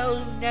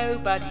smell?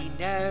 Nobody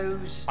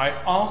knows. I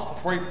asked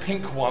for a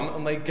pink one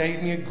and they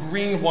gave me a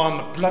green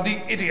one.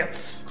 Bloody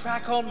idiots.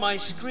 Crack on my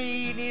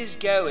screen is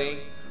going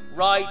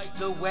right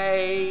the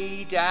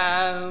way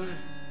down.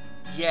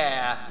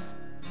 Yeah.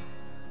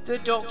 The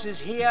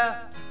doctor's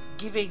here,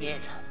 giving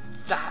it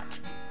that.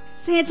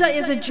 Santa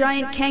is a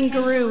giant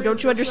kangaroo.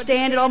 Don't you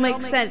understand? It all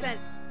makes sense.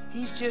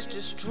 He's just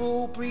a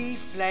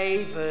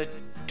strawberry-flavoured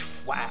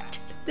twat.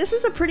 This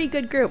is a pretty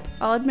good group,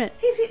 I'll admit.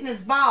 He's hitting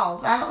his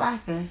balls. I don't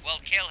like this. Well,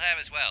 kill her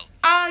as well.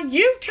 Are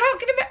you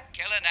talking about...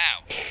 Kill her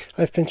now.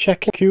 I've been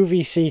checking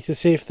QVC to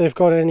see if they've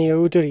got any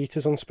odor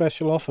eaters on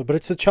special offer, but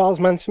it's the Charles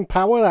Manson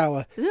Power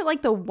Hour. Isn't it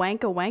like the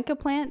Wanka Wanka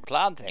plant?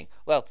 Plant thing.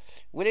 Well,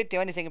 will it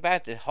do anything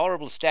about the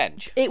horrible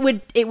stench? It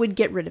would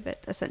get rid of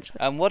it, essentially.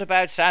 And what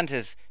about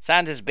Santa's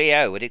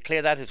BO? Would it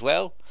clear that as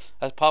well?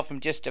 Apart from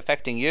just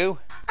affecting you?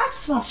 I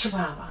just want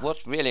Chihuahua.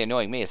 What's really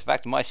annoying me is the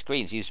fact that my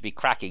screens used to be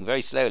cracking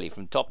very slowly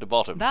from top to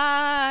bottom.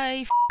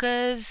 Bye,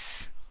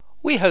 f***ers.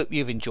 We hope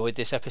you've enjoyed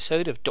this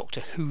episode of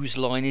Doctor Whose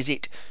Line Is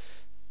It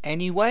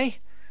Anyway?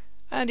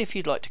 And if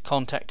you'd like to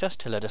contact us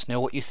to let us know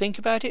what you think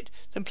about it,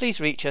 then please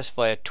reach us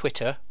via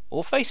Twitter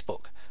or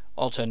Facebook.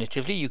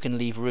 Alternatively, you can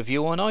leave a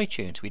review on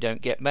iTunes. We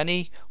don't get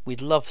many.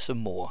 We'd love some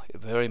more.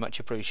 Very much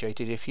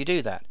appreciated if you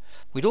do that.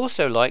 We'd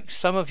also like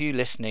some of you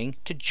listening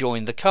to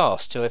join the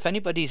cast. So if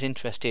anybody's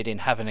interested in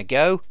having a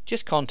go,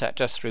 just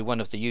contact us through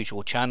one of the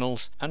usual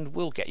channels and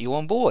we'll get you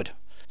on board.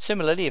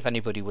 Similarly, if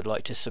anybody would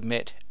like to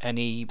submit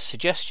any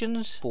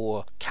suggestions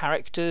for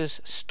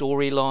characters,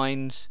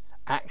 storylines,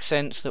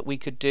 accents that we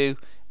could do,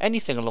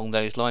 anything along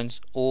those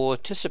lines, or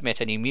to submit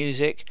any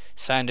music,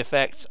 sound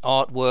effects,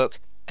 artwork,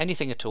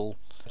 anything at all,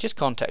 just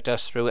contact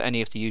us through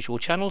any of the usual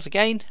channels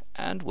again,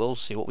 and we'll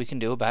see what we can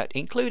do about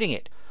including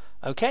it.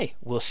 Okay,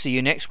 we'll see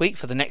you next week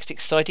for the next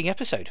exciting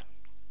episode.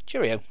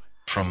 Cheerio.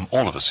 From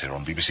all of us here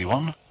on BBC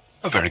One,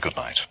 a very good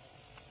night.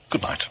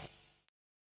 Good night.